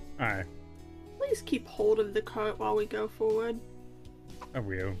 Aye, Please keep hold of the cart while we go forward. I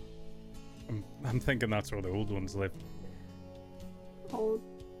will. I'm thinking that's where the old ones live. Hold.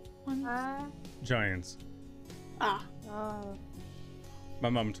 One. Giants. Ah. My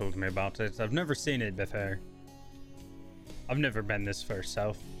mum told me about it. I've never seen it before. I've never been this far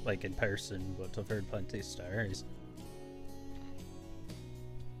south, like in person, but I've heard plenty of stories.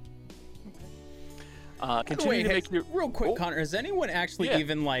 Continue to make your... Real quick, Oh. Connor, has anyone actually Yeah.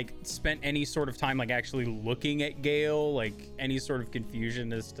 even like spent any sort of time like actually looking at Gale, like any sort of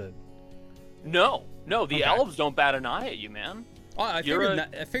confusion as to? No, the Okay. elves don't bat an eye at you, man. Oh, I You're figured,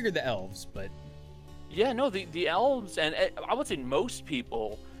 a- I figured the elves, but Yeah, no, the elves, and I would say most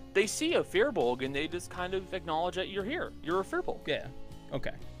people, they see a Firbolg and they just kind of acknowledge that you're here. You're a Firbolg. yeah,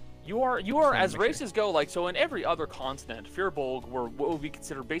 okay. You are wanna as make sure. races go, like, so in every other continent, Firbolg were what would be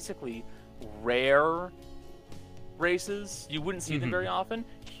considered basically rare races. You wouldn't see them Mhm. very often.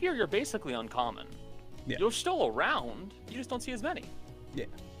 Here, you're basically uncommon. Yeah. You're still around, you just don't see as many. Yeah.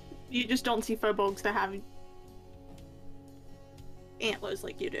 You just don't see Firbolgs that have antlers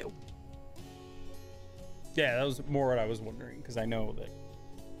like you do. Yeah, that was more what I was wondering because I know that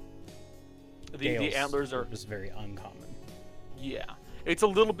The Gale's antlers are, just very uncommon. yeah. It's a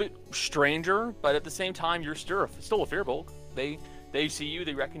little bit stranger, but at the same time, you're still a Firbolg. They see you,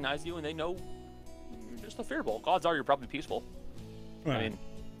 they recognize you, and they know you're just a Firbolg. Odds are you're probably peaceful. I mean,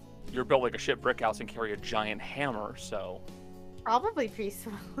 you're built like a ship brick house and carry a giant hammer, so... Probably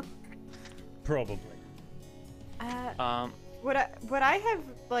peaceful. Probably. Would I have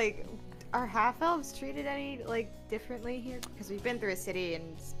like, are half elves treated any like differently here? Because we've been through a city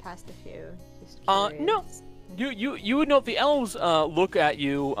and passed a few. Just no. curious. You would know if the elves look at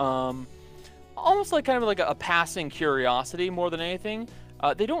you almost like kind of like a passing curiosity more than anything.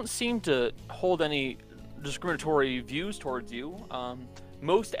 They don't seem to hold any discriminatory views towards you.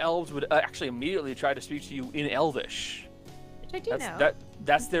 Most elves would actually immediately try to speak to you in Elvish. Which I do know.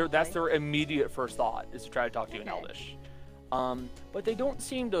 That's their immediate first thought is to try to talk to you in Okay. Elvish. But they don't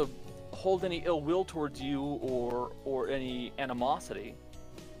seem to hold any ill will towards you or any animosity.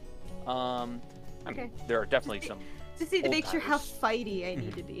 I mean, Okay. there are definitely some. Just need to make sure how old-timers. fighty I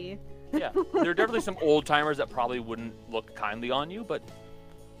need to be. Yeah, there are definitely some old timers that probably wouldn't look kindly on you, but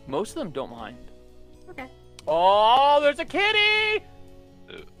most of them don't mind. Okay. Oh, there's a kitty!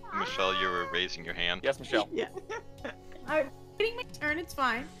 Michelle, you were raising your hand. Yes, Michelle. Yeah. I'm getting my turn. It's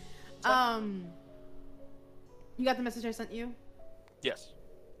fine. You got the message I sent you? Yes.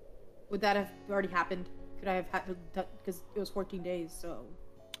 Would that have already happened? Could I have had to? Because it was 14 days. So.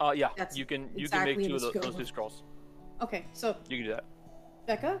 Yeah. That's You can exactly make in two the of those scroll. two scrolls. Okay. So You can do that.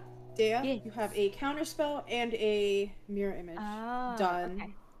 Becca, Dea, Yeah. you have a counterspell and a mirror image done.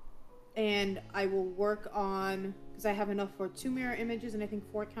 Okay. And I will work on because I have enough for 2 mirror images and I think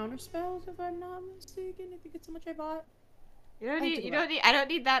 4 counterspells if I'm not mistaken. I think it's how much I bought. You don't I need. do You that. don't need. I don't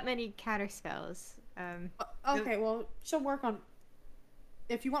need that many counter spells. Okay, well she'll work on.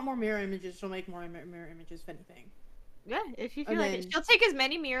 If you want more mirror images, she'll make more mirror images if anything. Yeah, if you And feel like then- it. She'll take as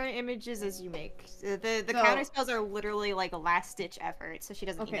many mirror images as you make. The So- counter spells are literally like a last ditch effort, so she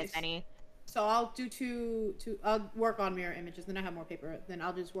doesn't need Okay, as many. So I'll do two. I'll work on mirror images. Then I have more paper. Then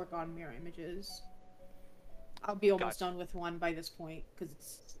I'll just work on mirror images. I'll be almost Gotcha. done with one by this point because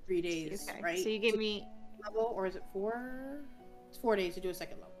it's 3 days, Okay. right? So you give me. level, or is it 4? It's 4 days to do a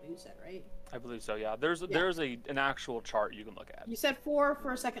second level. You said, right? I believe so. Yeah. There's an actual chart you can look at. You said 4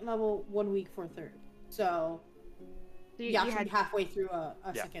 for a second level, 1 week for a third. So You yeah, had halfway through a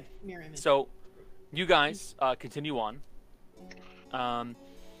Yeah. second mirror image. So, you guys continue on.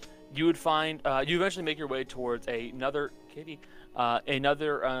 You would find you eventually make your way towards another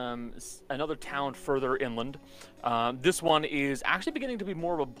another town further inland. This one is actually beginning to be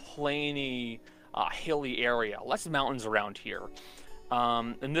more of a plainy, hilly area. Less mountains around here.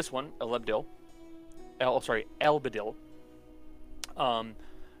 And this one, Elbedil.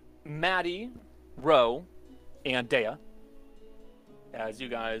 Maddie, Ro, and Dea, as you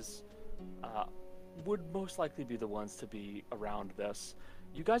guys would most likely be the ones to be around this.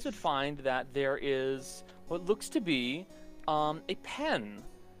 You guys would find that there is what looks to be a pen.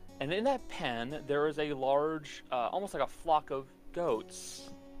 And in that pen, there is a large, almost like a flock of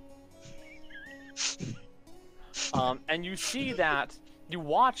goats. And you see that, you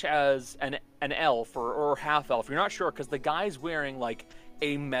watch as an elf or half elf, you're not sure, because the guy's wearing like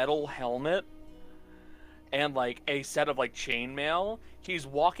a metal helmet and like a set of like chainmail. He's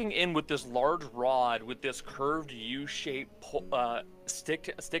walking in with this large rod with this curved U-shaped stick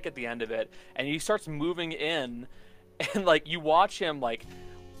at the end of it, and he starts moving in, and like you watch him like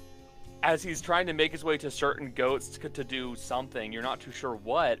as he's trying to make his way to certain goats to do something, you're not too sure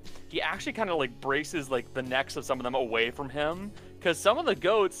what, he actually kind of like braces like the necks of some of them away from him, because some of the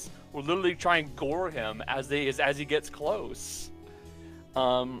goats will literally try and gore him as he gets close.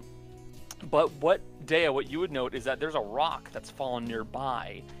 But what you would note is that there's a rock that's fallen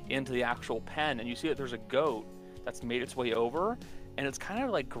nearby into the actual pen, and you see that there's a goat that's made its way over, and it's kind of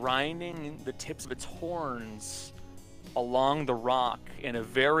like grinding the tips of its horns along the rock in a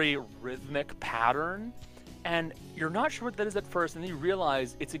very rhythmic pattern, and you're not sure what that is at first, and then you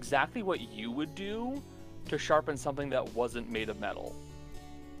realize it's exactly what you would do to sharpen something that wasn't made of metal.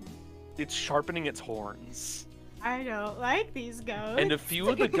 It's sharpening its horns. I don't like these goats. And a few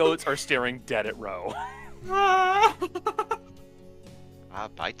of the goats are staring dead at Ro.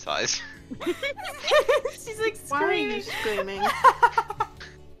 Bite size. She's like Why are you screaming. screaming? I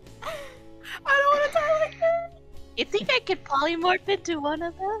don't want to die like that. You think I could polymorph into one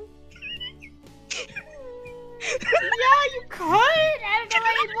of them? Yeah, you could. I don't know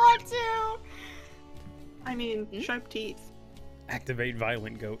why you'd want to. I mean, sharp teeth. Activate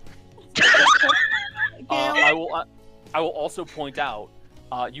violent goat. I will also point out,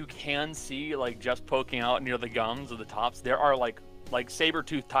 you can see like just poking out near the gums or the tops, there are like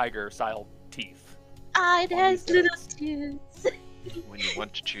saber-toothed tiger style teeth. It has little tooths. When you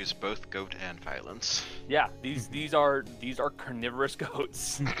want to choose both goat and violence. Yeah, these are carnivorous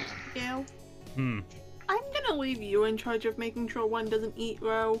goats. Gail, Hmm. I'm gonna leave you in charge of making sure one doesn't eat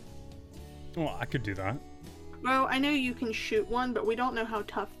Ro. Well, I could do that. Ro, I know you can shoot one, but we don't know how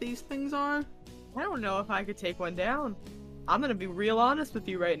tough these things are. I don't know if I could take one down. I'm gonna be real honest with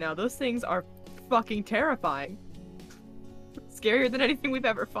you right now. Those things are fucking terrifying. Scarier than anything we've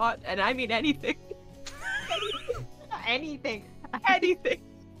ever fought, and I mean anything. Anything. Anything.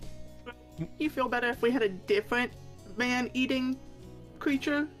 You feel better if we had a different man-eating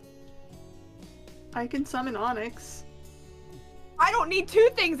creature? I can summon Onyx. I don't need two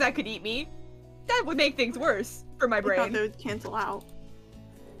things that could eat me. That would make things worse for my I thought brain. they would cancel out.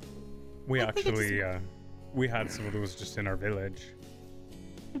 We I think actually, we had some of those just in our village.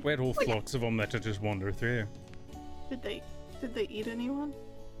 We had whole flocks of them that would just wander through. Did they eat anyone?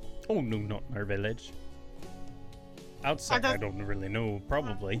 Oh no, not in our village. Outside, I don't really know.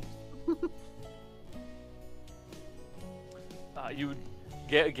 Probably.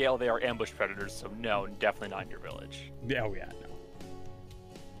 Gale, they are ambush predators, so no, definitely not in your village. Yeah, oh yeah, no.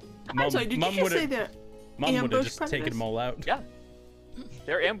 I'm sorry, did you just say that? Mom would have ambush just taken predators? them all out. Yeah,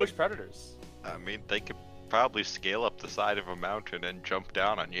 they're ambush predators. I mean, they could probably scale up the side of a mountain and jump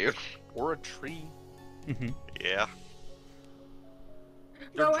down on you. Or a tree. Yeah.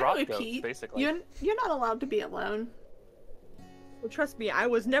 They're No, I drop goats, repeat. basically. You're not allowed to be alone. Well, trust me, I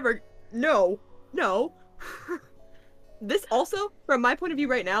was never. No. This also, from my point of view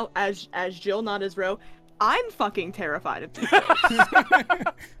right now, as Jill, not as Ro, I'm fucking terrified of these things.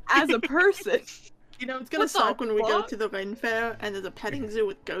 As a person. You know, it's gonna What the suck when we go fuck? to the Ren Fair and there's a petting zoo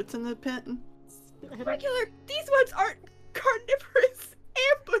with goats in the pit. These ones aren't carnivorous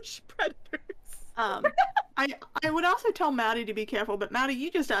ambush predators. I would also tell Maddie to be careful, but Maddie,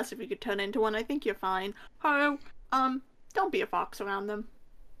 you just asked if you could turn into one. I think you're fine. Haru, don't be a fox around them.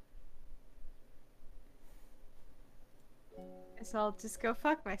 Guess I'll just go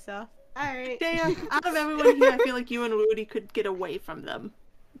fuck myself. Alright. Dea, out of everyone here, I feel like you and Rudy could get away from them.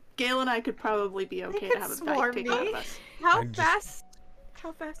 Gale and I could probably be okay to could have a swarm bite taken out me. of us. How I just- fast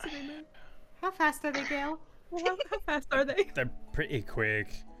How fast do they move? How fast are they, Gale? How fast are they? They're pretty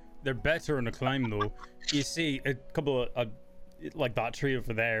quick. They're better on a climb though. You see a couple of like that tree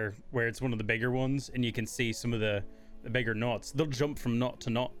over there, where it's one of the bigger ones, and you can see some of the bigger knots. They'll jump from knot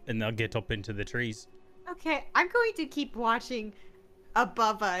to knot, and they'll get up into the trees. Okay, I'm going to keep watching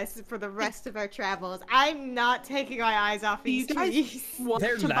above us for the rest of our travels. I'm not taking my eyes off these You guys trees. want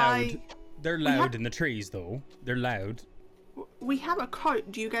They're to loud. buy... They're loud in the trees though. They're loud. We have a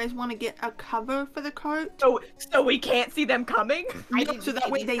cart. Do you guys want to get a cover for the cart? So we can't see them coming? I No, didn't so that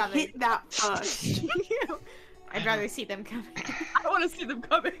see way these they coming. hit that first. I'd rather see them coming. I want to see them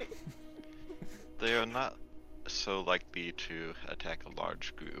coming. They are not so likely to attack a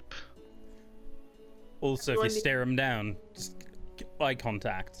large group. Also, if Everyone you stare them down, just eye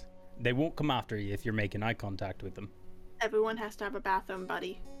contact. They won't come after you if you're making eye contact with them. Everyone has to have a bathroom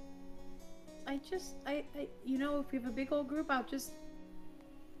buddy. You know, if we have a big old group, I'll just.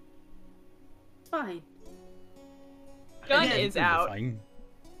 It's fine. Gun Again, is You'll be out. fine.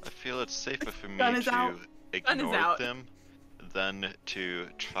 I feel it's safer for me Gun is out. to Gun is ignore out. them than to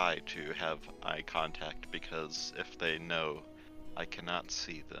try to have eye contact, because if they know I cannot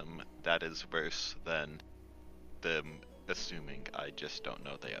see them, that is worse than them assuming I just don't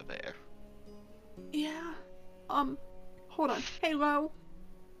know they are there. Yeah. Hold on. Halo.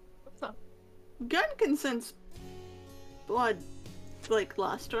 What's up? Gun can sense blood, like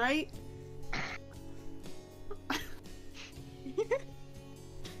lust, right?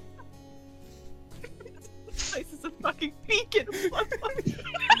 This place is a fucking beacon.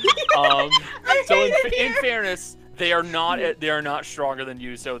 So in fairness, they are not stronger than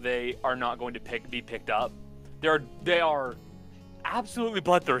you, so they are not going to be picked up. They are absolutely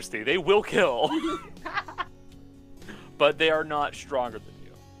bloodthirsty. They will kill, but they are not stronger than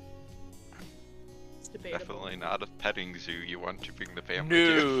you. It's debatable. Definitely not a petting zoo you want to bring the family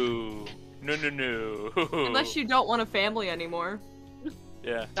to. No. Unless you don't want a family anymore.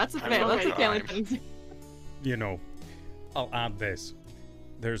 Yeah. That's a I'm family. That's a okay. family Time. thing. You know, I'll add this.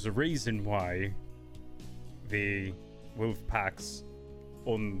 There's a reason why the wolf packs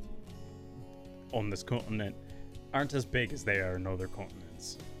on this continent aren't as big as they are in other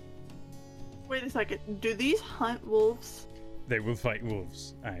continents. Wait a second. Do these hunt wolves? They will fight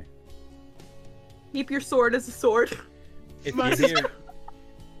wolves. Aye. Keep your sword as a sword.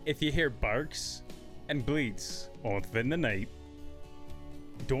 If you hear barks and bleats within the night,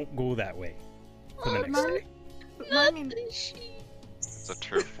 don't go that way for the next day. It's a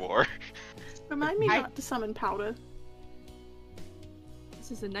turf war. Remind me not to summon powder.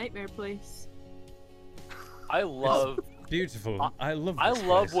 This is a nightmare place. I love Beautiful. I love I this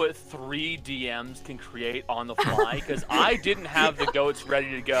love place. what 3 DMs can create on the fly, because I didn't have the goats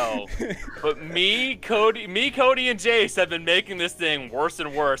ready to go. But me, Cody, and Jace have been making this thing worse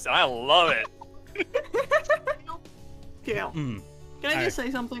and worse, and I love it. Gail, Mm. can I just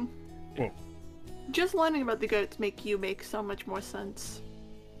say something? Whoa. Just learning about the goats make so much more sense.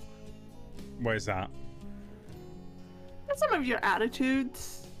 Why is that? And some of your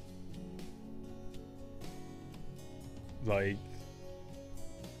attitudes. Like,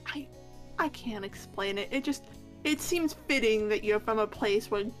 I can't explain it. It seems fitting that you're from a place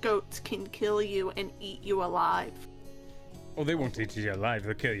where goats can kill you and eat you alive. oh, they won't eat you alive.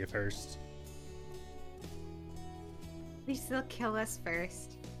 They'll kill you first. At least they'll kill us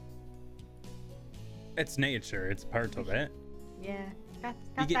first. It's nature. It's part of it. Yeah. Got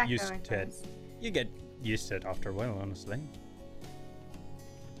You get that used going to for it. us. You get used to it after a while, honestly.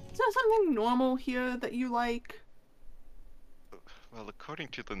 Is there something normal here that you like? Well, according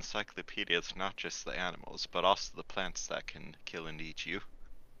to the encyclopedia, it's not just the animals, but also the plants that can kill and eat you.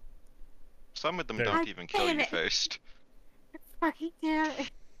 Some of them There- don't even kill damn you it. first. Fucking damn it.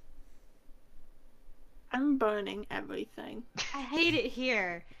 I'm burning everything. I hate it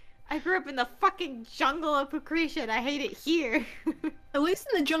here. I grew up in the fucking jungle of Lucretia and I hate it here. At least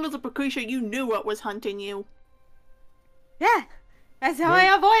in the jungles of Pacutia, you knew what was hunting you. Yeah. That's how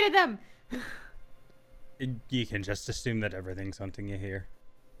I avoided them. You can just assume that everything's hunting you here.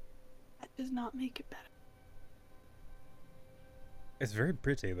 That does not make it better. It's very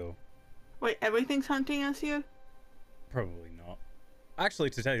pretty, though. Wait, everything's hunting us here? Probably not.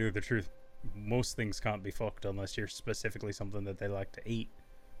 Actually, to tell you the truth, most things can't be fucked unless you're specifically something that they like to eat.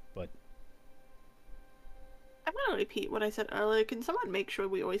 But I'm gonna repeat what I said earlier. Can someone make sure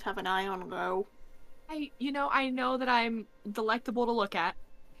we always have an eye on low? I know that I'm delectable to look at.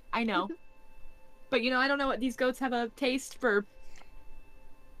 I know. But I don't know what these goats have a taste for.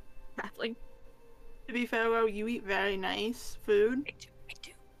 Baffling. To be fair, Ro, you eat very nice food. I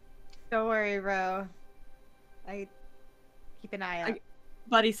do. Don't worry, Ro. I keep an eye out.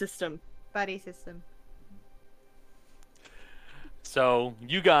 Buddy system. Buddy system. So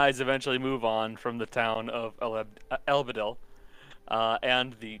you guys eventually move on from the town of Elbadil,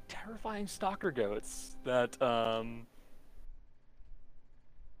 and the terrifying stalker goats that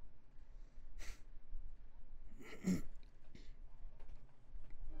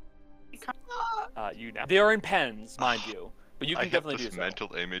you now. They are in pens, mind you, but you can I have definitely this do so.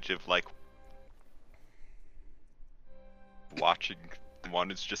 mental image of like watching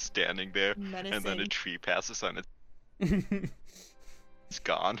one is just standing there, and then a Menacing. tree passes and it's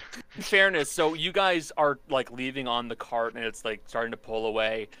gone. In fairness, so you guys are like leaving on the cart, and it's like starting to pull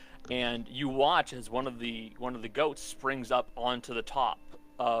away, and you watch as one of the goats springs up onto the top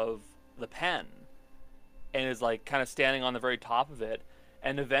of the pen, and is like kind of standing on the very top of it.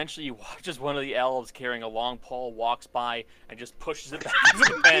 And eventually you watch as one of the elves carrying a long pole walks by and just pushes it back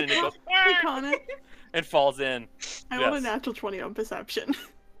into the pen, and it goes Hey, Connor. and falls in. I Yes. rolled a natural 20 on perception.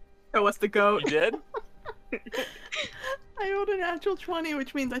 Oh, what's the goat? You did? I rolled a natural 20,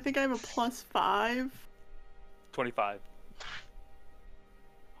 which means I think I have a +5. 25.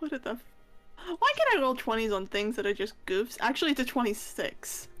 What the Why can I roll 20s on things that are just goofs? Actually, it's a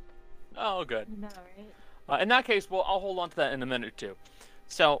 26. Oh, good. No, right? In that case, well, I'll hold on to that in a minute or two.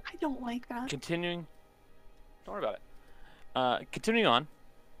 So, I don't like that. continuing. Don't worry about it. Continuing on.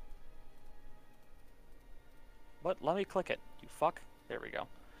 What? Let me click it. You fuck. There we go.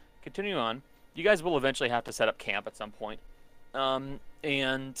 Continuing on. You guys will eventually have to set up camp at some point. As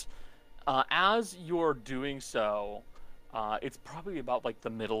you're doing so, it's probably about like the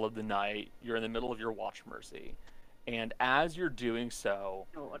middle of the night. You're in the middle of your watch, Mercy. And as you're doing so,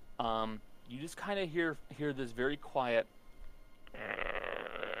 you just kind of hear this very quiet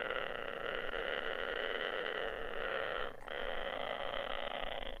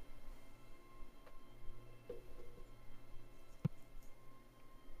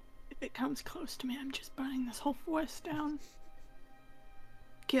If it comes close to me, I'm just burning this whole forest down.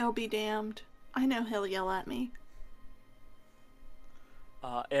 Gil be damned. I know he'll yell at me.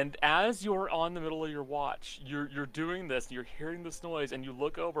 And as you're on the middle of your watch, you're doing this, you're hearing this noise, and you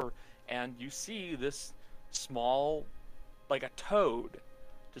look over and you see this small, like a toad,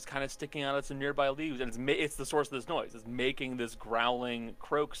 just kind of sticking out of some nearby leaves, and it's the source of this noise. It's making this growling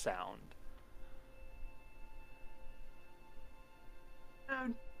croak sound.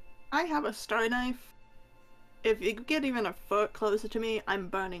 Dude, I have a star knife. If you get even a foot closer to me, I'm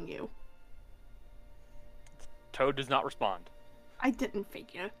burning you. Toad does not respond. I didn't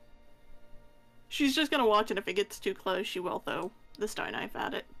figure. She's just gonna watch it. If it gets too close, she will throw the star knife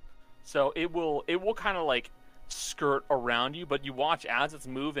at it. So it will kind of like skirt around you, but you watch as it's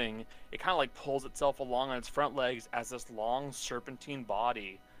moving, it kind of like pulls itself along on its front legs as this long serpentine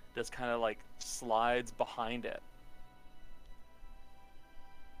body just kind of like slides behind it.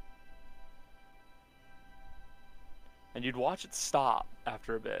 And you'd watch it stop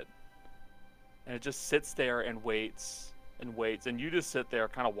after a bit. And it just sits there and waits and waits, and you just sit there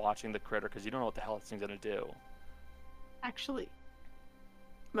kind of watching the critter because you don't know what the hell this thing's gonna do. Actually,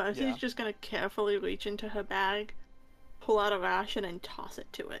 Mercy's Yeah. just gonna carefully reach into her bag, pull out a ration, and toss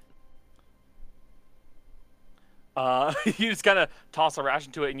it to it. You just kind of toss a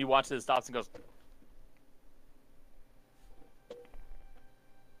ration to it, and you watch it stops and goes,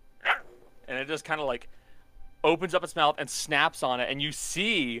 and it just kind of like opens up its mouth and snaps on it, and you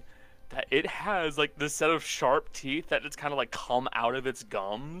see that it has like this set of sharp teeth that just kind of like come out of its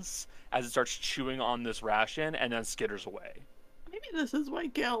gums as it starts chewing on this ration, and then skitters away. Maybe this is why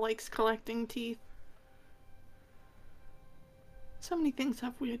Gale likes collecting teeth. So many things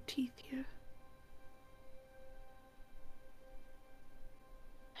have weird teeth here.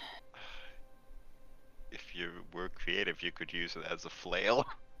 If you were creative, you could use it as a flail.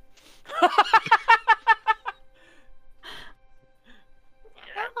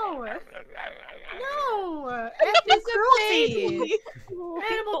 No! No! Animal cruelty!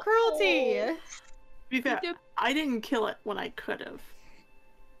 Animal cruelty! To be fair, Yep. I didn't kill it when I could have.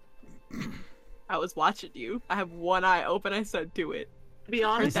 I was watching you. I have one eye open. I said, "Do it." To be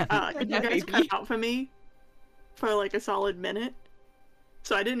honest, that- you that guys baby. cut out for me for like a solid minute.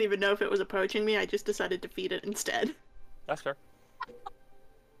 So I didn't even know if it was approaching me. I just decided to feed it instead. That's fair.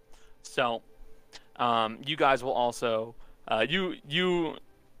 So, you guys will also you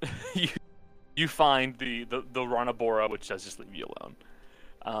you find the Ranabora, which does just leave you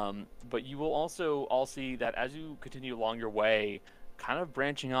alone. But you will also all see that as you continue along your way, kind of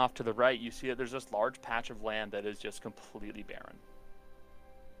branching off to the right, you see that there's this large patch of land that is just completely barren.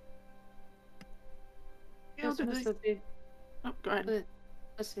 Gale, This did must they- have been- Oh, go ahead.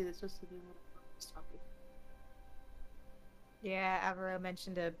 Let's say this must have been one of the topic. Yeah, Avero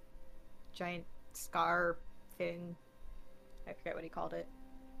mentioned a giant scar thing. I forget what he called it.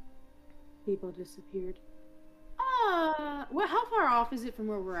 People disappeared. Well, how far off is it from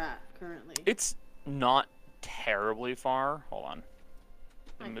where we're at currently? It's not terribly far. Hold on.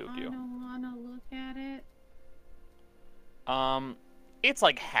 I I moved don't you. wanna look at it. It's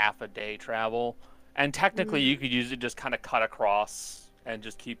like half a day travel, and technically you could use it just kind of cut across and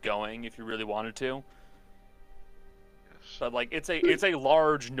just keep going if you really wanted to. But like it's a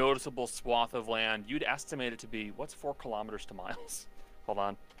large, noticeable swath of land. You'd estimate it to be what's 4 kilometers to miles. Hold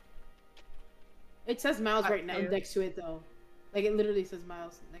on. It says miles right now too. next to it though. Like it literally says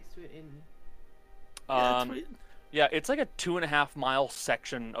miles next to it in. Yeah, it's like a 2.5 mile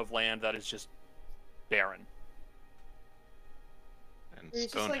section of land that is just barren. And It's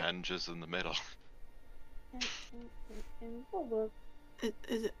just like- Stonehenge is in the middle.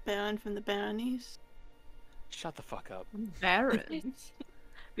 Is it Baron from the Baronies? Shut the fuck up. Baron.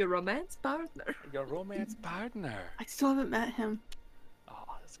 Your romance partner. Your romance partner. I still haven't met him. Oh,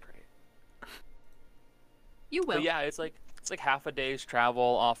 that's great. You will. But yeah, it's like half a day's travel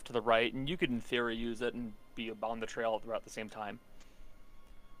off to the right, and you could in theory use it and be on the trail throughout the same time.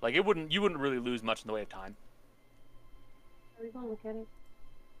 Like you wouldn't really lose much in the way of time. Are we gonna look at it?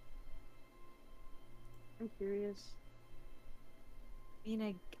 I'm curious. I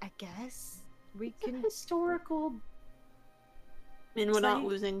mean, I guess we It's a can. historical. I mean, we're not Site.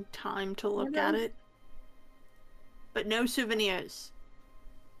 losing time to look Yeah, at no. it. But no souvenirs.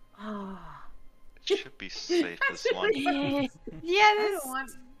 Ah. It should be safe as long. Yeah, I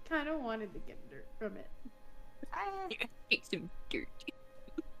this. kind of wanted to get dirt from it. Take some dirt.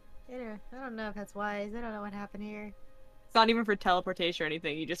 I don't know if that's wise. I don't know what happened here. It's not even for teleportation or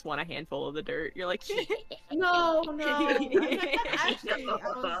anything. You just want a handful of the dirt. You're like, No. Actually,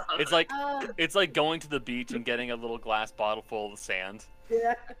 I It's like going to the beach and getting a little glass bottle full of sand.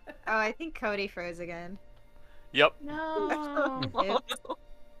 yeah. Oh, I think Cody froze again. Yep. No. Oops.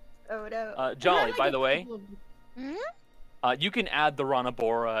 Oh no. Jolly, by the way, Hmm? you can add the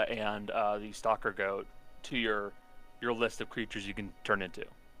Ranabora and the Stalker Goat to your list of creatures you can turn into.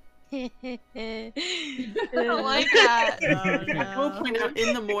 I don't like that. I will point out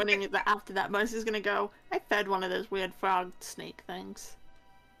in the morning that after that, Mercy's gonna go, I fed one of those weird frog snake things.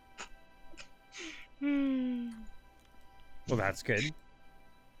 Hmm. Well, that's good.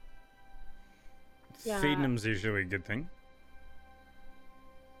 Yeah. Feeding them's usually a good thing.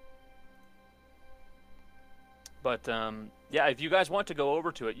 But yeah, if you guys want to go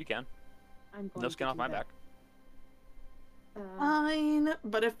over to it, you can. I'm going No skin to off do my that. back. Fine,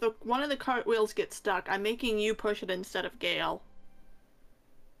 but if one of the cartwheels gets stuck, I'm making you push it instead of Gale.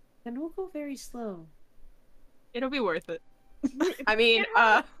 Then we'll go very slow. It'll be worth it. I mean,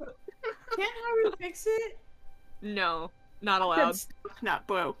 Can't Haru fix it? no, not allowed. It's not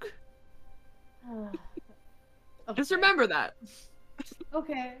broke. Just Okay. remember that.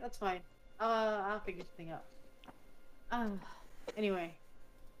 Okay, that's fine. I'll figure something out. Anyway.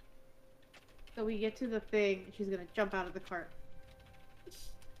 So we get to the thing, and she's gonna jump out of the cart.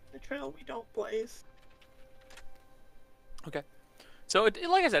 The trail we don't blaze. Okay. So,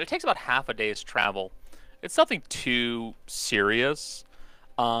 like I said, it takes about half a day's travel. It's nothing too serious.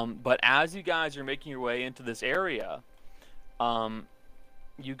 But as you guys are making your way into this area,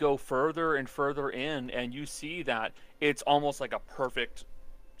 you go further and further in, and you see that it's almost like a perfect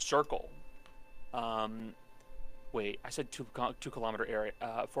circle. Wait, I said 2 kilometer area,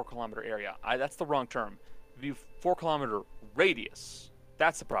 4 kilometer area. That's the wrong term. The 4 kilometer radius.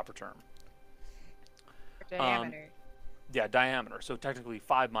 That's the proper term. Diameter. Yeah, diameter. So technically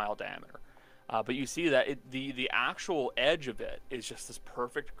 5 mile diameter. But you see that the actual edge of it is just this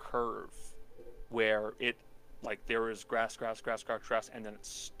perfect curve where it, like, there is grass, and then it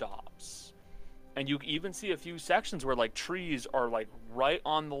stops. And you even see a few sections where, like, trees are, like, right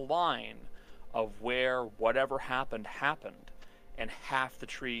on the line of where whatever happened, and half the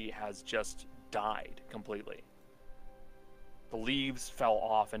tree has just died completely. The leaves fell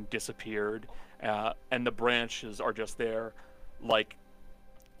off and disappeared, and the branches are just there, like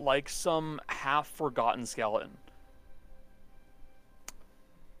some half-forgotten skeleton.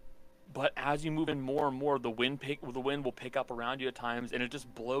 But as you move in more and more, the wind will pick up around you at times, and it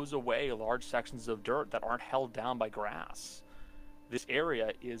just blows away large sections of dirt that aren't held down by grass. This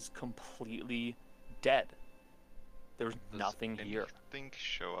area is completely dead. There's nothing here. Anything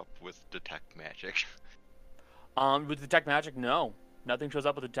show up with detect magic? With detect magic, no. Nothing shows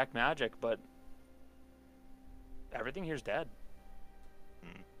up with detect magic, but everything here's dead.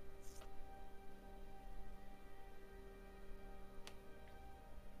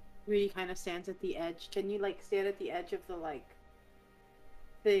 Rudy kind of stands at the edge. Can you like stand at the edge of the like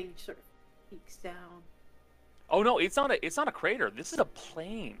thing, sort of peeks down? Oh no, it's not a crater. This is a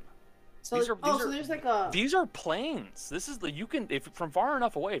plain. So These are- so there's like a These are plains. This is the you can if from far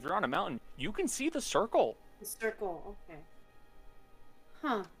enough away. If you're on a mountain, you can see the circle. circle. Okay.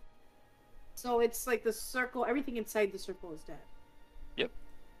 Huh. So it's like the circle. Everything inside the circle is dead. Yep.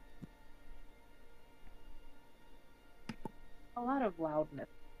 A lot of loudness.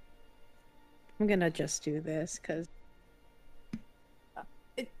 I'm gonna just do this because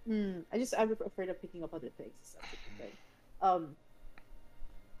I'm afraid of picking up other things. That's the thing.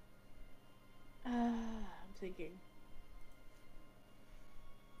 I'm thinking.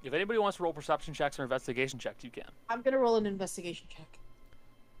 If anybody wants to roll perception checks or investigation checks, you can. I'm gonna roll an investigation check.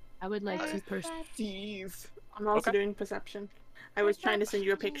 I would like to Perceive. I'm also Okay. doing perception. I was trying to send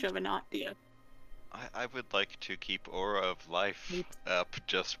you a picture of an idea. I would like to keep Aura of Life up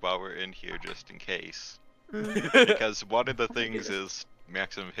just while we're in here, just in case. Because one of the things is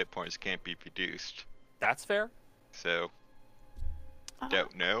maximum hit points can't be reduced. That's fair. So,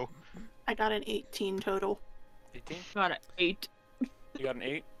 don't know. I got an 18 total. 18. got an 8. You got an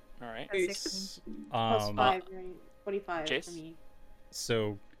 8. All right. Plus 5, right? 25 Chase? for me.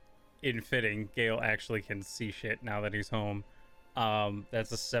 So, in fitting, Gale actually can see shit now that he's home.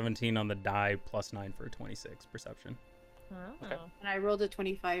 That's a 17 on the die, plus 9 for a 26 perception. Okay. And I rolled a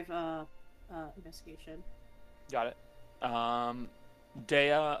 25 investigation. Got it.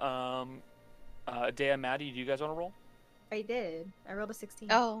 Dea, Maddie, do you guys want to roll? I did. I rolled a 16.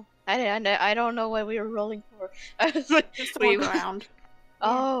 Oh, I don't know what we were rolling for. I was like, Just to we- walk around.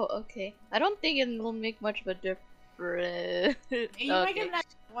 Oh, okay. I don't think it will make much of a difference. Hey, you might get Okay. an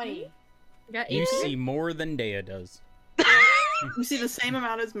 20. Got You 18. see more than Dea does. You see the same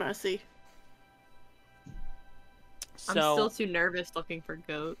amount as Mercy. So, I'm still too nervous looking for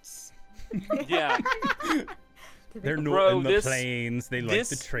goats. yeah, They're not Bro, in the this- plains. They like the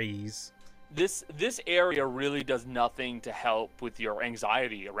this- trees. this area really does nothing to help with your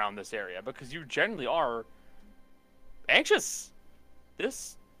anxiety around this area because you generally are anxious.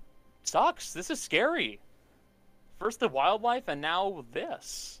 This sucks. This is scary. First the wildlife and now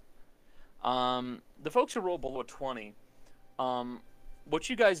this. The folks who roll below a 20, what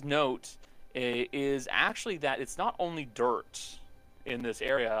you guys note is actually that it's not only dirt in this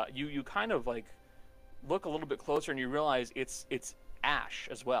area. You kind of like look a little bit closer and you realize it's ash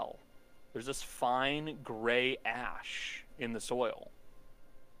as well. There's this fine gray ash in the soil.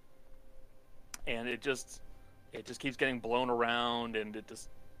 And it just keeps getting blown around and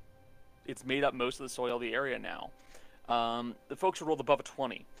it's made up most of the soil of the area now. The folks who rolled above a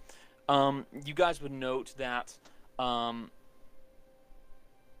 20. You guys would note that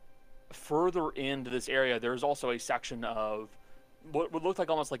further into this area, there's also a section of what would look like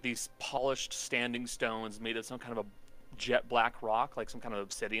almost like these polished standing stones made of some kind of a jet black rock, like some kind of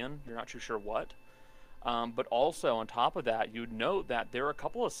obsidian. You're not too sure what. But also on top of that, you'd note that there are a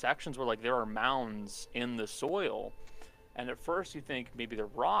couple of sections where like there are mounds in the soil. And at first you think maybe they're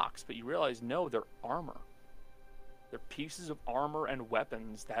rocks, but you realize no, they're armor. They're pieces of armor and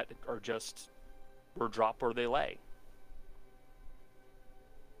weapons that are just were dropped where they lay.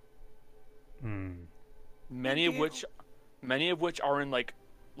 Many of which are in like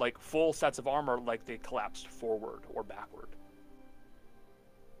full sets of armor, like they collapsed forward or backward.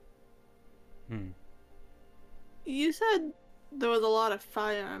 You said there was a lot of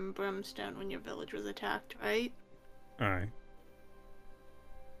fire and brimstone when your village was attacked, right? Aye.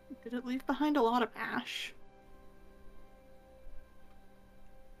 Did it leave behind a lot of ash?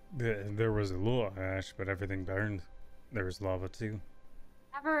 There was a lot of ash, but everything burned. There was lava too.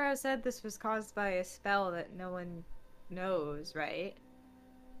 Navarro said this was caused by a spell that no one knows, right?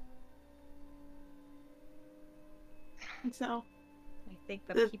 So I think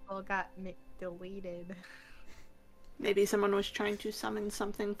the The- people got deleted. maybe someone was trying to summon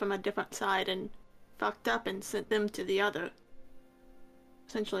something from a different side and fucked up and sent them to the other.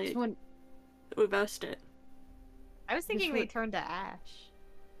 Essentially, Someone- reversed it. I was thinking This they would- turned to ash.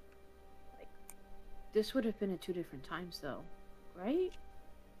 This would have been at 2 different times, though, right?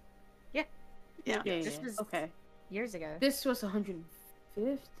 Yeah. This was okay. years ago. This was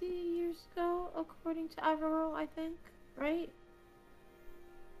 150 years ago, according to Avaro, I think, right?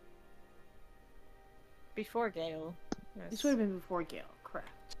 Before Gale. This would have been before Gale,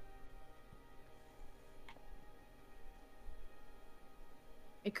 correct?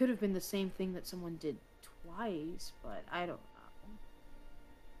 It could have been the same thing that someone did twice, but I don't know.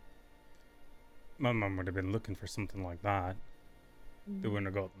 My mum would have been looking for something like that. They wouldn't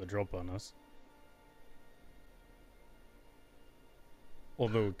have got the drop on us.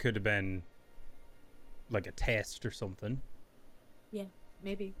 Although it could have been like a test or something. Yeah,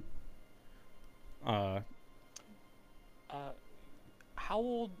 maybe. How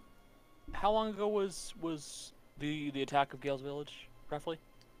long ago was the attack of Gale's Village, roughly?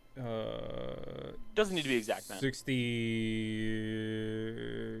 Doesn't need to be exact, man.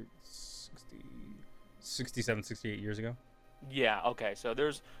 67, 68 years ago. Yeah, okay. So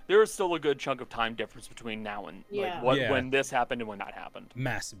there's still a good chunk of time difference between now and Yeah. when this happened and when that happened.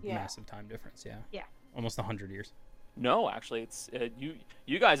 Massive Yeah. time difference. Yeah. Yeah. Almost 100 years. No, actually, it's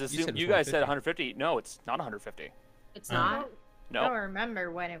you guys said assume it was you guys said 150. 150. No, it's not 150. It's Oh. not. I don't No.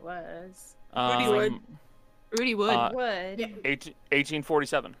 remember when it was. Rudy would. Rudy would. Would. Yeah.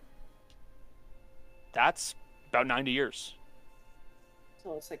 1847. That's about 90 years.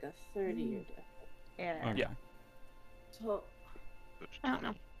 So it's like a 30-year difference. Yeah. Okay. Yeah. So I don't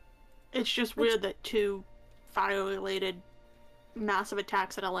know. It's just weird that two fire-related massive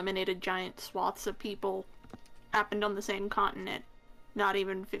attacks that eliminated giant swaths of people happened on the same continent, not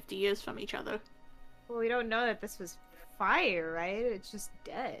even 50 years from each other. Well, we don't know that this was fire, right? It's just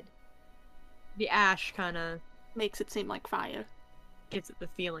dead. The ash kind of Makes it seem like fire. gives it the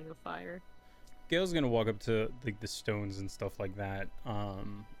feeling of fire. Gale's gonna walk up to like the stones and stuff like that,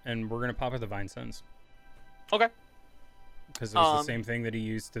 and we're gonna pop her the vine sense Okay. because it was the same thing that he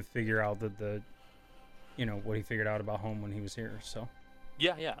used to figure out that what he figured out about home when he was here. So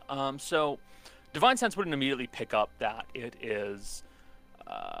Yeah. So Divine Sense wouldn't immediately pick up that it is,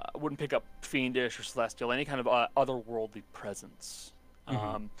 wouldn't pick up fiendish or celestial, any kind of otherworldly presence.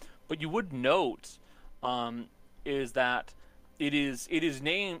 But you would note, is that it is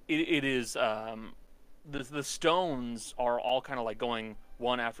named. It is the stones are all kind of like going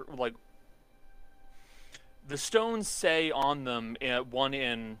one after like. The stones say on them, one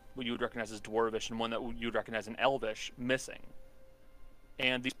in what you would recognize as Dwarvish and one that you would recognize in Elvish, missing.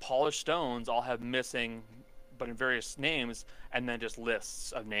 And these polished stones all have missing, but in various names, and then just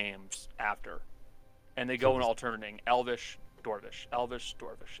lists of names after. And they go in alternating: Elvish, Dwarvish, Elvish,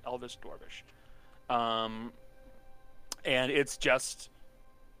 Dwarvish, Elvish, Dwarvish. And it's just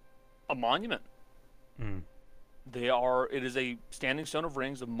a monument. Mm. It is a standing stone of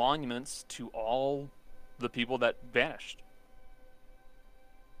rings of monuments to all the people that vanished,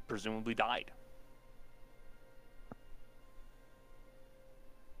 presumably died.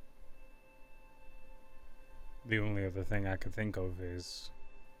 the only other thing I could think of is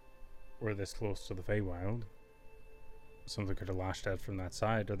we're this close to the Feywild. Something could have lashed out from that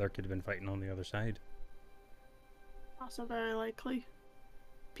side, or there could have been fighting on the other side. Also very likely.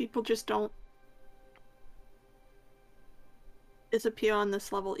 People just don't disappear on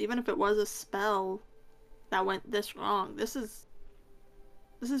this level. Even if it was a spell that went this wrong, this is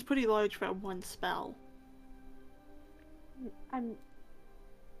pretty large for one spell. I'm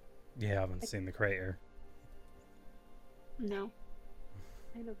Yeah, I haven't seen the crater. No.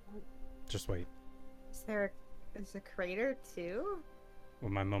 kind of want. Just wait. Is there a crater too?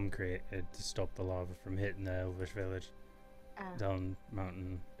 Well, my mum created to stop the lava from hitting the Elvish village down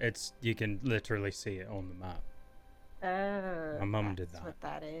mountain. You can literally see it on the map. Oh, My mum did that's that. what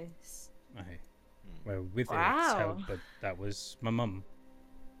that is. Aye. Well, with its Wow. help, but that was my mum.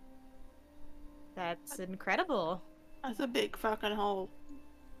 That's incredible. That's a big fucking hole.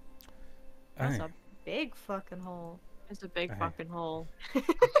 That's Aye. a Big fucking hole. It's a big Aye. fucking hole.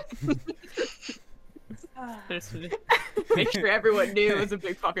 Just to make sure everyone knew it was a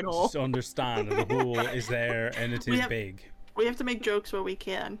big fucking hole. Just understand that the hole is there and it We is have- big. We have to make jokes where we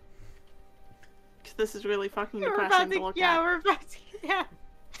can. Because this is really fucking We're about depressing to to, look yeah, at. we're about to, yeah.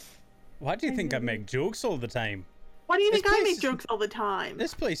 Why do you think I make jokes all the time? Why do you this think I place make is- jokes all the time?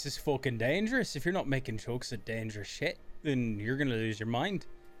 This place is fucking dangerous. If you're not making jokes of dangerous shit, then you're gonna lose your mind.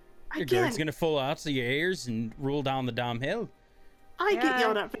 Your Again, guard's gonna fall out of your ears and roll down the damn hill. I get Yeah.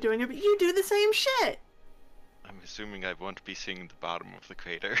 yelled at for doing it, but you do the same shit. I'm assuming I won't be seeing the bottom of the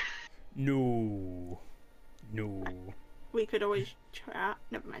crater. No. No. We could always try.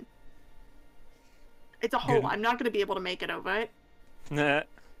 Never mind. It's a hole. Good. I'm not going to be able to make it over it. Nah.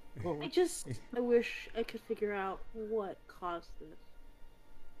 I wish I could figure out what caused this.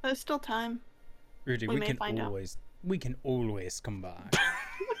 There's still time. Rudy, We we may can find out. always come back.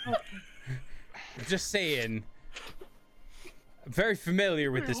 Just saying. I'm very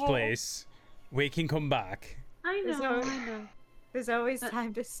familiar with this place. We can come back. I There's know, no- I know. There's always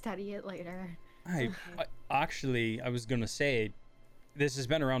time to study it later. Actually, I was gonna say, this has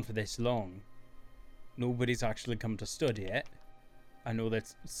been around for this long. Nobody's actually come to study it. I know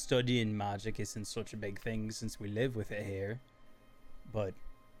that studying magic isn't such a big thing since we live with it here. But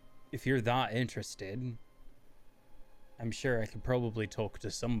if you're that interested, I'm sure I could probably talk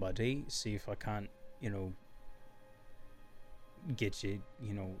to somebody, see if I can't, get you,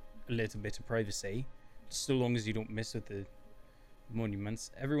 a little bit of privacy, so long as you don't mess with the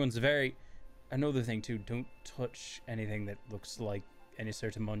monuments. Everyone's another thing too, don't touch anything that looks like any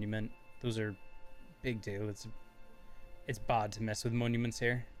sort of monument. Those are big deal. It's bad to mess with monuments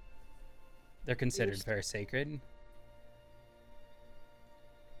here. They're considered very sacred.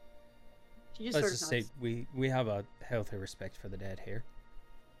 Let's just say we have a healthy respect for the dead here.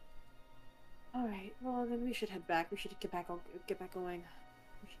 All right. Well, then we should head back. We should get back going.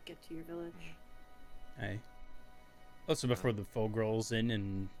 We should get to your village. Aye. Also, before the fog rolls in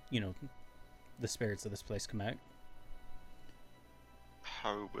and the spirits of this place come out.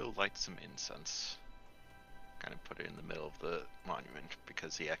 Haru will light some incense. Kind of put it in the middle of the monument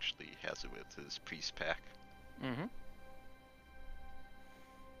because he actually has it with his priest pack. Mm-hmm.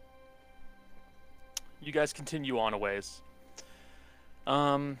 You guys continue on a ways.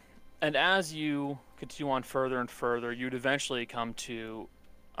 And as you continue on further and further, you'd eventually come to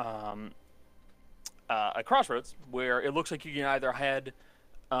a crossroads where it looks like you can either head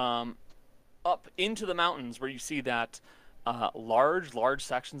up into the mountains, where you see that large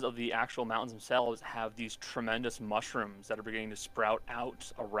sections of the actual mountains themselves have these tremendous mushrooms that are beginning to sprout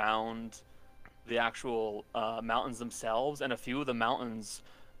out around the actual mountains themselves. And a few of the mountains,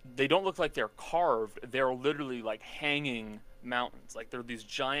 they don't look like they're carved. They're literally like hanging mountains. Like they're these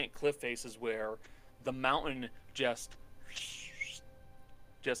giant cliff faces where the mountain just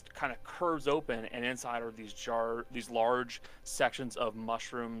kind of curves open, and inside are these large sections of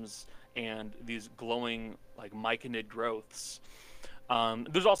mushrooms and these glowing like myconid growths.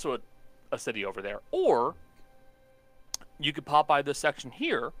 There's also a city over there, or you could pop by this section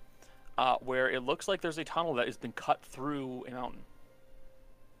here where it looks like there's a tunnel that has been cut through a mountain.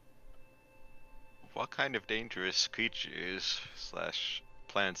 What kind of dangerous creatures /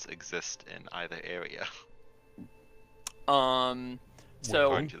 plants exist in either area? So,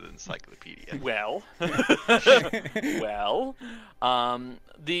 according to the encyclopedia. Well,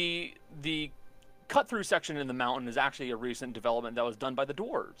 the cut through section in the mountain is actually a recent development that was done by the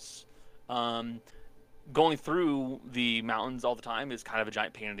dwarves. Going through the mountains all the time is kind of a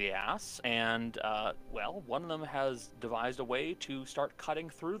giant pain in the ass, and one of them has devised a way to start cutting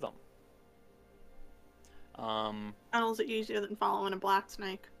through them. Tunnels are easier than following a black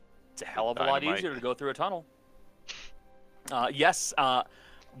snake. It's a hell of a lot easier to go through a tunnel. Yes,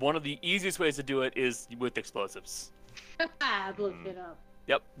 one of the easiest ways to do it is with explosives. Blow it up.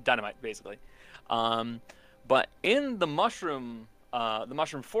 Yep, dynamite, basically. But in the mushroom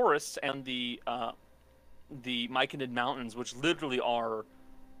forests and the myconid mountains, which literally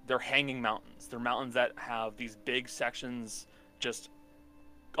they're hanging mountains. They're mountains that have these big sections just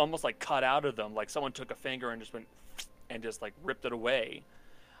almost like cut out of them, like someone took a finger and just went and just like ripped it away.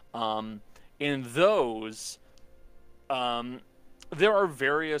 In those, there are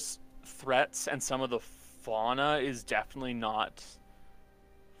various threats, and some of the fauna is definitely not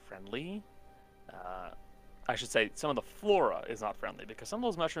friendly. I should say some of the flora is not friendly, because some of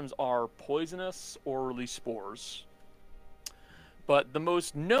those mushrooms are poisonous or release spores. But the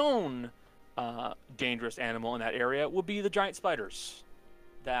most known dangerous animal in that area would be the giant spiders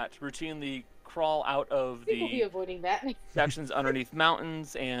that routinely crawl out of People be the avoiding that. sections underneath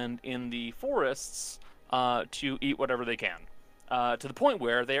mountains and in the forests to eat whatever they can. To the point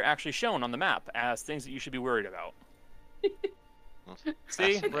where they are actually shown on the map as things that you should be worried about.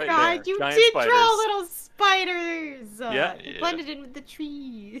 See? Right God, there. you Giant did spiders. draw little spiders! Yeah. They blended in with the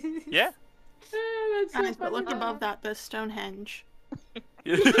trees. Yeah. That's so Guys, but look funny. above that, there's Stonehenge.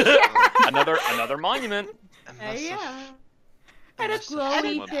 another monument. Yeah. And a Unless glowy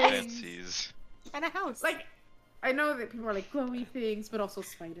someone thing. fancies. And a house. Like, I know that people are like glowy things, but also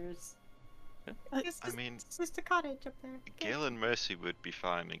spiders. It's I just, mean, it's just a cottage up there. Gale and Mercy would be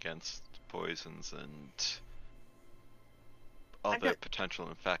fine against poisons and other potential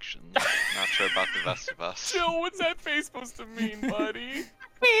infections. Not sure about the rest of us. Jill, what's that face supposed to mean, buddy?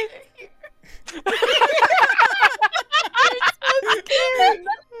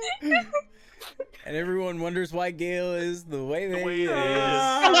 And everyone wonders why Gale is the way they way he is. is.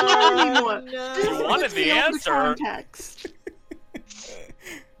 I don't know anymore. You wanted the answer. Context.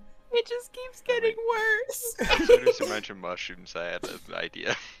 It just keeps getting worse. As soon as you mentioned mushrooms, I had an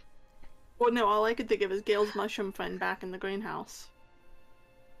idea. Well, no, all I could think of is Gale's mushroom friend back in the greenhouse.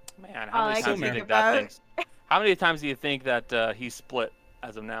 Man, All how I many can times do you think think that about- thing? How many times do you think that he's split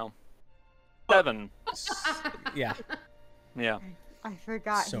as of now? 7. Yeah, Yeah. I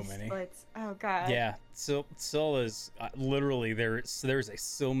forgot So he many. splits. Oh god. yeah. So Sul is literally there's a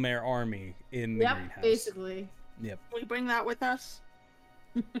Silmare army in the Yep, greenhouse. basically. Yep. We bring that with us.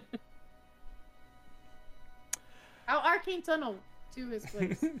 Our arcane tunnel to his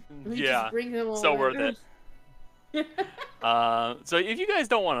place. We Yeah, just bring him all so over. worth it. So if you guys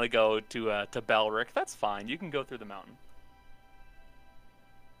don't want to go to Belric, that's fine. You can go through the mountain.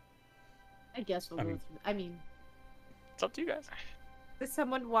 I guess we'll I go mean- through. I mean, It's up to you guys. Does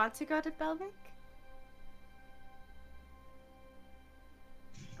someone want to go to Belvic?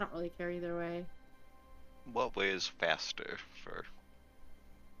 I don't really care either way. What way is faster for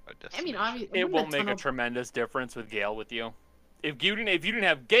our I destination? mean, obviously, It won't make a tremendous difference with Gale with you. If you didn't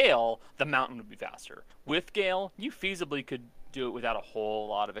have Gale, the mountain would be faster. With Gale, you feasibly could do it without a whole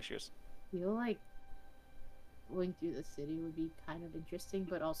lot of issues. feel like going through the city would be kind of interesting,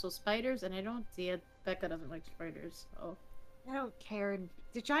 but also spiders, and I don't see it. Becca doesn't like spiders, so I don't care.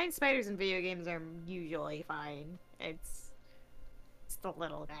 The giant spiders in video games are usually fine. It's the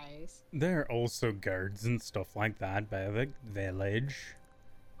little guys. There are also guards and stuff like that by the village.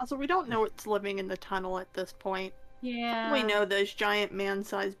 Also, we don't know what's living in the tunnel at this point. yeah. We know there's giant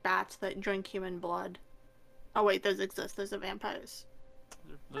man-sized bats that drink human blood. Oh wait, those exist. Those are vampires.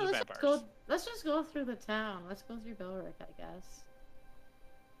 Those are Let's just vampires. go. Let's just go through the town. Let's go through Belric, I guess.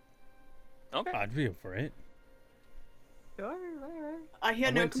 Okay. I'd be up for it. Sure, whatever. I hear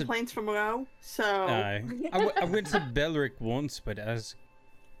I no went to- complaints from Ro, so Aye. I went to Belric once, but as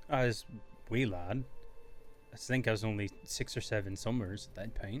wee lad, I think I was only 6 or 7 summers at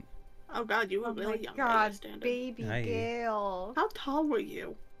that point. oh god, you were Oh my really young. by god, your standard. baby Aye. Gale. How tall were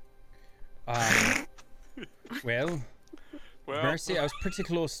you? Well, Well, Mercy, I was pretty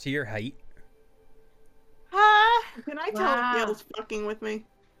close to your height. Ah, Can I tell Wow. if Gail's fucking with me?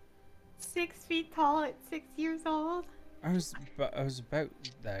 6 feet tall at 6 years old. I was about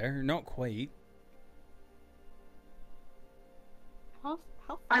there, not quite. How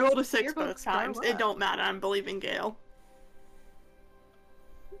I rolled a fast 6 yearbooks both times. grow It up? don't matter. I'm believing Gale.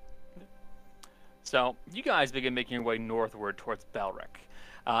 So you guys begin making your way northward towards Belric,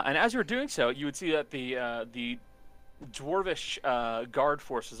 and as you're doing so, you would see that the dwarvish guard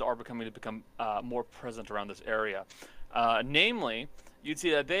forces are becoming more present around this area. Namely, you'd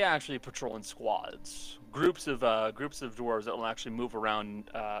see that they actually patrol in squads, groups of dwarves that will actually move around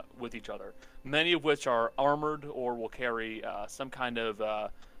with each other. Many of which are armored or will carry some kind of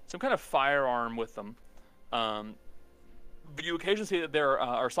firearm with them. But you occasionally see that there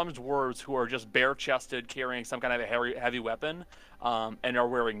are some dwarves who are just bare-chested, carrying some kind of a heavy weapon, and are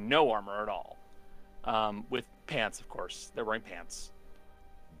wearing no armor at all. With pants, of course. They're wearing pants.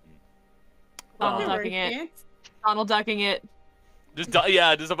 Donald Um, ducking it. Donald ducking it. There's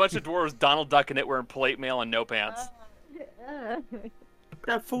a bunch of dwarves Donald ducking it wearing plate mail and no pants.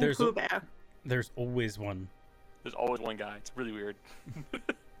 That fool There's a- Pooh Bear. There's always one. There's always one guy. It's really weird.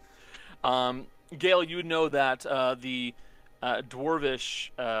 Gale, you would know that the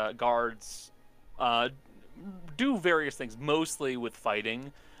dwarvish guards do various things, mostly with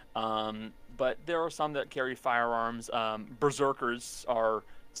fighting. But there are some that carry firearms. Berserkers are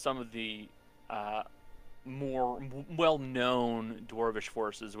some of the more well-known dwarvish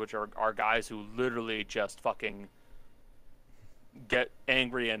forces, which are guys who literally just fucking get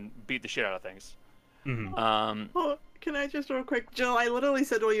angry and beat the shit out of things. Mhm. Oh, can I just real quick, Jill? I literally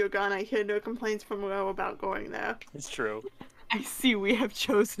said while you were gone, I hear no complaints from Ro about going there. It's true. I see we have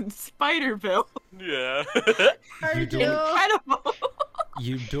chosen Spiderville. Yeah. You don't. Incredible.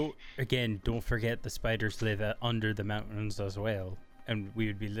 You don't forget the spiders live under the mountains as well, and we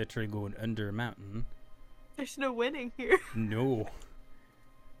would be literally going under a mountain. There's no winning here. No.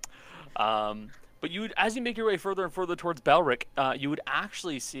 But as you make your way further and further towards Belric, you would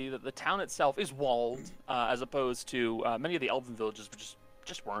actually see that the town itself is walled, as opposed to many of the elven villages, which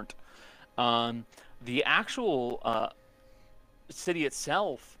just weren't. The actual city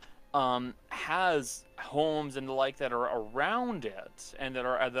itself has homes and the like that are around it and that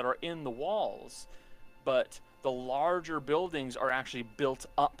are in the walls, but the larger buildings are actually built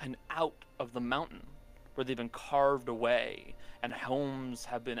up and out of the mountain, where they've been carved away, and homes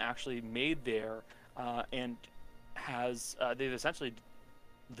have been actually made there, and they've essentially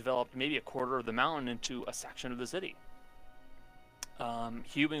developed maybe a quarter of the mountain into a section of the city,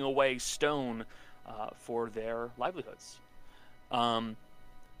 hewing away stone for their livelihoods.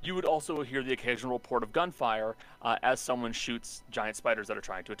 You would also hear the occasional report of gunfire as someone shoots giant spiders that are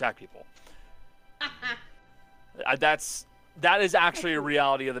trying to attack people. That is actually a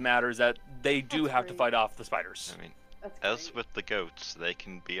reality of the matter, is that they do That's have to great. fight off the spiders. I mean, That's as great. with the goats, they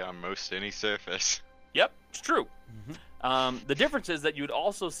can be on most any surface. Yep, it's true. The difference is that you'd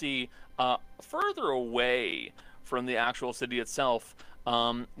also see further away from the actual city itself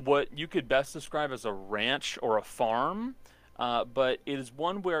what you could best describe as a ranch or a farm, but it is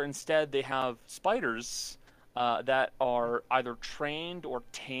one where instead they have spiders that are either trained or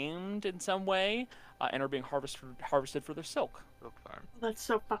tamed in some way and are being harvested for their silk. Silk farm. That's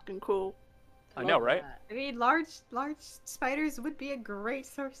so fucking cool. I know, Love right? that. I mean, large spiders would be a great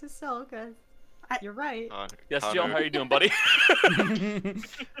source of silk. You're right. Yes, Connor- Jill, how you doing, buddy?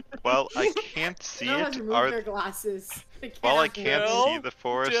 Well, I can't see No one's it. removed their glasses. They While I can't can't Jill? see the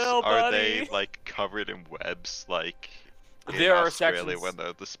forest, Jill, are they buddy. like covered in webs like in There are Australia sections-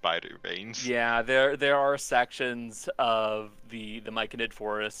 when the spider rains? Yeah, there are sections of the Myconid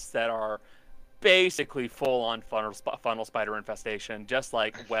forests that are basically full on funnel spider infestation, just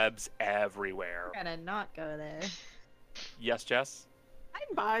like webs everywhere. Gotta not go there. Yes, Jess?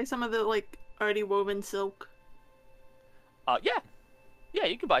 I'd buy some of the like already woven silk. Yeah,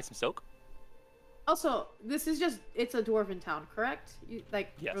 you can buy some silk. Also, this is it's a dwarven town, correct? You,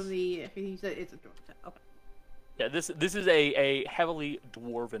 like, Yes. from the, you said it's a dwarven town. Okay. Yeah, this is a heavily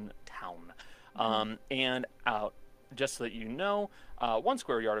dwarven town. And just so that you know, 1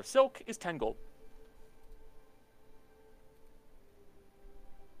 square yard of silk is 10 gold.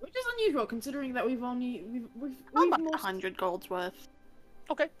 Which is unusual, considering that we've About 100 gold's worth.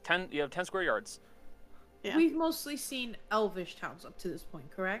 Okay, 10. You have 10 square yards. Yeah. we've mostly seen elvish towns up to this point,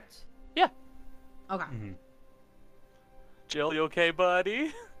 correct? Yeah. Okay. Jill, you okay,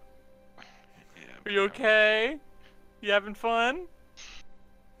 buddy? Yeah, Are you okay? You having fun?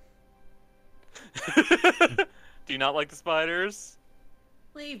 Do you not like the spiders?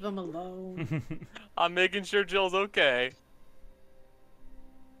 Leave them alone. I'm making sure Jill's okay.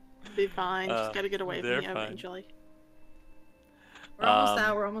 Be fine. Just Uh, gotta get away from they're you fine. eventually. We're almost Um,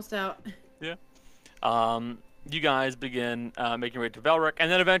 out. We're almost out. You guys begin making your way to Velric,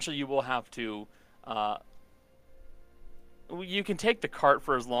 and then eventually you will have to. You can take the cart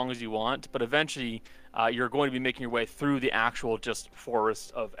for as long as you want, but eventually you're going to be making your way through the actual just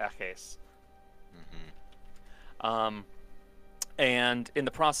forest of Eches. And in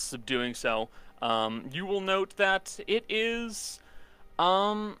the process of doing so, you will note that it is.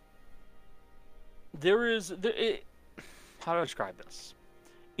 How do I describe this?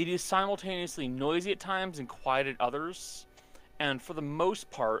 It is simultaneously noisy at times and quiet at others, and for the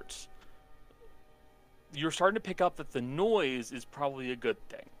most part, you're starting to pick up that the noise is probably a good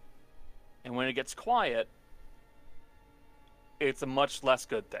thing. And when it gets quiet, it's a much less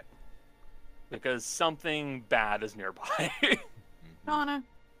good thing. Because something bad is nearby. Connor,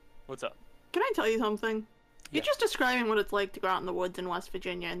 What's up? can I tell you something? Yeah. You're just describing what it's like to go out in the woods in West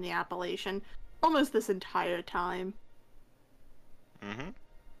Virginia in the Appalachian almost this entire time.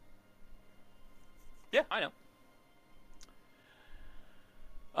 Yeah, I know.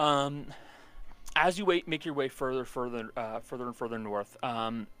 As you make your way further and further north,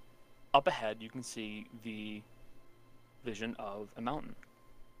 up ahead you can see the vision of a mountain.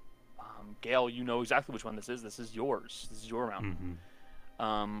 Gale, you know exactly which one this is. This is yours. This is your mountain.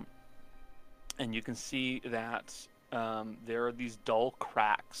 And you can see that there are these dull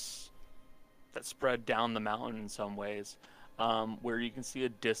cracks that spread down the mountain in some ways, where you can see a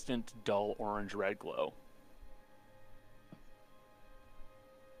distant, dull orange-red glow.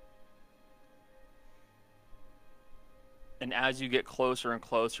 And as you get closer and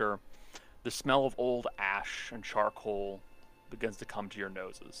closer, the smell of old ash and charcoal begins to come to your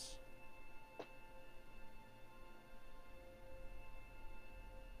noses.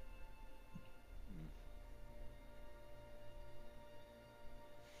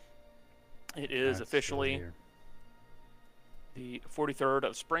 It is That's officially familiar. the 43rd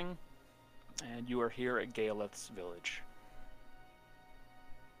of spring, and you are here at Gaeleth's village.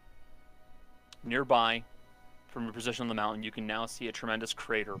 Nearby, from your position on the mountain, you can now see a tremendous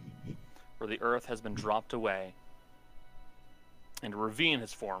crater where the earth has been dropped away, and a ravine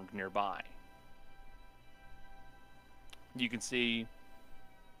has formed nearby. You can see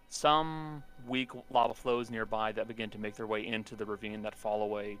some weak lava flows nearby that begin to make their way into the ravine that fall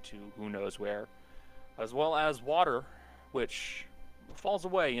away to who knows where, as well as water, which falls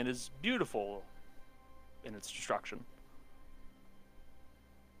away and is beautiful in its destruction.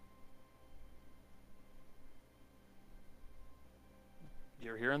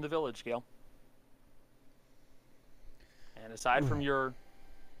 You're here in the village, Gale. And aside from your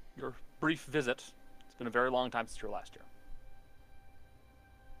brief visit, it's been a very long time since your last year.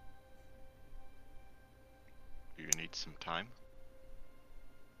 Do you need some time?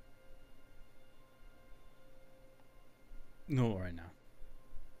 No, right now.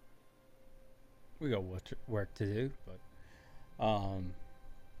 We got work to do, but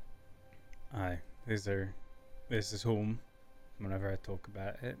aye, this is home. whenever I talk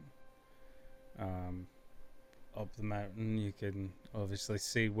about it. Up the mountain, you can obviously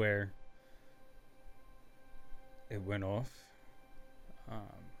see where it went off.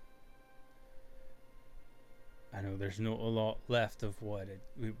 I know there's not a lot left of what it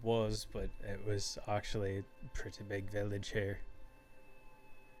was, but it was actually a pretty big village here.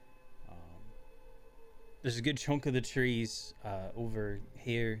 There's a good chunk of the trees over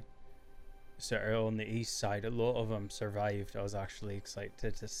here, sort of on the east side. A lot of them survived. I was actually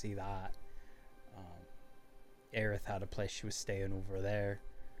excited to see that. Aerith had a place she was staying over there.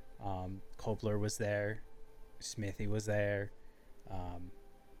 Cobbler was there. Smithy was there.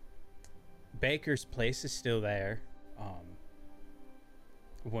 Baker's place is still there.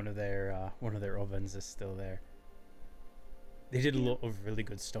 One of their ovens is still there. They did a lot of really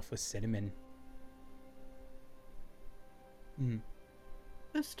good stuff with cinnamon.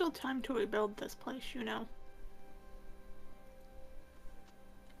 There's still time to rebuild this place, you know.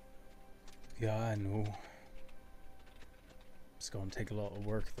 Yeah, I know. It's gonna take a lot of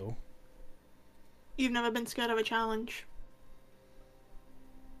work, though. You've never been scared of a challenge.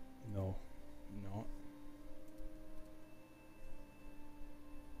 No, not.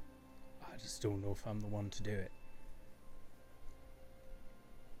 I just don't know if I'm the one to do it.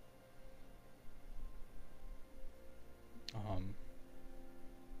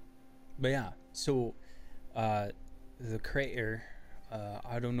 But yeah, so the crater,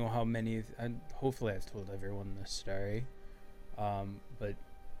 I don't know how many, hopefully I've told everyone this story, but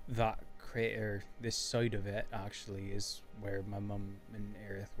that crater, this side of it actually is where my mum and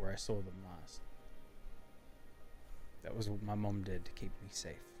Aerith, where I saw them last. That was what my mum did to keep me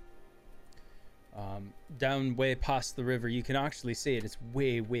safe. Down way past the river, you can actually see it. It's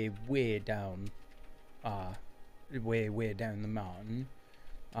way, way, way down, way, way down the mountain,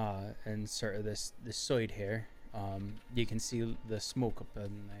 and sort of this side here. You can see the smoke up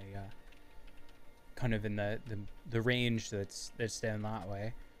in the kind of in the range that's down that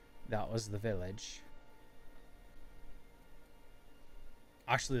way. That was the village.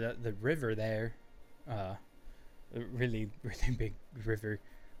 Actually, the river there, a really, really big river.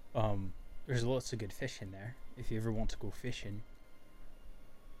 There's lots of good fish in there if you ever want to go fishing.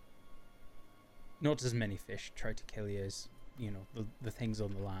 Not as many fish try to kill you as, you know, the things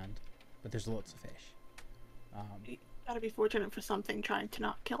on the land, but there's lots of fish. You gotta be fortunate for something trying to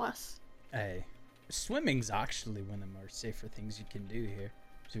not kill us. Swimming's actually one of the more safer things you can do here,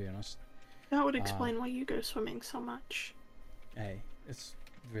 to be honest. That would explain why you go swimming so much. It's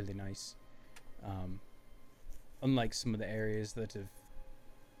really nice. Unlike some of the areas that have,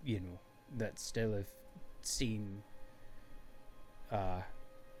 you know, that still have seen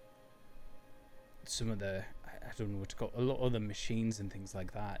some of the, I don't know what to call, a lot of the machines and things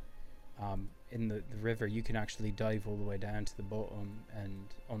like that. In the river, you can actually dive all the way down to the bottom, and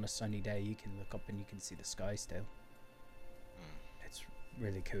on a sunny day you can look up and you can see the sky still. It's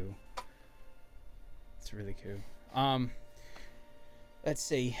really cool. It's really cool. Let's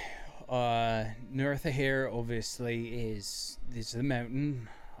see. North of here obviously is the mountain.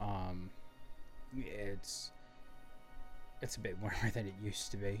 It's a bit warmer than it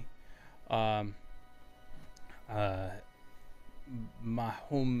used to be. My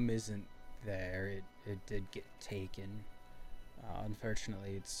home isn't there. It did get taken.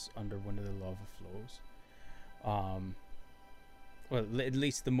 Unfortunately, it's under one of the lava flows. Well, at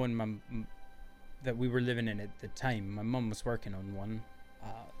least the one that we were living in at the time. My mum was working on one,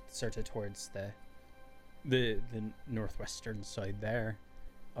 sort of towards the northwestern side there,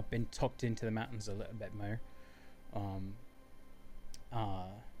 up and tucked into the mountains a little bit more.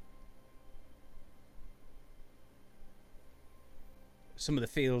 Some of the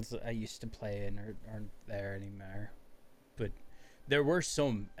fields that I used to play in aren't there anymore, but there were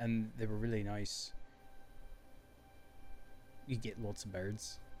some, and they were really nice. You get lots of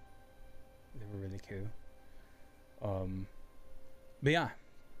birds. They were really cool. But yeah,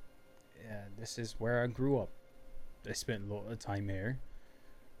 this is where I grew up. I spent a lot of time here.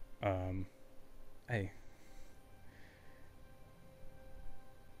 Hey.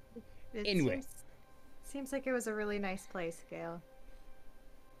 Anyway. Seems like it was a really nice place, Gale.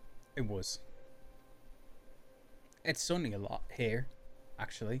 It was. It's sunny a lot here,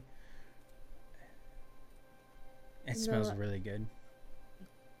 actually. It smells really good.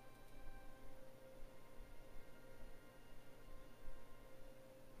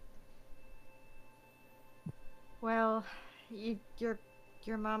 Well,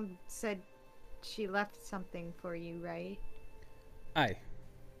 your mom said she left something for you, right? Aye.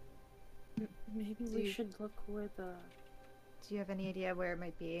 Maybe we should look where the... Do you have any idea where it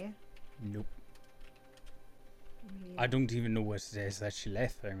might be? Nope. I don't even know what it is that she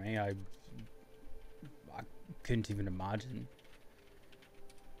left for me. I couldn't even imagine.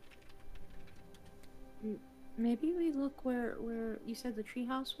 Maybe we look where you said the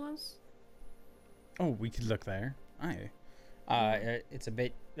treehouse was. Oh, we could look there. Aye. It's a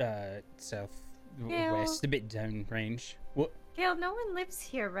bit south Ew. west, a bit down range. What? Gail, no one lives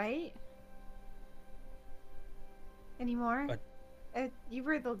here, right? Anymore? What? You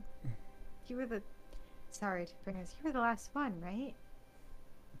were the. Sorry to bring us. You were the last one, right?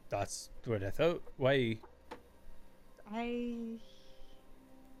 That's what I thought. Why? I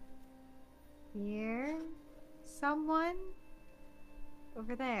hear someone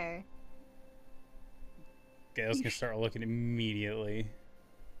over there. Gail's gonna start looking immediately.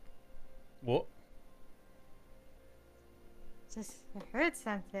 What? Just heard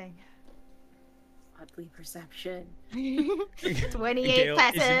something. Oddly perception. 28 Gail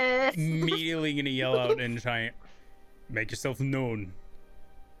passes. is immediately gonna yell out and try make yourself known.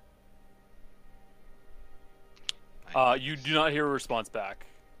 You do not hear a response back.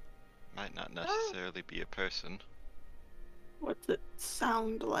 Might not necessarily be a person. What's it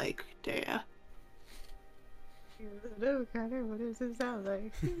sound like, Dea? No, Connor, what does it sound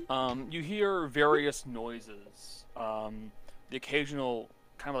like? You hear various noises. The occasional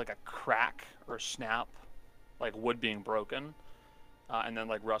kind of like a crack or snap, like wood being broken, and then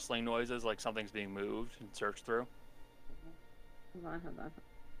like rustling noises, like something's being moved and searched through. Hold on.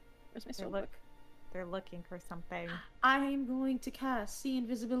 Where's my They're, spellbook? they're looking for something. I'm going to cast See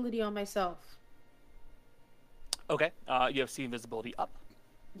Invisibility on myself. Okay. You have See Invisibility up.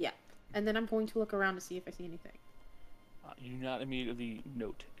 Yeah. And then I'm going to look around to see if I see anything. You do not immediately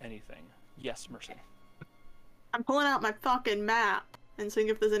note anything. Yes, Mercy. I'm pulling out my fucking map and seeing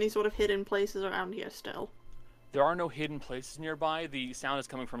if there's any sort of hidden places around here still. There are no hidden places nearby. The sound is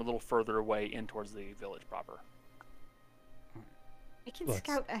coming from a little further away in towards the village proper. I can Let's-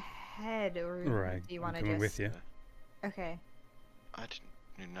 scout ahead, or Right. do you I'm want to coming just? with you. Okay. I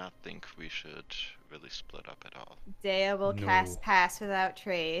do not think we should really split up at all. Dea will No. cast Pass Without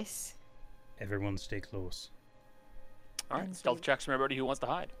Trace. Everyone stay close. All right. And Stealth so- checks from everybody who wants to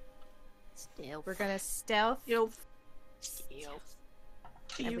hide. We're gonna stealth,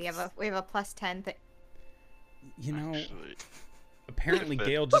 and we have a plus 10. You know, Actually, apparently But-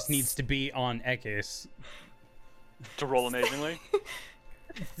 Gale just needs to be on Ekis. To roll amazingly.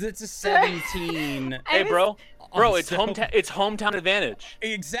 That's a 17. Hey, bro. Bro, on it's stealth. hometown advantage.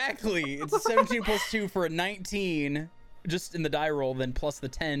 Exactly. It's a 17 plus 2 for a 19 just in the die roll, then plus the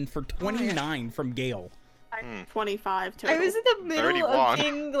 10 for 29 from Gale. 25 total. I was in the middle 31. of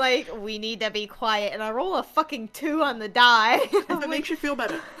being like, we need to be quiet, and I roll a fucking 2 on the die. If it makes you feel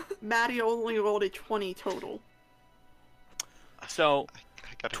better, Maddie only rolled a 20 total. So,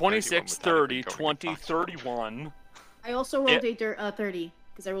 I got a 26, 31 without 30, even going 20, to Foxford. 31. I also rolled a 30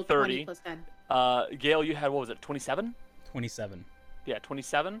 because I rolled 30. 20 plus 10. Gale, you had, what was it, 27? 27. Yeah,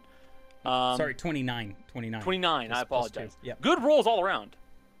 27. Sorry, 29. 29. 29, Plus- I plus apologize. 2. Yep. Good rolls all around.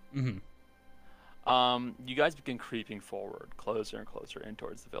 Mm-hmm. You guys begin creeping forward, closer and closer in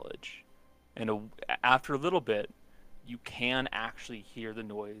towards the village. And after a little bit, you can actually hear the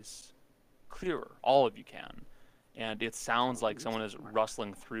noise clearer. All of you can. And it sounds like someone is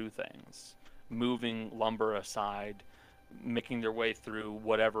rustling through things, moving lumber aside, making their way through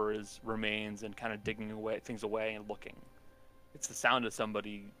whatever remains and kind of digging things away and looking. It's the sound of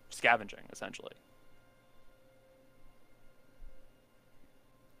somebody scavenging, essentially.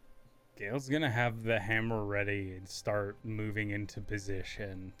 Gale's gonna have the hammer ready and start moving into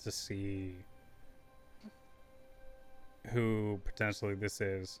position to see who potentially this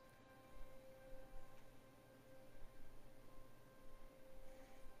is.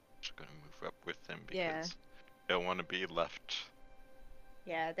 Just gonna move up with them because Yeah. I don't want to be left.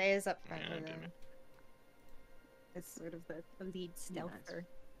 Yeah, Dea's up front Yeah, with damn him. it. It's sort of the lead stealther.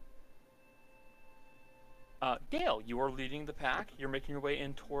 Gale, you are leading the pack. You're making your way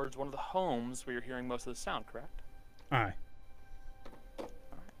in towards one of the homes where you're hearing most of the sound, correct? Aye.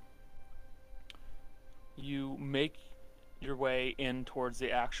 You make your way in towards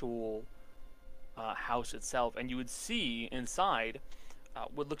the actual house itself, and you would see inside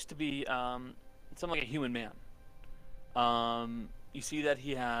what looks to be something like a human man. You see that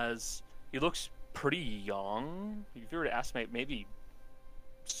he looks pretty young. If you were to estimate, maybe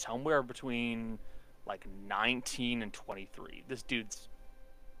somewhere between like 19 and 23. This dude's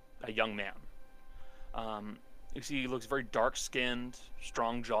a young man. You see he looks very dark-skinned,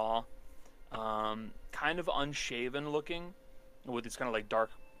 strong jaw, kind of unshaven looking, with his kind of like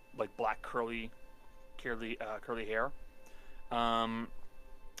dark, like black curly hair.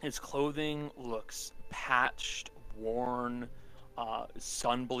 His clothing looks patched, worn,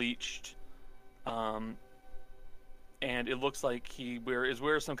 sun-bleached, and it looks like he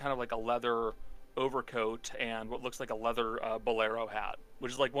wears some kind of like a leather overcoat and what looks like a leather bolero hat,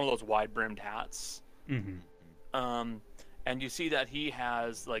 which is like one of those wide-brimmed hats. Mm-hmm. And you see that he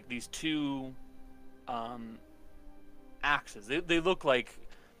has like these two axes. They look like,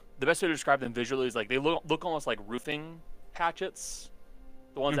 the best way to describe them visually is like they look almost like roofing hatchets.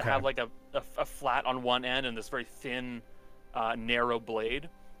 The ones that have like a flat on one end and this very thin, narrow blade.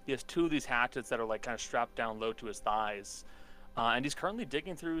 He has two of these hatchets that are like kind of strapped down low to his thighs. And he's currently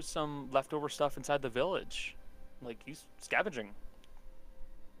digging through some leftover stuff inside the village. Like, he's scavenging.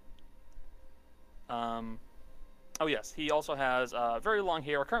 Oh yes, he also has very long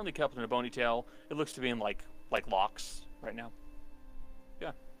hair, currently kept in a ponytail. It looks to be in like locks right now.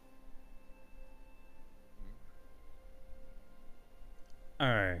 Yeah.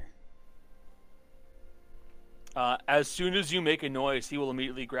 Alright. As soon as you make a noise, he will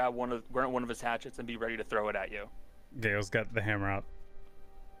immediately grab one of his hatchets and be ready to throw it at you. Gale's got the hammer out.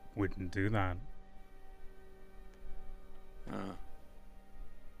 Wouldn't do that.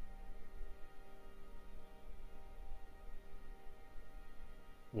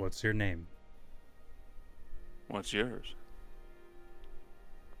 What's your name? What's yours?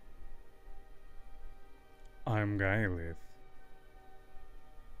 I'm Gaelith.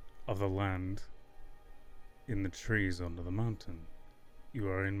 Of the land in the trees under the mountain. You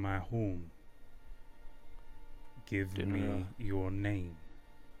are in my home. Give me your name.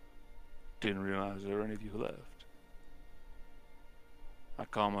 Didn't realize there were any of you left. I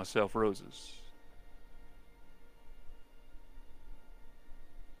call myself Roses.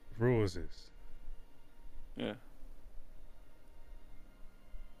 Roses. Yeah.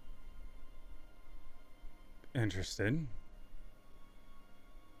 Interesting.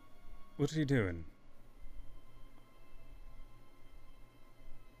 What are you doing?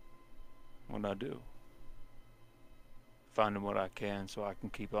 What'd I do? Finding what I can so I can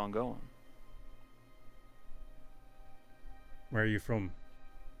keep on going. Where are you from?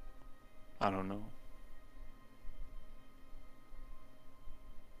 I don't know.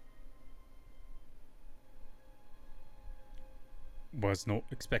 Was not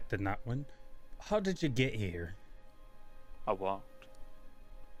expecting that one. How did you get here? I walked.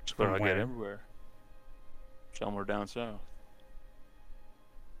 It's where From I where? get everywhere. Somewhere down south.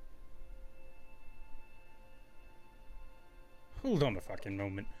 Hold on a fucking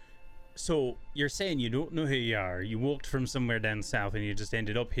moment. So, you're saying you don't know who you are, you walked from somewhere down south and you just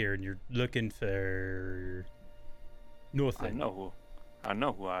ended up here and you're looking for... nothing. I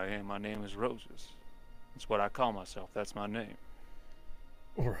know who I am. My name is Roses. That's what I call myself. That's my name.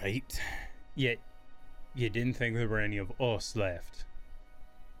 Alright. Yet, you didn't think there were any of us left.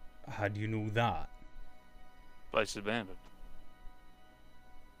 How do you know that? Place is abandoned.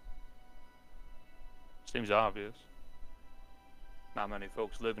 Seems obvious. Not many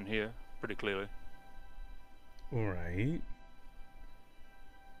folks living here, pretty clearly. Alright.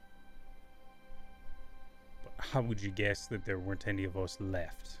 But how would you guess that there weren't any of us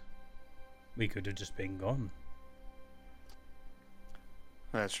left? We could have just been gone.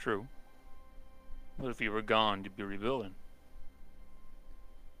 That's true. But if you were gone, you'd be rebuilding.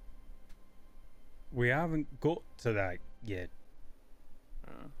 We haven't got to that yet.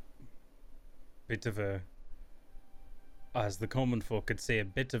 Bit of a... as the common folk could say, a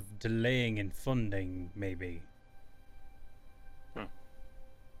bit of delaying in funding, maybe.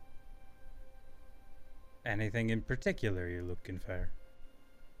 Anything in particular you're looking for?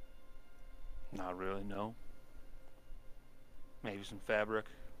 Not really, no. Maybe some fabric,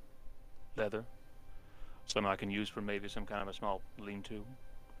 leather. Something I can use for maybe some kind of a small lean-to,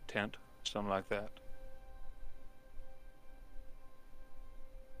 tent, something like that.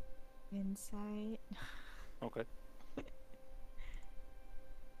 Insight. Okay.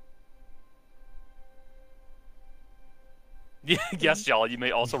 Yeah, yes, y'all. You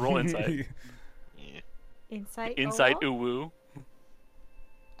may also roll insight. Yeah. Insight. Insight, Oh, ooh woo.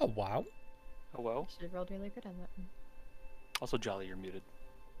 Oh, wow. Oh well. should have rolled really good on that one. Also, Jolly, you're muted.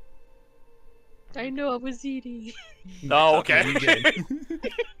 I know I was eating. Oh, okay. You did.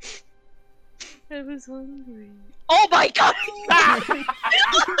 I was hungry. Oh my god! That's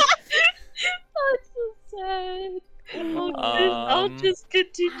so sad. I'll just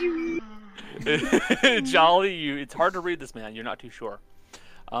continue. Jolly, it's hard to read this man. You're not too sure.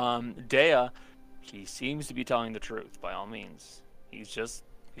 Dea, he seems to be telling the truth by all means. He's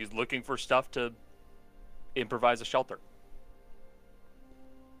looking for stuff to improvise a shelter.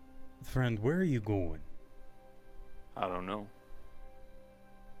 Friend, where are you going? I don't know.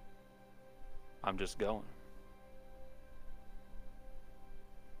 I'm just going.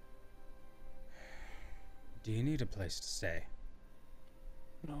 Do you need a place to stay?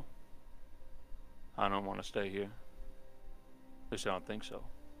 No. I don't want to stay here. At least I don't think so.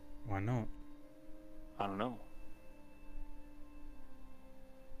 Why not? I don't know.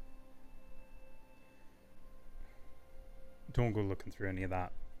 Don't go looking through any of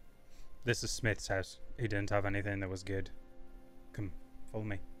that. This is Smith's house. He didn't have anything that was good. Come, follow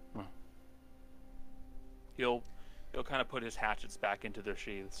me. He'll kind of put his hatchets back into their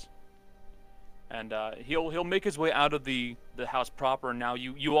sheaths, and he'll make his way out of the house proper. And now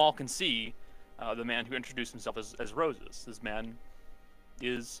you all can see the man who introduced himself as Roses. This man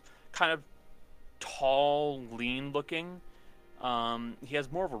is kind of tall, lean looking. He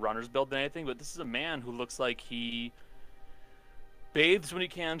has more of a runner's build than anything, but this is a man who looks like he bathes when he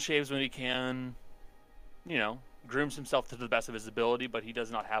can, shaves when he can, grooms himself to the best of his ability, but he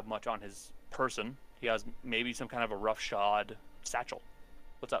does not have much on his person. He has maybe some kind of a roughshod satchel.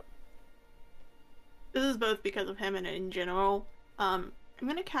 What's up? This is both because of him and in general. I'm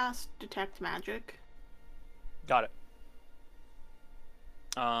gonna cast Detect Magic. Got it.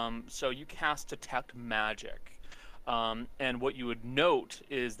 So you cast Detect Magic. And what you would note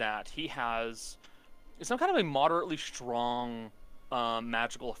is that he has some kind of a moderately strong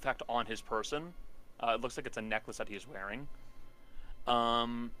magical effect on his person. It looks like it's a necklace that he's wearing.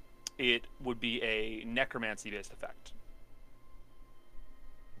 It would be a necromancy-based effect.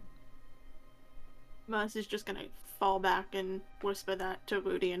 Muz is just gonna fall back and whisper that to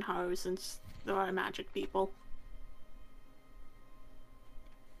Rudy and Haru since there are magic people.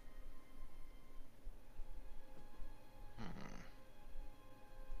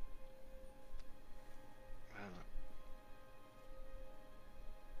 Well,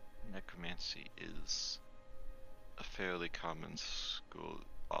 necromancy is a fairly common school,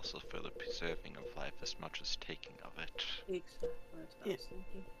 also for the preserving of life as much as taking of it. Exactly what I was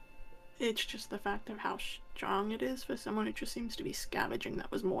thinking. It's just the fact of how strong it is for someone who just seems to be scavenging that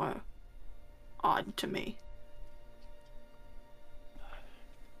was more odd to me.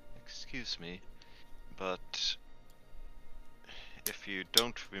 Excuse me, but if you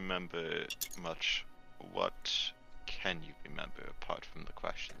don't remember much, what can you remember apart from the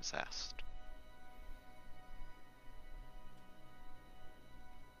questions asked?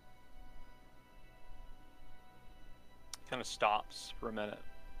 Kind of stops for a minute.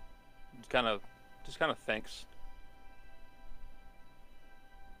 Just kind of thinks.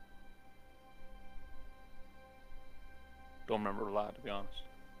 Don't remember a lot, to be honest.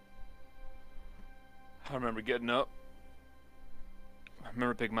 I remember getting up. I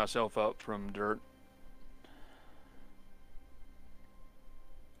remember picking myself up from dirt.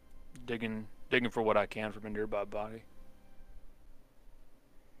 Digging for what I can from a nearby body.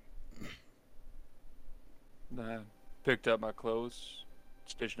 Then I picked up my clothes,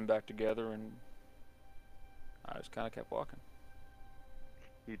 stitched them back together, and I just kind of kept walking.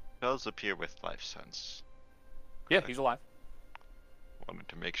 He does appear with life sense. Yeah, he's alive. Wanted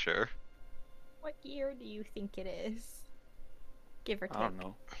to make sure. What year do you think it is? Give or take. I don't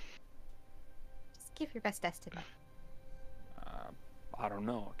know. Just give your best estimate. I don't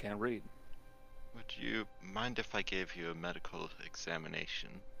know. I can't read. Would you mind if I gave you a medical examination?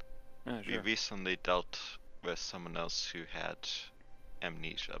 Yeah, We sure. recently dealt with someone else who had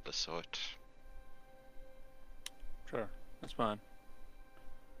amnesia of a sort. Sure. That's fine.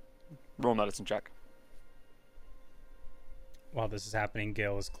 Roll medicine check. While this is happening,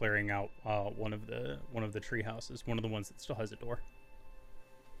 Gale is clearing out one of the tree houses, one of the ones that still has a door.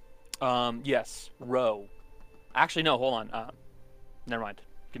 Yes. Row. Actually, no. Hold on. Never mind.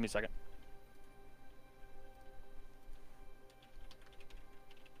 Give me a second.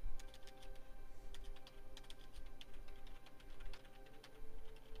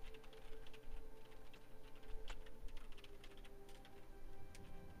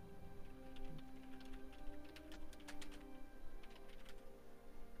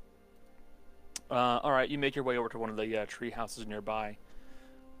 All right, you make your way over to one of the tree houses nearby.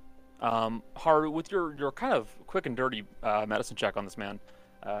 Haru, with your kind of quick and dirty medicine check on this man,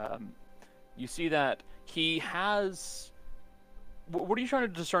 you see that he has. What are you trying to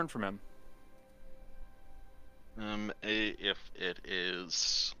discern from him? If it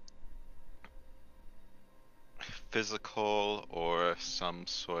is physical or some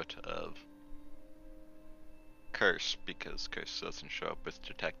sort of curse, because curse doesn't show up with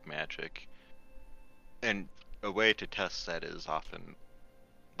detect magic. And a way to test that is often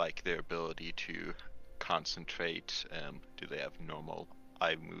like their ability to concentrate. Do they have normal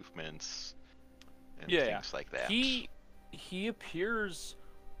eye movements and things like that? He appears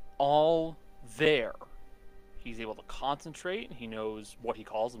all there. He's able to concentrate. He knows what he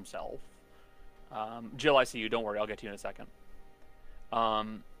calls himself. Jill, I see you. Don't worry. I'll get to you in a second.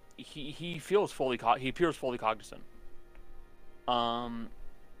 He feels fully. He appears fully cognizant.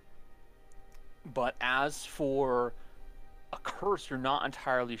 But as for a curse, you're not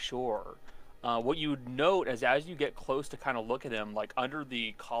entirely sure. What you would note is as you get close to kind of look at him, like under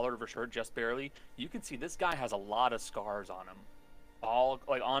the collar of her shirt, just barely, you can see this guy has a lot of scars on him. All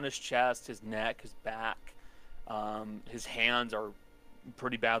like on his chest, his neck, his back. His hands are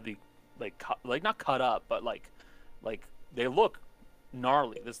pretty badly, like not cut up, but like they look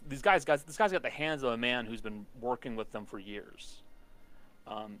gnarly. This guy's got the hands of a man who's been working with them for years.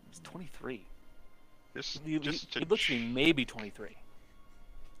 He's 23. He looks to be maybe 23.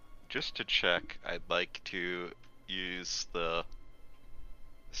 Just to check, I'd like to use the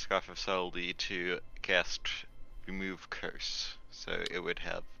Scarf of Subtlety to cast Remove Curse, so it would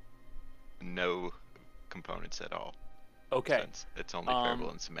have no components at all. Okay. Since it's only verbal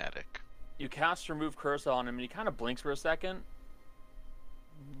and somatic. You cast Remove Curse on him, and he kind of blinks for a second.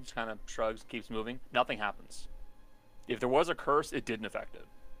 Just kind of shrugs, keeps moving. Nothing happens. If there was a curse, it didn't affect it.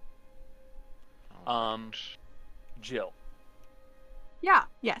 Jill. Yeah.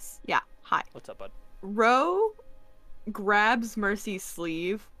 Yes. Yeah. Hi. What's up, bud? Ro grabs Mercy's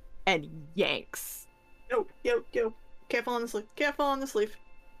sleeve and yanks. Yo. Careful on the sleeve. Careful on the sleeve.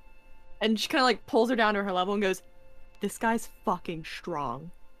 And she kind of like pulls her down to her level and goes, "This guy's fucking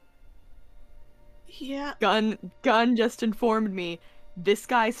strong." Yeah. Gun just informed me. This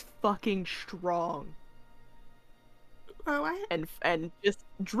guy's fucking strong. Ro, and just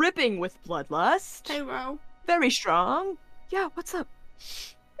dripping with bloodlust. Hey, Ro. Very strong. Yeah, what's up?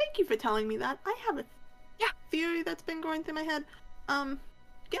 Thank you for telling me that. I have a theory that's been going through my head.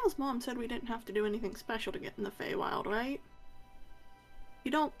 Gail's mom said we didn't have to do anything special to get in the Feywild, right?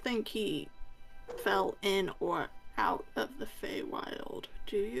 You don't think he fell in or out of the Feywild,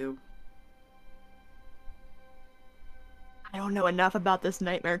 do you? I don't know enough about this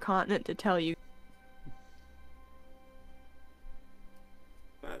nightmare continent to tell you.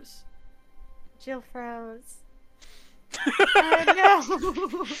 Rose. Jill froze. Oh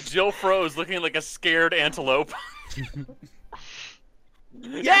no! Jill froze, looking like a scared antelope.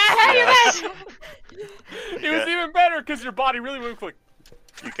 Yes! It was even better because your body really moved quick.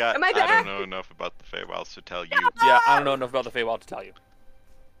 You got. Am I I back? don't know enough about the Feywilds to tell you. Yeah, I don't know enough about the Feywild to tell you.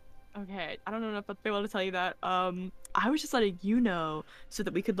 Okay, I don't know enough about the Feywild to tell you that. I was just letting you know so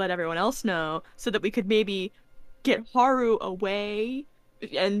that we could let everyone else know, so that we could maybe get Haru away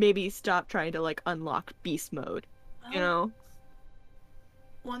and maybe stop trying to like unlock beast mode. You know?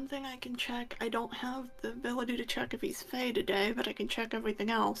 One thing I can check, I don't have the ability to check if he's Fey today, but I can check everything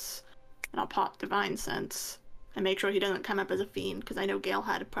else. And I'll pop Divine Sense and make sure he doesn't come up as a fiend, because I know Gale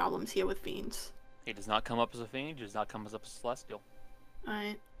had problems here with fiends. He does not come up as a fiend, he does not come up as a celestial.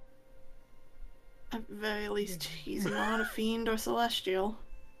 Alright. At the very least, he's not a fiend or celestial.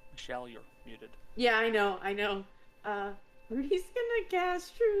 Michelle, you're muted. Yeah, I know. Rudy's gonna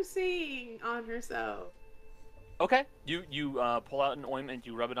cast True Seeing on herself. Okay, you pull out an ointment,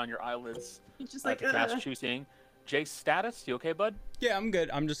 you rub it on your eyelids. He's just like, to cast True Seeing. Jake's status, you okay, bud? Yeah, I'm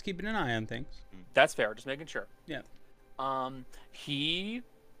good. I'm just keeping an eye on things. That's fair, just making sure. Yeah. He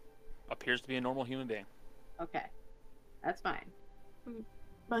appears to be a normal human being. Okay, that's fine.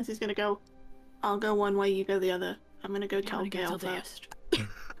 Mercy's gonna go. I'll go one way, you go the other. I'm gonna go tell gonna go Gale tell Dave. first.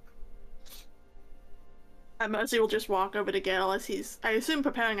 And Mercy will just walk over to Gale as he's, I assume,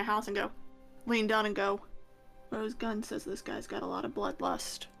 preparing a house and go. Lean down and go. Rose Gunn says this guy's got a lot of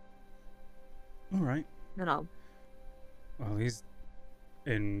bloodlust. All right. And I'll Well, he's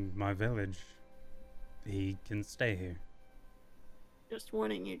in my village. He can stay here. Just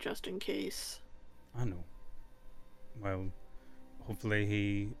warning you, just in case. I know. Well, hopefully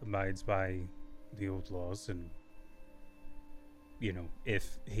he abides by the old laws and, you know,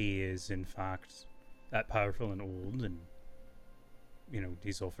 if he is in fact that powerful and old and, you know,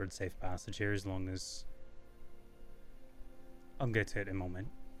 he's offered safe passage here as long as... I'll get to it in a moment.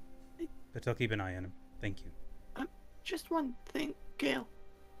 But I'll keep an eye on him. Thank you. Just one thing, Gale.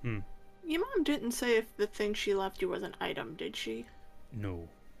 Hmm. Your mom didn't say if the thing she left you was an item, did she? No.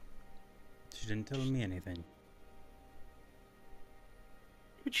 She didn't tell me anything.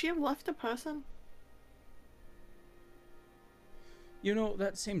 Would she have left a person? You know,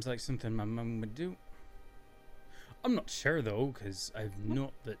 that seems like something my mum would do. I'm not sure though, because I've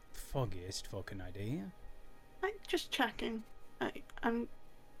not the foggiest fucking idea. I'm just checking.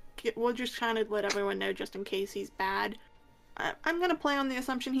 We'll just kind of let everyone know just in case he's bad. I'm gonna play on the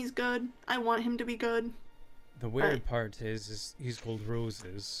assumption he's good. I want him to be good. The weird part is he's called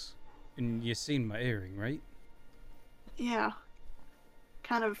Roses. And you seen my earring, right? Yeah.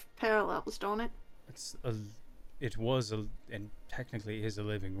 Kind of parallels, don't it? It was and technically is a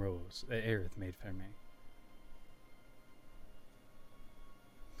living rose that Aerith made for me.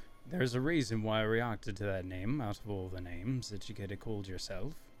 There's a reason why I reacted to that name out of all the names that you could have called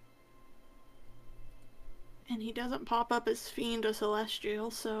yourself. And he doesn't pop up as fiend or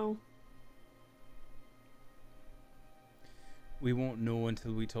celestial, so We won't know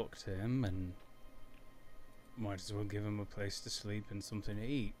until we talk to him, and might as well give him a place to sleep and something to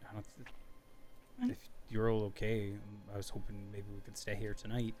eat. If you're all okay, I was hoping maybe we could stay here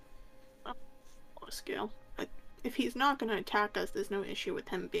tonight. on a scale. If he's not going to attack us, there's no issue with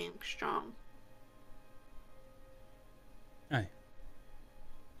him being strong. Aye.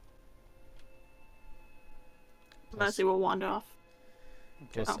 Mercy will wander off.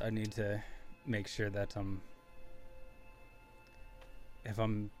 Plus, Oh. I need to make sure that if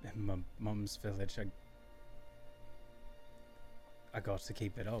I'm in my mum's village, I got to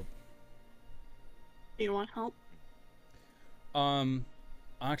keep it up. Do you want help?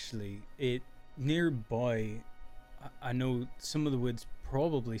 Actually, nearby, I know some of the wood's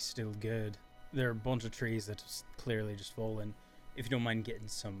probably still good. There are a bunch of trees that just clearly just fallen. If you don't mind getting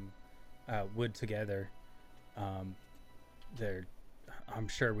some wood together, I'm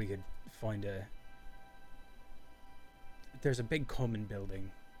sure we could find there's a big common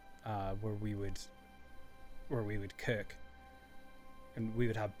building where we would cook, and we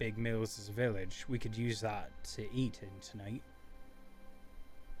would have big meals as a village. We could use that to eat in tonight.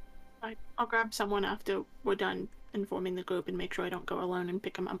 I'll grab someone after we're done informing the group and make sure I don't go alone and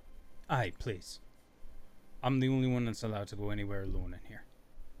pick him up. Aye, please. I'm the only one that's allowed to go anywhere alone in here.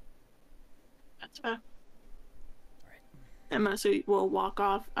 That's fair. Alright. And Mercy will walk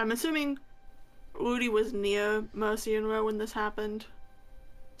off. I'm assuming Rudy was near Mercy and Ro when this happened.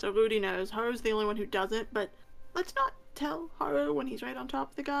 So Rudy knows. Haru's the only one who doesn't, but let's not tell Haru when he's right on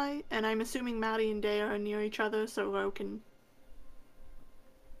top of the guy. And I'm assuming Maddie and Dea are near each other, so Ro can...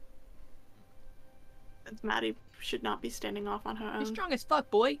 Since Maddie should not be standing off on her You're own. strong as fuck,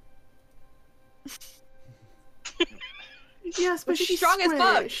 boy. Yes, but She's she's strong as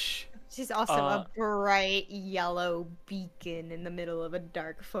fuck. squish. She's also a bright yellow beacon in the middle of a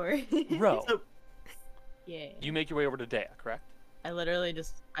dark forest. Ro, So, Yeah. you make your way over to Dea, correct? I literally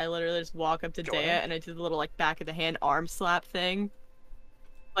just walk up to Go Dea ahead. and I do the little like back of the hand arm slap thing.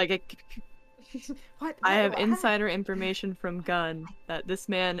 Like What? I have What? insider information from Gunn that this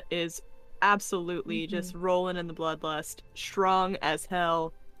man is absolutely just rolling in the bloodlust, strong as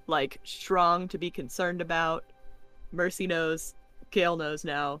hell, like strong to be concerned about. Mercy knows, Gale knows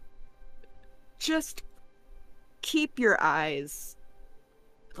now. Just keep your eyes,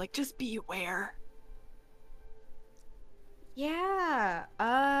 like just be aware. Yeah.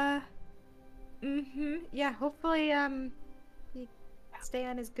 Yeah. Hopefully, you stay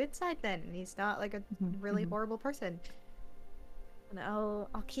on his good side then, and he's not like a really horrible person. And I'll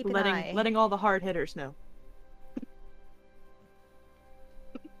keep an eye. Letting all the hard hitters know.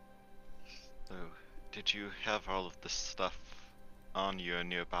 So, did you have all of this stuff on you or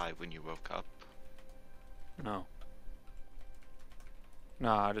nearby when you woke up? No.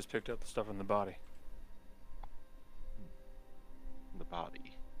 Nah, I just picked up the stuff in the body. The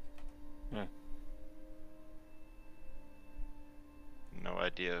body? Yeah. No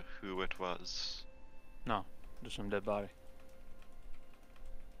idea who it was? No, just some dead body.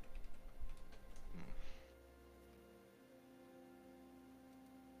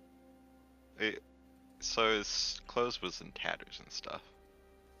 So his clothes was in tatters and stuff,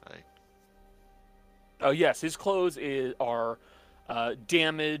 right? Oh yes, his clothes are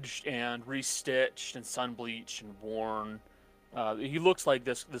damaged and restitched and sun bleached and worn. He looks like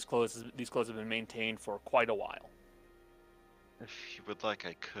these clothes have been maintained for quite a while. If you would like,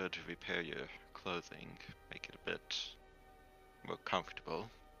 I could repair your clothing, make it a bit more comfortable.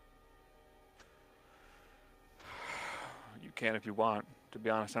 You can if you want. To be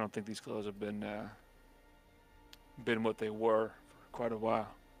honest, I don't think these clothes have been what they were for quite a while.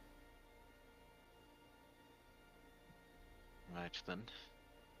 Right then.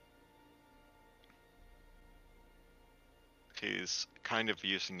 He's kind of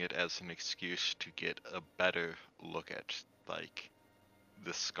using it as an excuse to get a better look at, like,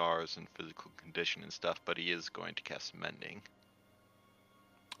 the scars and physical condition and stuff, but he is going to cast mending.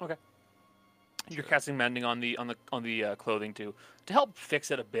 Okay. You're Sure. casting mending on the clothing to help fix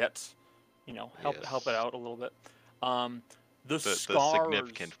it a bit, help Yes. it out a little bit. The The scars,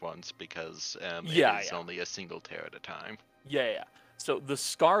 significant ones, because Yeah, it is yeah. only a single tear at a time. Yeah. So the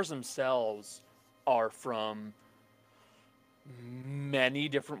scars themselves are from many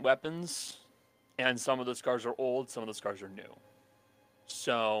different weapons, and some of the scars are old, some of the scars are new.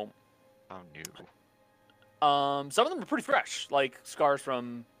 So, How new? some of them are pretty fresh, like scars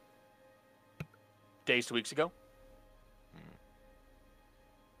from days to weeks ago.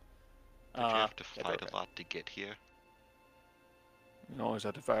 Did you have to yeah, fight they're a lot to get here? You always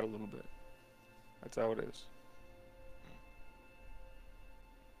have to fight a little bit. That's how it is.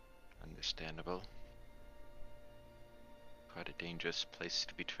 Understandable. Quite a dangerous place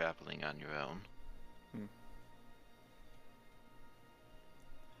to be traveling on your own.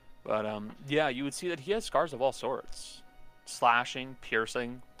 But yeah, you would see that he has scars of all sorts. Slashing,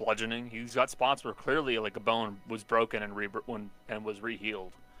 piercing, bludgeoning. He's got spots where clearly like a bone was broken and was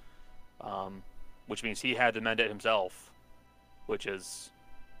re-healed. Which means he had to mend it himself, which is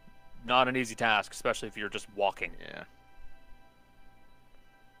not an easy task, especially if you're just walking. Yeah.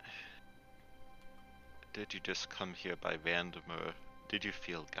 Did you just come here by random, or did you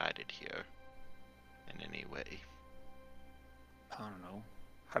feel guided here in any way? I don't know.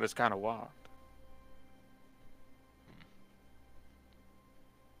 I just kind of walked.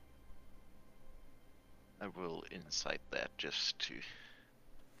 I will insight that just to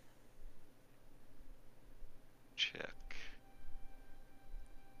check.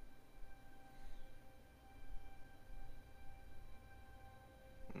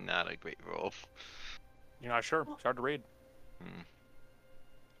 Not a great roll. You're not sure. It's hard to read.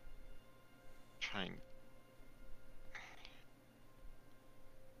 Trying.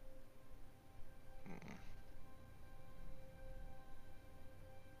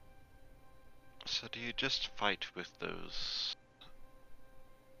 So do you just fight with those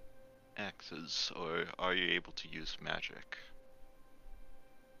axes, or are you able to use magic?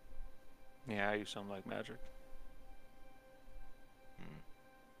 Yeah, I use something like magic.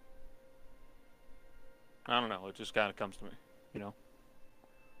 I don't know. It just kind of comes to me, you know.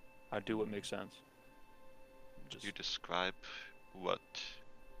 I do what makes sense. Could you describe what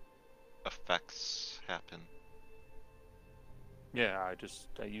effects happen? Yeah, I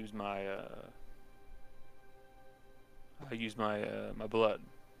use my my blood,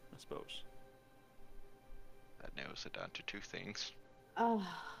 I suppose. That narrows it down to two things.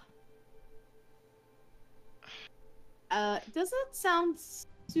 Does it sound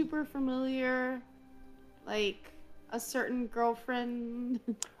super familiar? Like a certain girlfriend?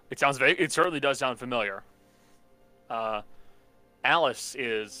 It certainly does sound familiar. Alice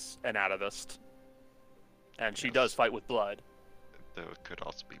is an atavist, and she does fight with blood. Though it could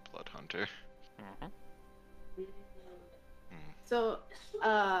also be Blood Hunter. So,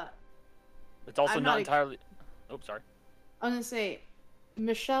 it's also I'm not not entirely. Oh, sorry. I'm gonna say,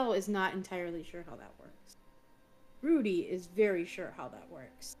 Michelle is not entirely sure how that works. Rudy is very sure how that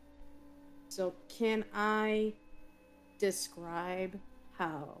works. So, can I describe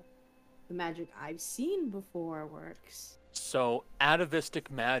how the magic I've seen before works? So,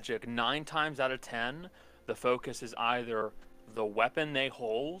 atavistic magic, 9 times out of 10, the focus is either the weapon they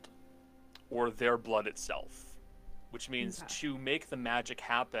hold or their blood itself. Which means to make the magic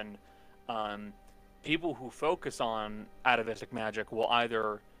happen, people who focus on atavistic magic will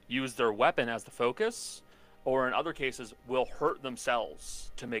either use their weapon as the focus, or in other cases, will hurt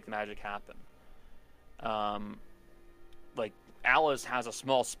themselves to make the magic happen. Like Alice has a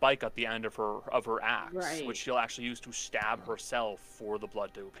small spike at the end of her axe, Right. which she'll actually use to stab herself for the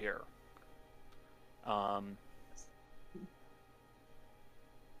blood to appear.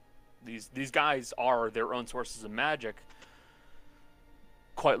 These guys are their own sources of magic,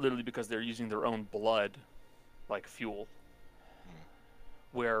 quite literally because they're using their own blood like fuel.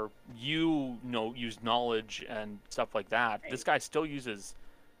 Where you use knowledge and stuff like that, this guy still uses.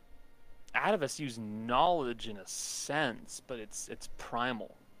 Atavists use knowledge in a sense, but it's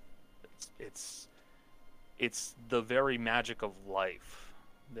primal. It's the very magic of life.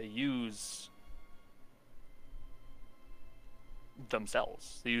 They use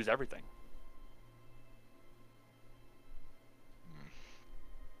themselves. They use everything.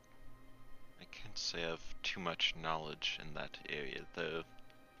 I can't say I have too much knowledge in that area, though.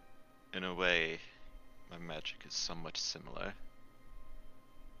 In a way, my magic is somewhat similar.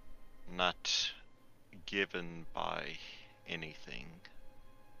 Not given by anything,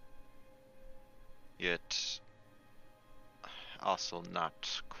 yet also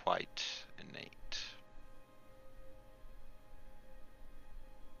not quite innate.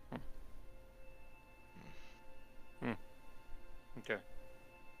 Okay.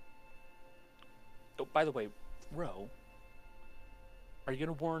 Oh, by the way, Ro, are you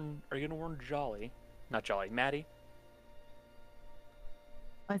gonna warn Jolly? Not Jolly, Maddie?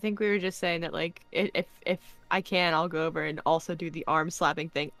 I think we were just saying that like if I can, I'll go over and also do the arm slapping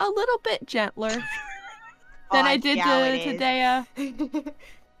thing a little bit gentler than I did to Dea.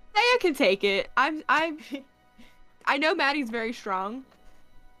 Dea can take it. I know Maddie's very strong.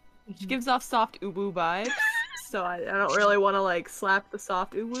 She gives off soft uwu vibes, so I don't really want to like slap the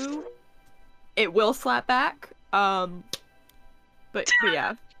soft uwu. It will slap back. But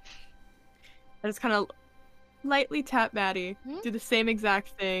yeah. I just kind of lightly tap Maddie, do the same exact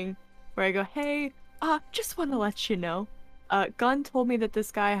thing, where I go, hey, just want to let you know, Gunn told me that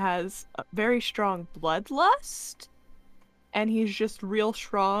this guy has a very strong bloodlust, and he's just real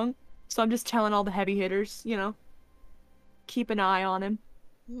strong, so I'm just telling all the heavy hitters, you know, keep an eye on him,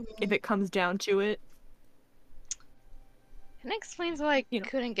 if it comes down to it. And that explains why I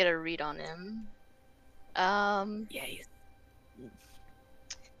couldn't get a read on him. Yeah, he's...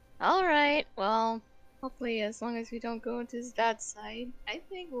 Alright, well, hopefully as long as we don't go into his dad's side, I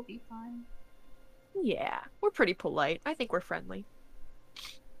think we'll be fine. Yeah, we're pretty polite. I think we're friendly.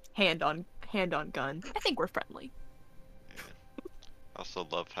 Hand on gun. I think we're friendly. I also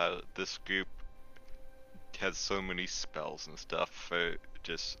love how this group has so many spells and stuff for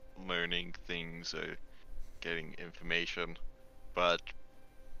just learning things or getting information, but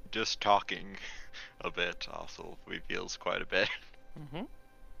just talking a bit also reveals quite a bit. Mm-hmm.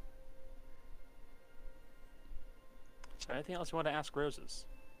 Is there anything else you want to ask Roses?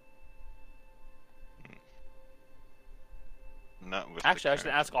 Not with Actually, I should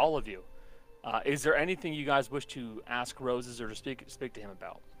ask all of you. Is there anything you guys wish to ask Roses or to speak to him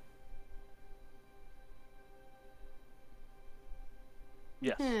about?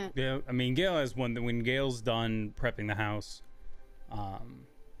 Yes. Yeah, I mean, Gale has one that when Gale's done prepping the house,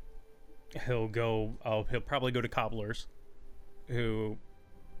 he'll probably go to Cobblers, who,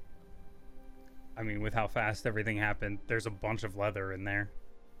 I mean, with how fast everything happened, there's a bunch of leather in there.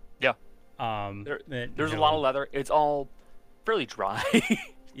 Yeah. There's a lot of leather. It's all fairly dry, to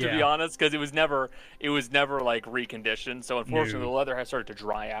be honest, because it was never like reconditioned. So unfortunately, the leather has started to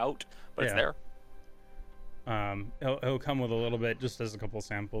dry out, but it's there. He'll come with a little bit, just as a couple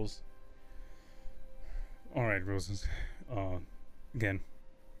samples. All right, Roses. Again,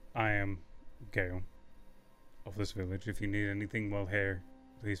 I am Gale of this village. If you need anything while here,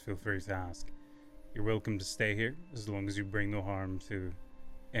 please feel free to ask. You're welcome to stay here as long as you bring no harm to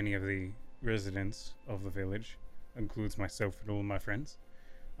any of the residents of the village. Includes myself and all my friends.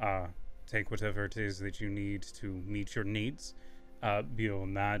 Take whatever it is that you need to meet your needs.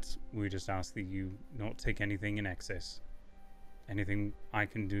 Beyond that, we just ask that you not take anything in excess. Anything I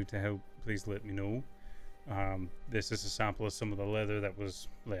can do to help, please let me know. This is a sample of some of the leather that was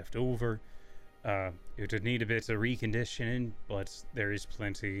left over. It would need a bit of reconditioning, but there is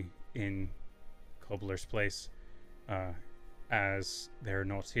plenty in Cobbler's Place, as they're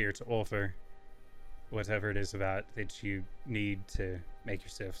not here to offer whatever it is that you need to make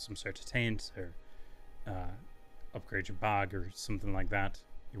yourself some sort of tent or upgrade your bag or something like that.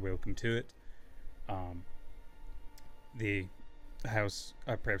 You're welcome to it. The house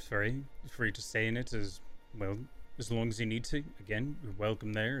I prepped for you, free to stay in it as well as long as you need to. Again, you're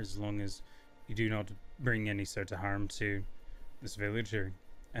welcome there as long as you do not bring any sort of harm to this village or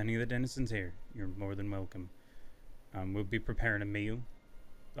any of the denizens here. You're more than welcome. We'll be preparing a meal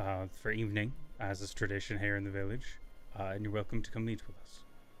for evening, as is tradition here in the village, and you're welcome to come meet with us.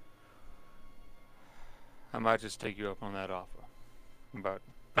 I might just take you up on that offer, but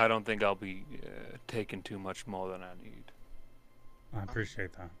I don't think I'll be taking too much more than I need. I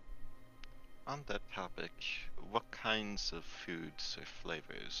appreciate that. On that topic, what kinds of foods or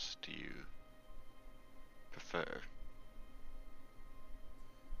flavors do you prefer?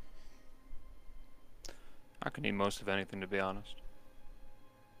 I can eat most of anything, to be honest.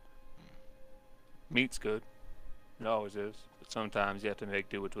 Meat's good. It always is. But sometimes you have to make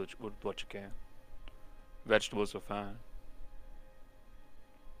do with what you can. Vegetables are fine.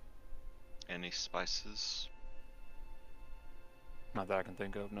 Any spices? Not that I can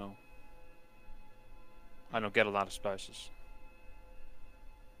think of, no. I don't get a lot of spices.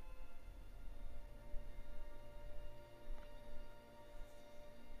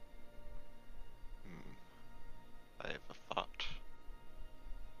 I have a thought.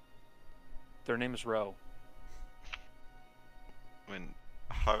 Their name is Ro. When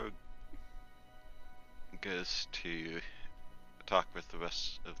Harg goes to talk with the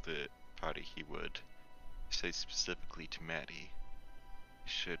rest of the party, he would say specifically to Maddie,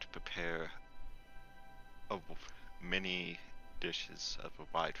 should prepare many dishes of a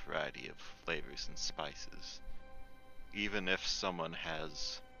wide variety of flavors and spices. Even if someone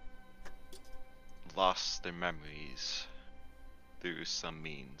has lost their memories through some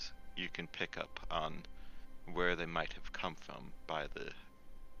means, you can pick up on where they might have come from by the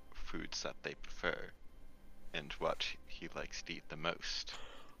foods that they prefer and what he likes to eat the most.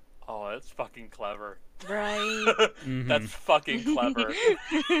 Oh, that's fucking clever. Right. That's fucking clever.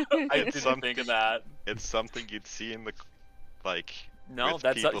 I didn't think of that. It's something you'd see in the No, with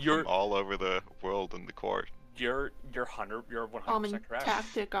that's people you're from all over the world in the court. you're 100% Common correct.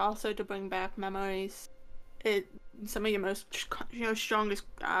 tactic also to bring back memories. Some of your most strongest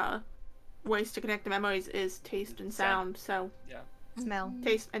ways to connect the memories is taste and sound. So Smell.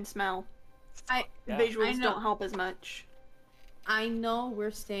 taste and smell. I Visuals know. don't help as much. I know we're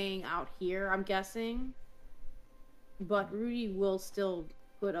staying out here, I'm guessing. But Rudy will still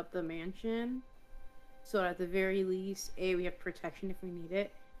put up the mansion. So at the very least, A, we have protection if we need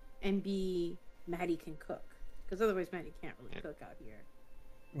it. And B, Maddie can cook. Because otherwise Maddie can't really cook out here.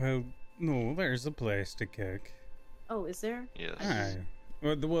 Well, no, there's a place to cook. Oh, is there? Yes. Aye.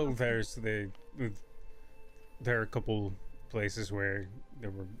 Well, there are a couple places where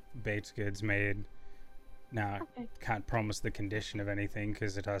there were baked goods made. Now, Okay. can't promise the condition of anything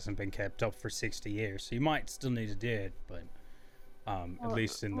because it hasn't been kept up for 60 years. So you might still need to do it, but at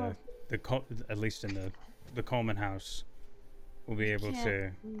least in the common house, we'll be able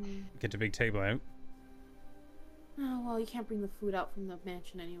to get the big table out. Oh, well, you can't bring the food out from the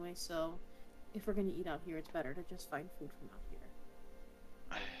mansion anyway, so if we're gonna eat out here, it's better to just find food from out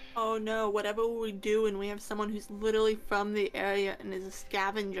here. Oh no, whatever we do and we have someone who's literally from the area and is a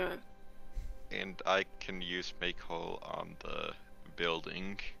scavenger. And I can use make whole on the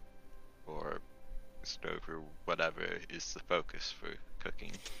building or stove or whatever is the focus for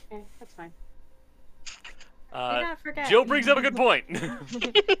cooking. Okay, that's fine. Did not forget. Jill brings up a good point.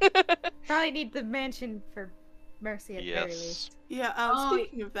 Probably need the mansion for Mercy at the very least. Yes. Yeah,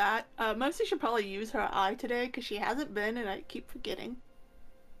 speaking of that, Mercy should probably use her eye today because she hasn't been and I keep forgetting.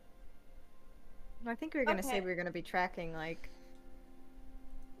 I think we were gonna say Okay. we were gonna be tracking like.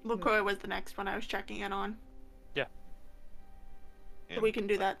 LaCroix was the next one I was checking in on. So And, we can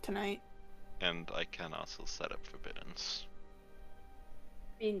do that tonight. and I can also set up forbiddens.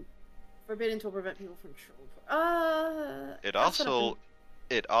 I mean, forbidden to prevent people from It I'll set up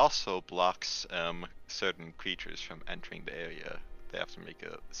also blocks certain creatures from entering the area. They have to make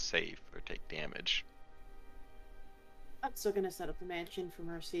a save or take damage. I'm still gonna set up the mansion for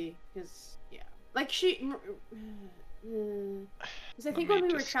Mercy, because, yeah. Like, because I Let think me when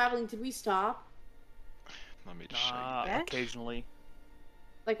we were just- traveling, did we stop? Let me just show you. Yeah? Occasionally.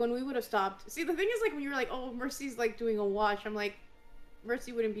 Like, when we would have stopped. See, the thing is, like, when you were like, oh, Mercy's, like, doing a watch, I'm like,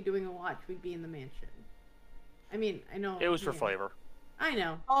 Mercy wouldn't be doing a watch, we'd be in the mansion. I mean, I know. It was for yeah. flavor. I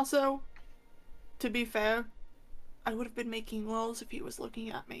know. Also, to be fair, I would have been making rolls if he was looking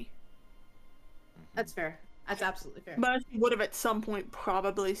at me. That's fair. That's absolutely fair. Mercy would have at some point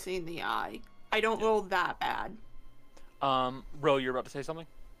probably seen the eye. I don't roll that bad. Ro, you're about to say something?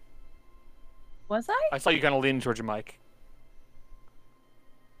 Was I? I saw you kind of leaning towards your mic.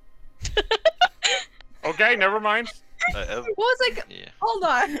 Okay, never mind. Of, What was I? yeah. Hold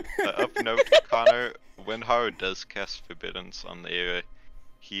on. Of note, Connor, when Haru does cast forbiddens on the area,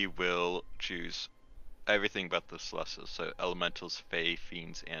 he will choose everything but the celestials, so elementals, fae,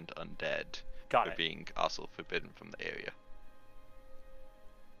 fiends, and undead Got are it. being also forbidden from the area.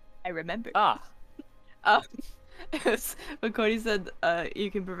 I remember. Ah, When Cody said you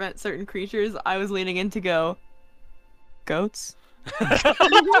can prevent certain creatures, I was leaning in to go, goats?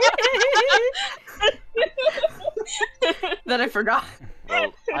 Then I forgot.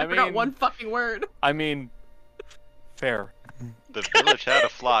 Well, I I forgot mean- one fucking word. I mean, fair. the village had a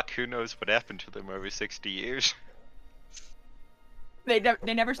flock. Who knows what happened to them over 60 years? They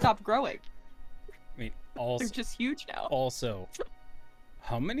never stopped growing. I mean, They're also, just huge now. also,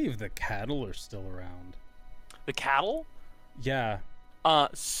 how many of the cattle are still around? The cattle? Yeah,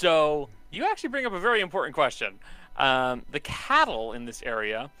 So you actually bring up a very important question. The cattle in this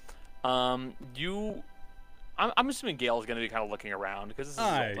area, I'm assuming Gail's going to be kind of looking around because this is his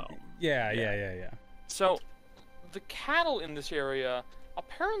aye, old home. yeah. So the cattle in this area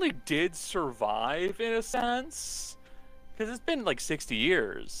apparently did survive in a sense because it's been like 60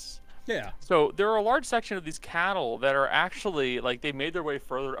 years. Yeah, So there are a large section of these cattle that are actually like they made their way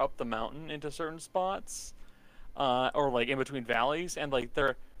further up the mountain into certain spots, or like in between valleys, and like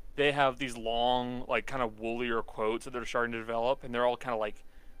they have these long like kind of woolier coats that they're starting to develop, and they're all kind of like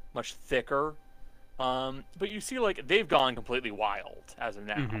much thicker. But you see like they've gone completely wild as of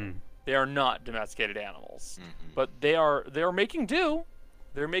now. Mhm. They are not domesticated animals, Mhm. but they are making do.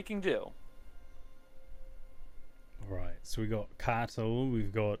 They're making do. Right, so we got cattle,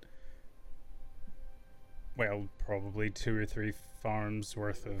 we've got... well, probably 2 or 3 farms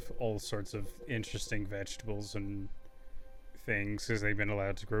worth of all sorts of interesting vegetables and things, because they've been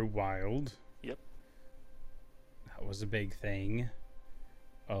allowed to grow wild. Yep. That was a big thing.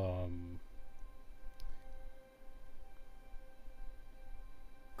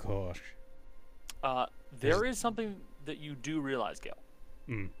 Gosh. There is something that you do realize, Gale.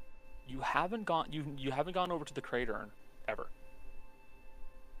 Mm. You haven't gone over to the crater ever.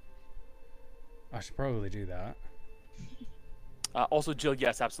 I should probably do that. Also, Jill,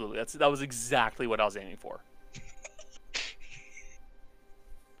 yes, absolutely. That was exactly what I was aiming for.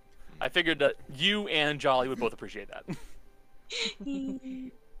 I figured that you and Jolly would both appreciate that.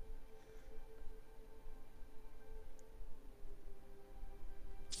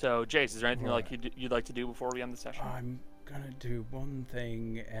 So, Jace, is there anything you'd like to do before we end the session? I'm gonna do one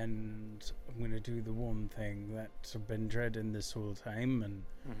thing, and I'm gonna do the one thing that I've been dreading this whole time, and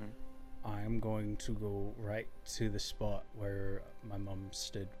I'm going to go right to the spot where my mum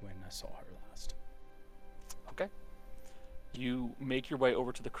stood when I saw her last. Okay. You make your way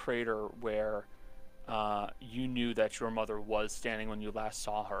over to the crater where you knew that your mother was standing when you last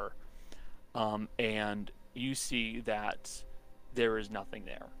saw her, and you see that there is nothing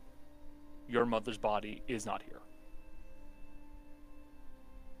there. Your mother's body is not here.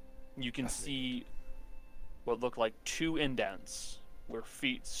 You can see what looked like 2 indents where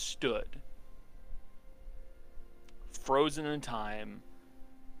feet stood, frozen in time,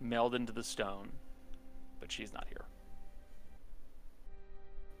 melded into the stone, but she's not here.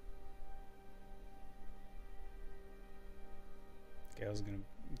 Okay, I was gonna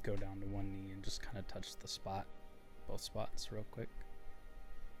go down to one knee and just kind of touch the spot, both spots, real quick.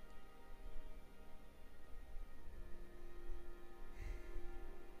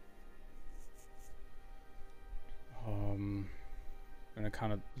 I'm gonna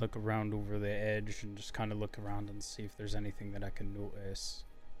kind of look around over the edge and just kind of look around and see if there's anything that I can notice.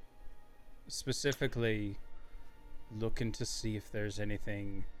 Specifically, looking to see if there's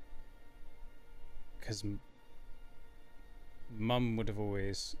anything, because Mum would have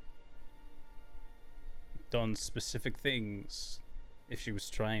always done specific things if she was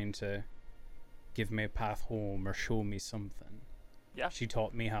trying to give me a path home or show me something. Yeah. She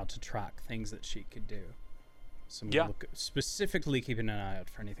taught me how to track things that she could do. So I'm Yeah. specifically keeping an eye out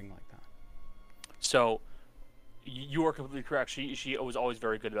for anything like that. So, you are completely correct. She was always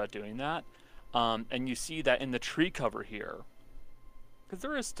very good about doing that. And you see that in the tree cover here, because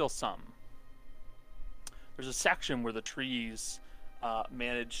there is still some. There's a section where the trees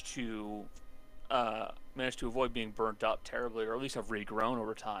managed to avoid being burnt up terribly, or at least have regrown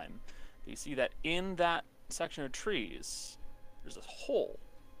over time. But you see that in that section of trees, there's a hole,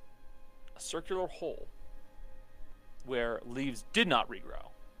 a circular hole, where leaves did not regrow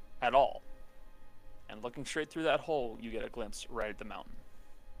at all. And looking straight through that hole, you get a glimpse right at the mountain.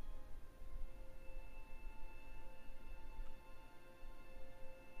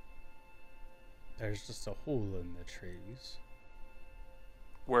 There's just a hole in the trees.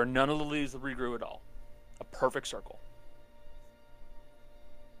 Where none of the leaves regrew at all. A perfect circle.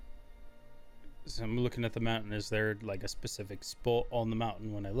 So I'm looking at the mountain. Is there like a specific spot on the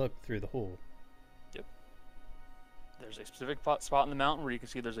mountain when I look through the hole? Yep. There's a specific spot in the mountain where you can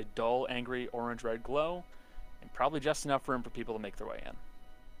see there's a dull, angry, orange-red glow, and probably just enough room for people to make their way in.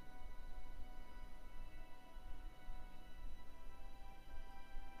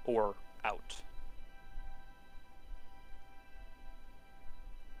 Or out.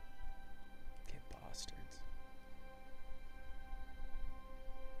 Get bastards.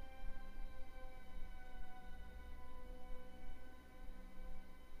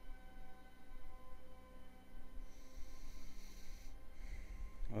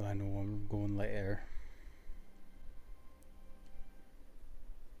 Well, I know I'm going later.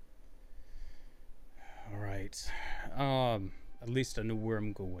 Alright. At least I know where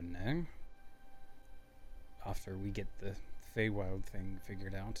I'm going now. After we get the Feywild thing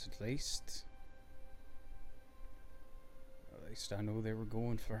figured out, at least. At least I know they were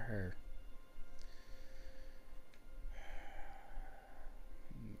going for her.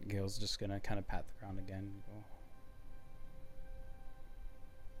 Gale's just gonna kind of pat the ground again and go,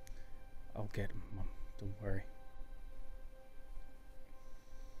 I'll get him, Mum. Don't worry.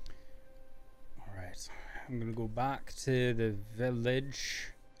 Alright. I'm gonna go back to the village.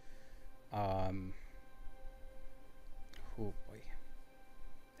 Oh boy.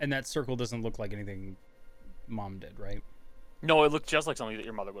 And that circle doesn't look like anything Mom did, right? No, it looked just like something that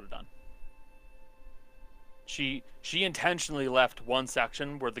your mother would have done. She intentionally left one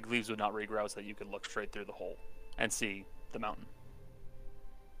section where the leaves would not regrow so that you could look straight through the hole and see the mountain.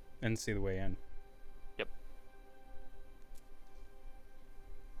 And see the way in. Yep.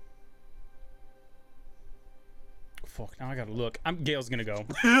 fuck. Now I gotta look. Gail's gonna go.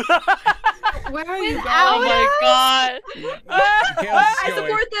 Where are you going? Oh my god! Gail's I going.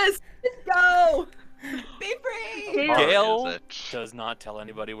 support this. Let's go. Be free. Or Gale is it? does not tell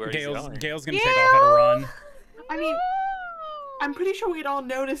anybody where he's going. Gail's gonna take off at a run. I mean, I'm pretty sure we'd all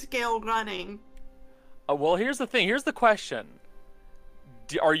notice Gale running. Well, here's the thing. Here's the question.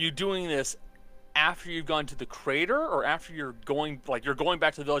 Are you doing this after you've gone to the crater, or after you're going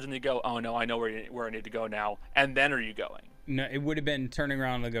back to the village and you go, oh no, I know where I need to go now, and then are you going? No, it would have been turning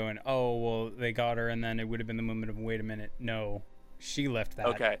around and going, oh, well, they got her, and then it would have been the moment of, wait a minute, no, she left that.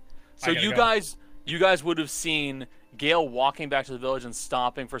 Okay. So I gotta you guys would have seen Gale walking back to the village and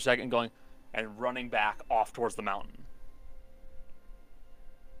stopping for a second and going and running back off towards the mountain.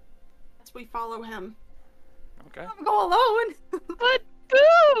 As we follow him. Okay. I'm go alone. But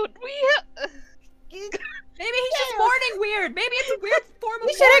Boot, Maybe he's just mourning weird. Maybe it's a weird form of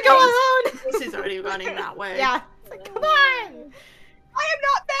We shouldn't go mourning. alone. This is already running that way. Yeah. It's like, come on. I am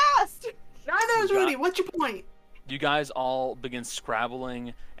not fast. Neither is Rudy. What's your point? You guys all begin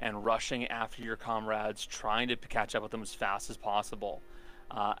scrabbling and rushing after your comrades, trying to catch up with them as fast as possible,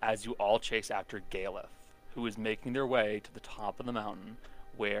 as you all chase after Galeth, who is making their way to the top of the mountain,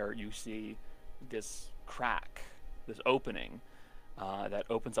 where you see this crack, this opening, that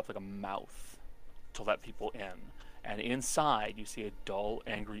opens up like a mouth to let people in. And inside, you see a dull,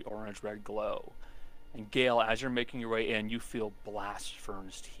 angry orange-red glow. And Gale, as you're making your way in, you feel blast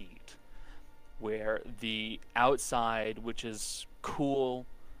furnace heat, where the outside, which is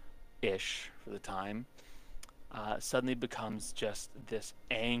cool-ish for the time, suddenly becomes just this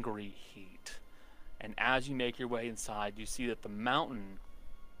angry heat. And as you make your way inside, you see that the mountain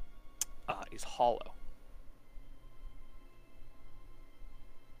is hollow.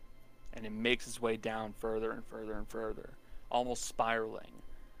 And it makes its way down further and further and further, almost spiraling.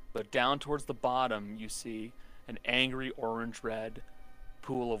 But down towards the bottom, you see an angry orange-red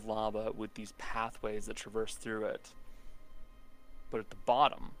pool of lava with these pathways that traverse through it. But at the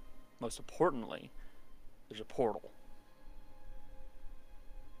bottom, most importantly, there's a portal.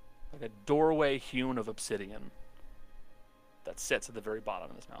 Like a doorway hewn of obsidian that sits at the very bottom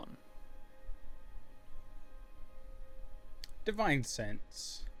of this mountain. Divine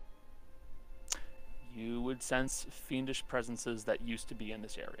sense. You would sense fiendish presences that used to be in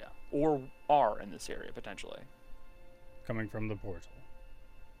this area, or are in this area, potentially. Coming from the portal.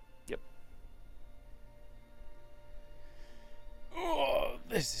 Yep. Oh,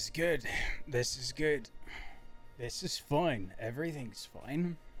 this is good. This is good. This is fun. Everything's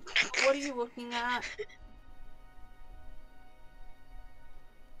fine. What are you looking at?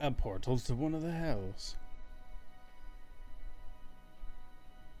 A portal to one of the hells.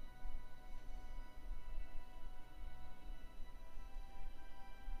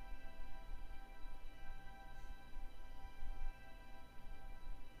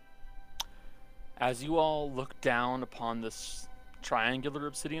 As you all look down upon this triangular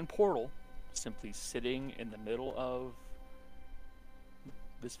obsidian portal, simply sitting in the middle of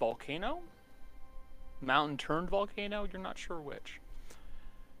this volcano? Mountain-turned volcano? You're not sure which.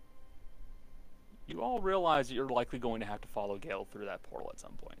 You all realize that you're likely going to have to follow Gale through that portal at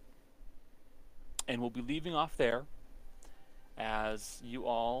some point. And we'll be leaving off there as you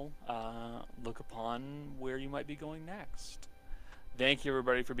all look upon where you might be going next. Thank you,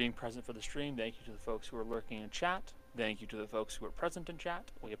 everybody, for being present for the stream. Thank you to the folks who are lurking in chat. Thank you to the folks who are present in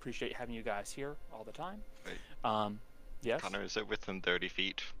chat. We appreciate having you guys here all the time. Wait. Yes? Connor, is it within 30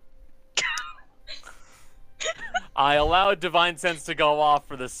 feet? I allowed Divine Sense to go off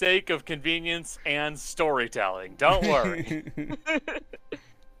for the sake of convenience and storytelling. Don't worry.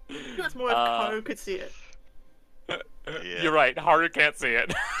 It's more if Karu could see it. Yeah. You're right. Haru can't see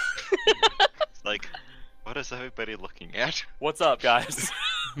it. It's like, what is everybody looking at? What's up, guys?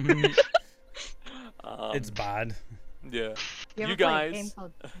 It's bad. Yeah. You ever You play a guys. game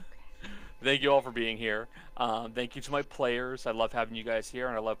called- Thank you all for being here. Thank you to my players. I love having you guys here,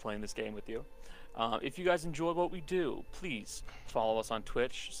 and I love playing this game with you. If you guys enjoy what we do, please follow us on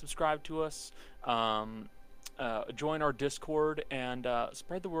Twitch, subscribe to us, join our Discord, and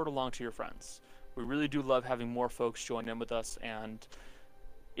spread the word along to your friends. We really do love having more folks join in with us, and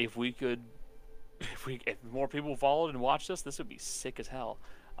if more people followed and watched us, this would be sick as hell.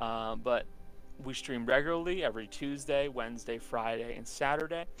 But we stream regularly every Tuesday, Wednesday, Friday, and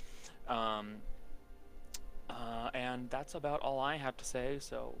Saturday. And that's about all I have to say.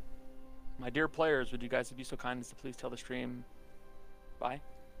 So, my dear players, would you guys be so kind as to please tell the stream bye?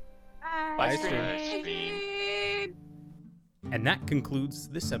 Bye, stream. And that concludes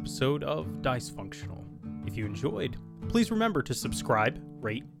this episode of Dice Functional. If you enjoyed, please remember to subscribe,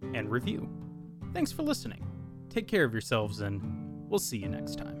 rate, and review. Thanks for listening. Take care of yourselves, and we'll see you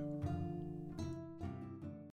next time.